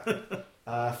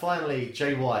 Finally,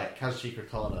 Jay White,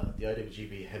 Kazuchika Okada, the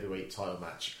IWGP Heavyweight title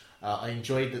match. I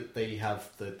enjoyed that they have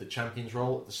the champions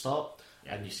role at the start,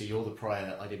 and you see all the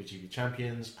prior IWGP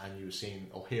champions, and you were seeing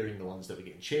or hearing the ones that were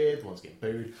getting cheered, the ones getting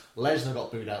booed. Lesnar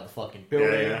got booed out of the fucking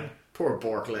building. Poor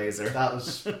Bork Laser. That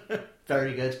was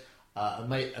very good.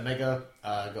 Omega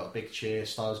got a big cheer.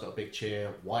 Styles got a big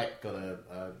cheer. White got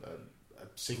a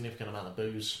significant amount of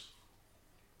boos.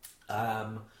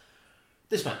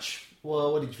 This match.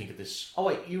 Well, what did you think of this? Oh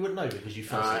wait, you wouldn't know because you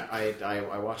first.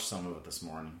 I watched some of it this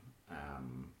morning.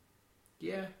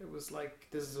 Yeah, it was like,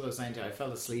 this is what I was saying to you. I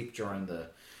fell asleep during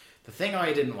the thing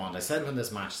I didn't want. I said when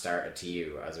this match started to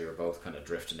you, as we were both kind of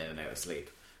drifting in and out of sleep,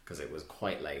 because it was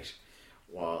quite late,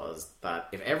 was that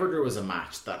if ever there was a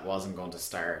match that wasn't going to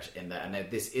start in the... And now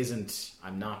this isn't...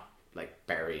 I'm not like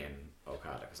burying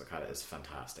Okada, because Okada is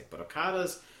fantastic, but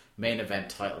Okada's main event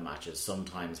title matches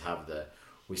sometimes have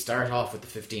we start off with the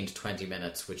 15 to 20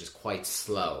 minutes, which is quite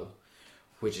slow,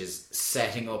 which is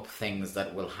setting up things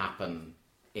that will happen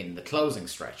in the closing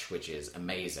stretch, which is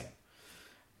amazing.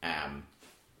 And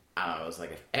I was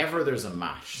like, if ever there's a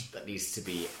match that needs to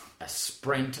be a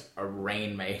sprint, a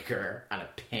rainmaker, and a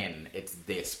pin, it's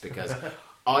this, because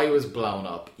I was blown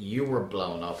up, you were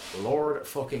blown up, Lord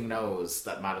fucking knows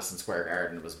that Madison Square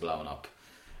Garden was blown up.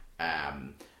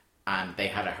 And they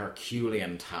had a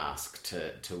Herculean task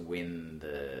to win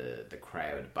the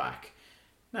crowd back.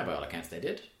 Now, by all accounts, they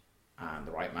did, and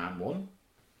the right man won.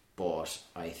 But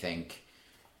I think,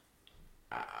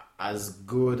 as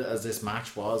good as this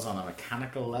match was on a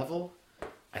mechanical level,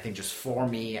 I think just for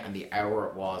me and the hour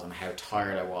it was and how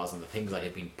tired I was and the things I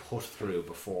had been put through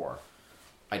before,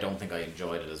 I don't think I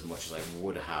enjoyed it as much as I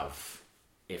would have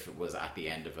if it was at the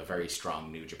end of a very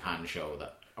strong New Japan show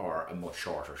or a much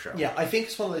shorter show. Yeah, I think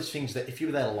it's one of those things that if you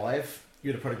were there live,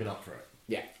 you'd have probably been up for it.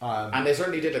 Yeah, and they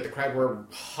certainly did it. The crowd were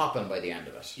hopping by the end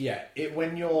of it. Yeah,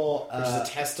 when you're... which is a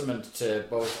testament to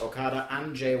both Okada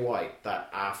and Jay White, that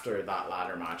after that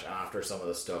ladder match and after some of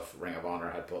the stuff Ring of Honor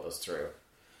had put us through,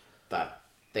 that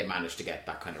they managed to get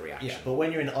that kind of reaction. Yeah, but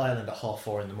when you're in Ireland at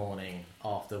 4:30 in the morning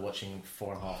after watching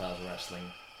 4.5 hours of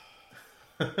wrestling...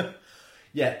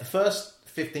 Yeah, the first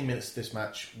 15 minutes of this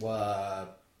match were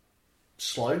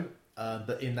slow,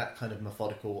 but in that kind of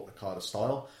methodical Okada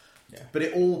style. Yeah. But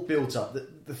it all builds up.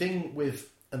 The thing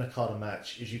with an Okada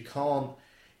match is you can't...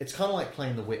 It's kind of like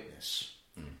playing The Witness.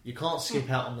 You can't skip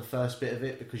out on the first bit of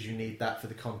it because you need that for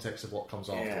the context of what comes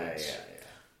afterwards.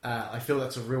 I feel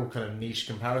that's a real kind of niche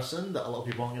comparison that a lot of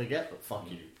people aren't going to get, but fuck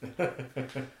you.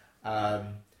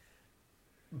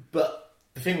 But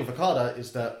the thing with Okada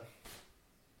is that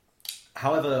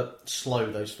however slow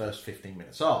those first 15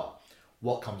 minutes are,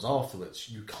 what comes afterwards,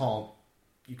 you can't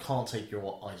take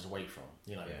your eyes away from.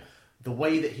 You know, the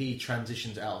way that he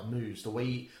transitions out of moves, the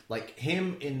way like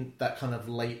him in that kind of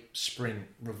late sprint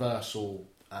reversal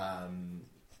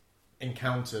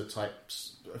encounter type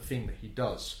thing that he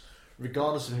does,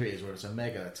 regardless of who it is, whether it's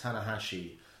Omega,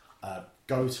 Tanahashi,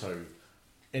 Goto,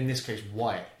 in this case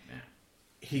White,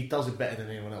 he does it better than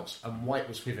anyone else. And White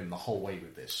was with him the whole way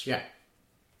with this. Yeah.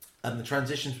 And the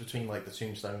transitions between like the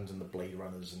Tombstones and the Blade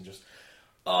Runners and just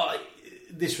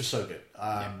this was so good.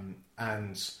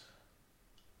 And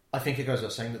I think it goes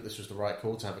without saying that this was the right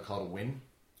call to have Okada win.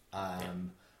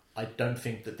 I don't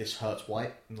think that this hurts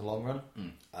White in the long run.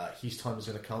 His time is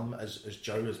going to come, as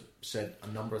Joe has said a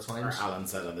number of times. Or Alan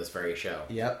said on this very show.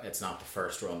 Yep. It's not the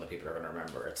first run that people are going to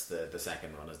remember. It's the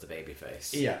second run as the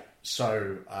babyface. Yeah.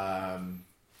 So,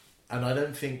 and I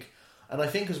don't think... And I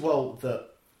think as well that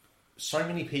so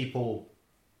many people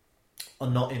are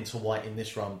not into White in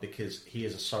this run because he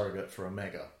is a surrogate for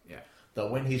Omega. Yeah.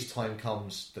 That when his time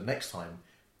comes the next time,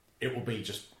 it will be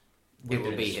just... It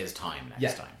will be his time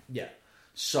next time. Yeah.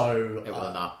 So... It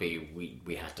will not be,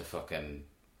 we had to fucking,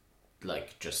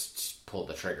 like, just pull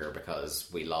the trigger because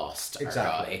we lost exactly.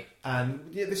 our guy.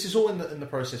 And yeah, this is all in the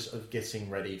process of getting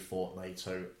ready for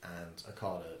Naito and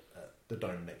Okada at the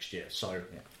Dome next year. So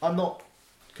I'm not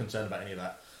concerned about any of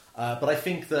that. But I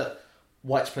think that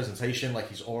White's presentation, like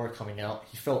his aura coming out,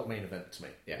 he felt main event to me.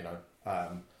 Yeah. You know?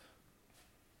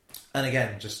 And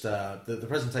again, just the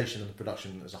presentation and the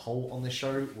production as a whole on this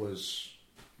show was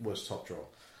top draw.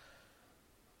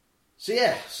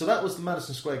 So that was the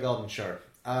Madison Square Garden show.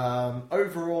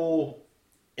 Overall,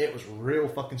 it was real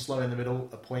fucking slow in the middle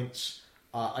at points.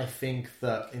 I think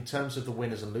that in terms of the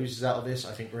winners and losers out of this,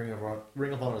 I think Ring of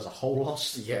Honor as a whole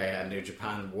lost. Yeah, New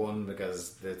Japan won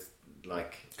because it's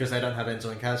like Because they don't have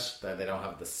Enzo and Kaz. they don't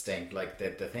have the stink. Like the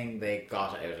thing they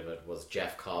got out of it was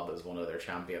Jeff Cobb as one of their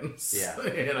champions. Yeah.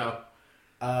 you know.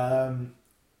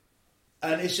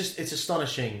 And it's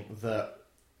astonishing that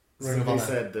Ring of Somebody Honor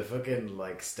said the fucking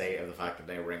like state of the fact that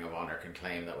now Ring of Honor can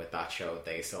claim that with that show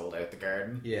they sold out the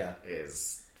Garden. Yeah.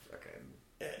 is fucking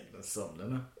that's something,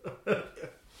 isn't it?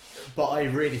 But I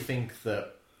really think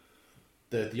that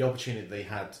the opportunity they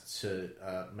had to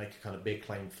make a kind of big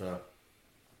claim for,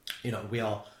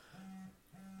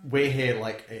 we're here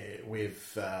like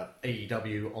with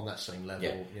AEW on that same level.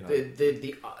 Yeah. You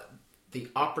know, The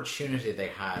opportunity they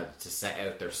had to set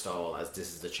out their stall as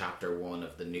this is the chapter 1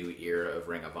 of the new era of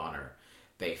Ring of Honor,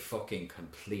 they fucking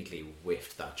completely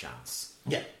whiffed that chance.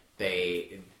 yeah,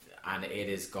 And it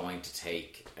is going to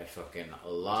take a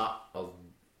lot of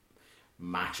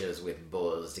matches with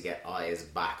buzz to get eyes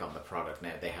back on the product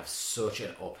now. They have such an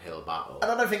uphill battle.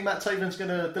 and I don't think Matt Taven's going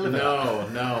to deliver.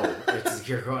 No.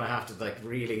 You're going to have to,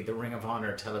 really, the Ring of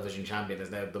Honor television champion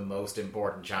is now the most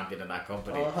important champion in that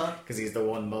company. Because he's the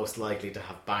one most likely to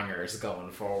have bangers going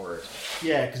forward.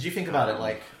 Yeah, because you think about it,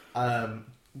 like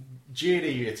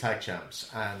GAW are tag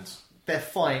champs, and they're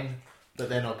fine, but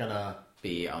they're not going to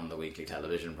Be on the weekly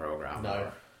television program.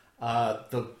 no.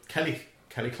 The Kelly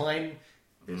Klein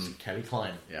is Kelly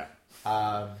Klein. Yeah.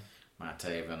 Matt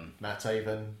Taven. Matt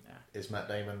Taven Yeah. is Matt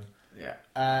Damon. Yeah.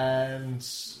 And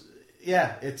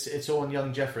yeah, it's all on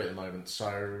young Jeffrey at the moment.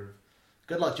 So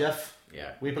good luck, Jeff.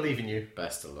 Yeah. We believe in you.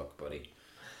 Best of luck, buddy.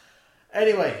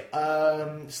 Anyway,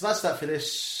 so that's that for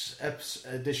this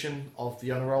edition of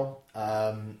the Honor Roll.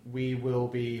 We will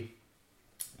be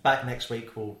back next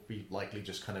week. We'll be likely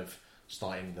just kind of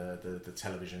starting the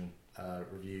television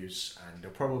reviews, and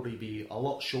they'll probably be a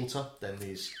lot shorter than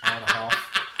these hour and a half.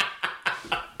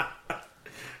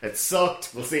 It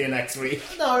sucked. We'll see you next week.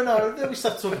 No, there'll be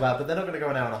stuff to talk about, but they're not going to go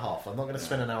an hour and a half. I'm not going to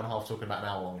spend an hour and a half talking about an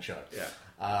hour-long show.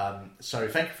 Yeah. So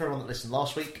thank you for everyone that listened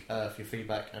last week for your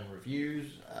feedback and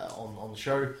reviews on the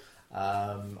show.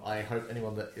 I hope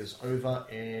anyone that is over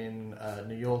in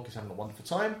New York is having a wonderful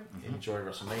time. Enjoy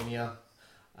WrestleMania.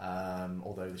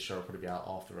 Although this show will probably be out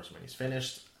after WrestleMania's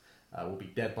finished. We'll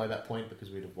be dead by that point because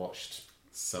we'd have watched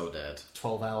So dead.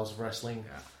 12 hours of wrestling.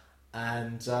 Yeah.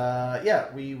 And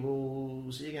we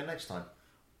will see you again next time.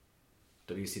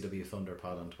 WCW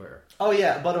Thunderpod on Twitter. Oh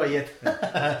yeah, by the way,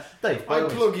 yeah. Dave, by I the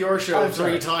way, plug your show I'm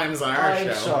sorry. 3 times on our I'm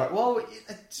show. sorry. Well,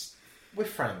 we're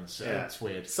friends. Yeah. It's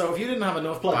weird. So if you didn't have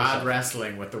enough Plug bad yourself.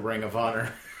 wrestling with the Ring of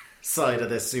Honor side of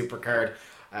this super card,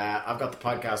 I've got the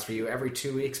podcast for you every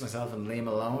 2 weeks. Myself and Liam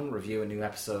Malone review a new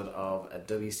episode of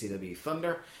WCW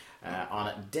Thunder.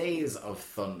 On Days of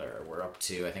Thunder, we're up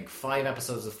to I think 5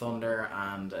 episodes of Thunder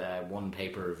and 1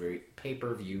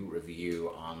 pay-per-view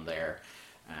review on there.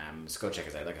 So go check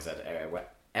us out. Like I said,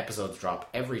 episodes drop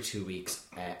every 2 weeks.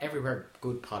 Everywhere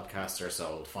good podcasts are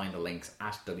sold. Find the links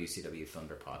at WCW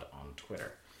Thunderpod on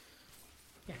Twitter.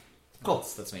 Yeah, Cool.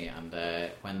 That's me. And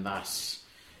when that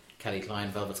Kelly Klein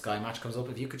Velvet Sky match comes up,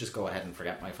 if you could just go ahead and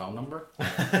forget my phone number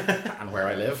and where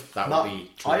I live, that would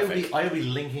be terrific. I will be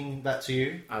linking that to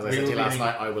you. As I said to you last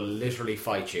night, I will literally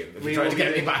fight you if you try to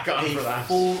get me back on for that.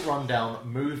 Full rundown,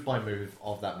 move by move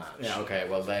of that match. Yeah, okay,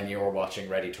 well then you're watching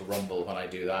Ready to Rumble when I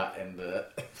do that in the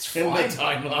Fine.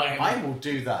 timeline. I will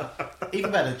do that.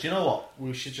 Even better, do you know what?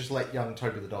 We should just let young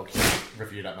Toby the dog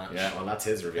review that match. Yeah, well that's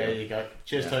his review. There you go.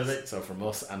 Cheers, Yeah, Toby. So from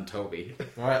us and Toby.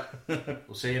 Alright,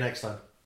 we'll see you next time.